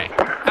 Okay,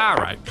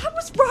 alright. That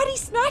was Roddy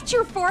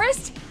Snatcher,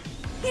 Forrest.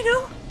 You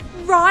know,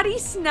 Roddy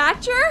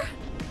Snatcher?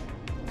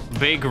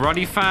 Big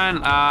Roddy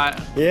fan.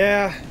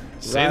 Yeah,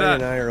 say Roddy that.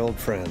 and I are old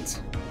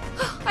friends.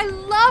 I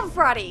love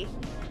Roddy.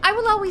 I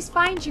Will Always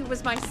Find You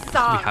was my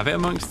song. We have it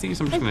amongst these?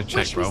 I'm just gonna check,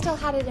 wish we bro. still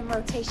had it in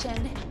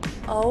rotation.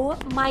 Oh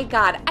my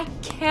god, I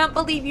can't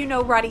believe you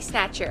know Roddy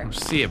Snatcher.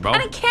 See it, bro.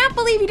 And I can't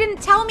believe you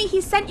didn't tell me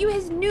he sent you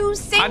his new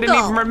single. I didn't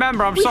even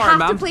remember. I'm sorry, We have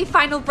man. to play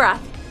Final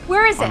Breath.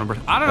 Where is it? I don't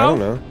know. I don't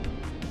know.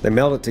 They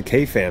mailed it to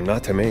KFAM,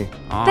 not to me.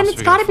 Oh, Then so it's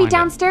we gotta be find it.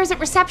 downstairs at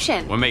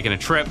reception. We're making a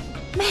trip.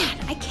 Man,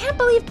 I can't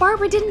believe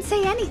Barbara didn't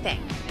say anything.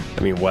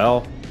 I mean,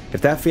 well,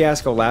 if that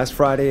fiasco last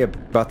Friday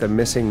about the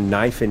missing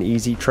Knife and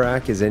Easy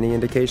track is any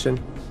indication,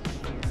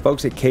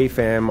 folks at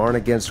KFAM aren't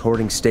against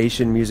hoarding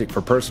station music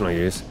for personal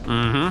use.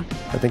 I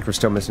think we're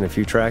still missing a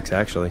few tracks,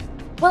 actually.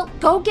 Well,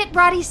 go get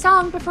Roddy's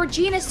song before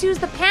Gina sues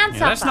the pants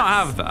Yeah, off let's us. not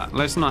have that.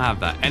 Let's not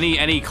have that.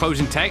 Any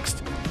closing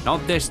text?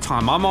 Not this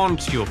time. I'm on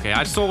to you, okay?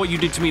 I saw what you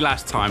did to me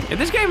last time. Yeah,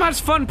 this game has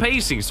fun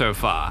pacing so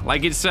far.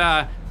 Like, it's,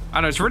 I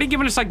don't know, it's really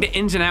giving us, like, the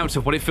ins and outs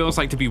of what it feels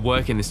like to be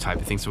working this type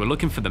of thing. So we're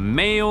looking for the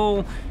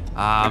mail.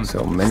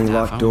 So many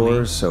locked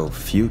doors, so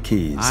few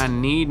keys. I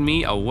need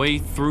me a way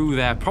through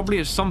there. Probably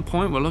at some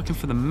point we're looking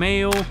for the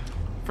mail.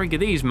 Frig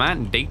of these,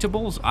 man.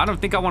 Datables? I don't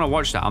think I want to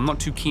watch that. I'm not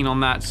too keen on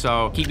that,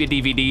 so keep your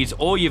DVDs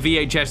or your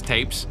VHS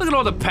tapes. Look at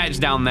all the pets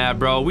down there,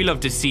 bro. We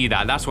love to see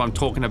that. That's what I'm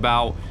talking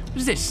about. What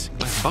is this?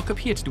 Buck up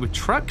here to do with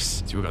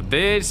trucks? So we got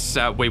this.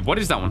 Wait, what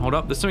is that one? Hold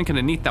up. There's something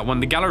underneath that one.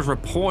 The gallows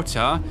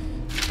reporter.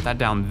 Put that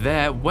down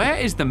there. Where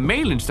is the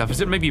mail and stuff?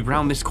 Is it maybe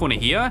around this corner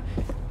here?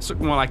 It's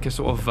looking more like a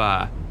sort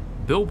of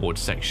billboard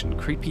section.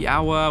 Creepy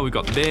hour. We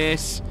got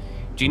this.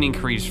 Gene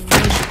increased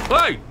friendship.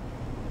 Hey!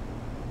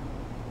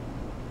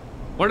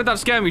 Why did that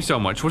scare me so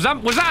much? Was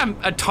that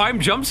a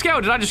time jump scare,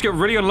 or did I just get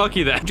really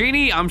unlucky there?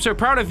 Jeannie, I'm so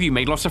proud of you.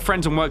 Made lots of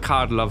friends and work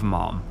hard. Love,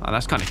 Mom. Oh,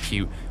 that's kind of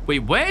cute. Wait,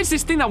 where is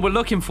this thing that we're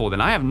looking for then?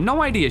 I have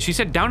no idea. She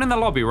said down in the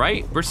lobby,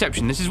 right?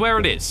 Reception. This is where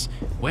it is.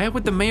 Where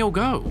would the mail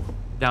go?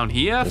 Down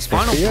here?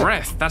 Final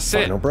breath. That's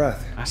it. Final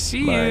breath. I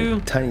see My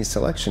you. tiny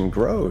selection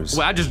grows.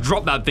 Well, I just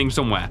dropped that thing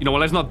somewhere. You know what?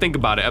 Let's not think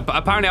about it.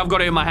 Apparently, I've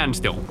got it in my hand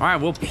still. All right,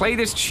 we'll play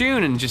this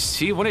tune and just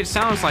see what it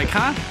sounds like,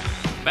 huh?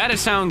 Better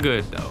sound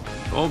good, though.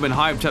 All been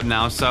hyped up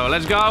now, so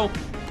let's go.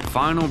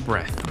 Final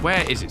breath.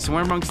 Where is it?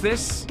 Somewhere amongst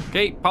this?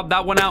 Okay, pop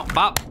that one out.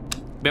 Bop.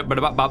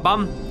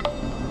 Bum.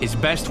 His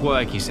best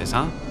work, he says,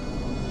 huh?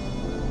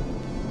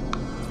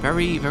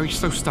 Very, very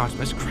slow start.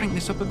 Let's crank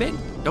this up a bit.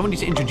 Don't need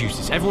to introduce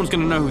this. Everyone's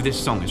gonna know who this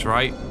song is,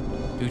 right?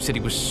 Dude said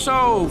he was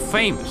so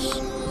famous.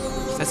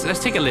 Let's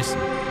take a listen.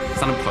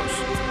 Stand up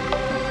close.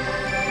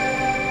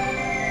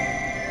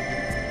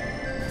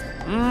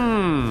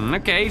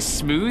 Okay,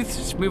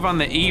 smooth on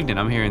the evening.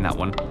 I'm hearing that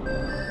one.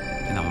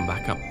 Turn that one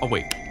back up. Oh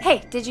wait.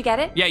 Hey, did you get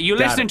it? Yeah, you're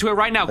listening to it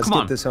right now. Let's Come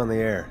on. get this on the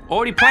air.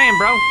 Already playing,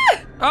 bro.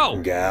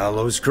 Oh.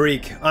 Gallows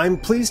Creek. I'm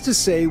pleased to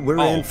say we're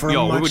in for a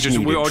much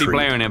needed we're already treat.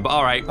 blaring it, but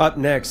all right. Up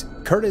next,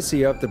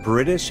 courtesy of the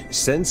British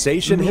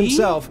sensation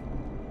himself,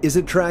 is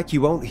a track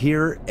you won't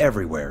hear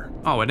everywhere.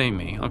 Oh, it ain't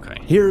me. Okay.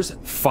 Here's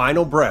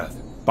Final Breath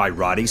by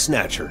Roddy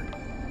Snatcher.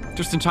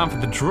 Just in time for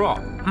the drop.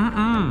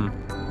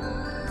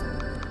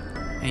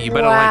 Hey, you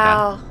better like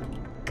that.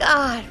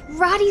 God,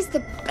 Roddy's the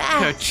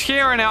best. You're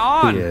cheering it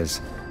on. He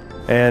is.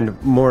 And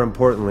more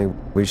importantly,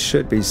 we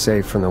should be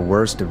safe from the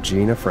worst of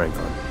Gina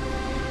Franklin.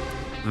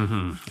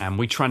 And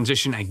we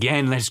transition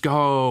again. Let's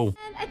go.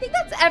 And I think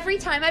that's every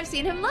time I've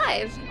seen him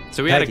live.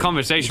 So we had a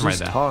conversation right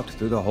there. Talked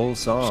through the whole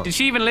song. Did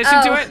she even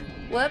listen to it?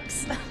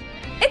 Whoops.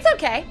 It's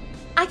okay.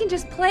 I can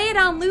just play it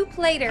on loop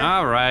later.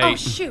 All right. Oh,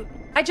 shoot.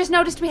 I just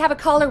noticed we have a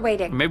caller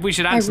waiting. Maybe we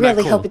should I answer that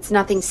really call. hope it's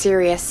nothing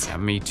serious. Yeah,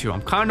 me too.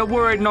 I'm kind of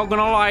worried, not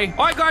gonna lie.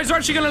 All right, guys, we're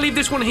actually gonna leave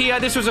this one here.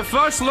 This was a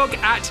first look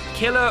at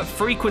killer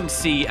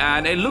frequency,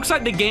 and it looks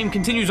like the game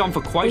continues on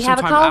for quite some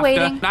time after.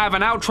 Waiting. I have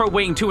an outro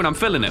waiting too, and I'm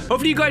feeling it.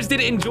 Hopefully you guys did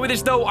enjoy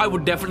this, though. I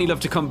would definitely love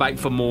to come back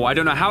for more. I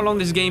don't know how long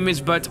this game is,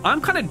 but I'm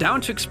kind of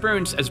down to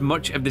experience as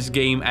much of this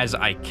game as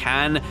I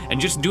can, and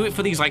just do it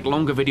for these, like,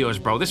 longer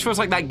videos, bro. This feels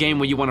like that game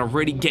where you want to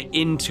really get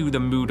into the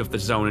mood of the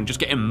zone and just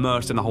get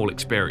immersed in the whole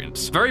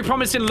experience. Very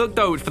promising look,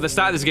 though, for the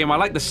start of this game. I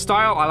like the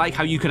style. I like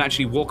how you can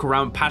actually walk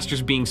around past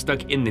just being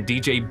stuck in the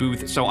DJ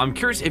booth. So I'm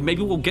curious if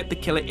maybe we'll get the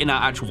killer in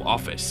our actual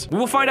office. We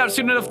will find out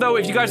soon enough, though.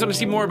 If you guys want to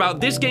see more about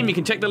this game, you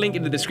can check the link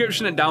in the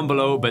description and down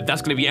below. But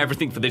that's going to be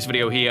everything for this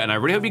video here, and I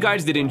really hope you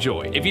guys did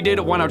enjoy. If you did,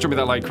 why not drop me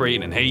that like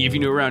rate? And hey, if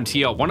you're new around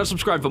here, why not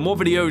subscribe for more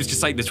videos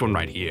just like this one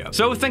right here?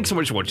 So thanks so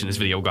much for watching this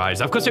video,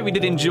 guys. Of course, I hope you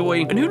did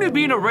enjoy. And who knew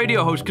being a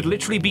radio host could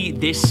literally be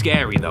this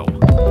scary,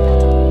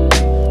 though?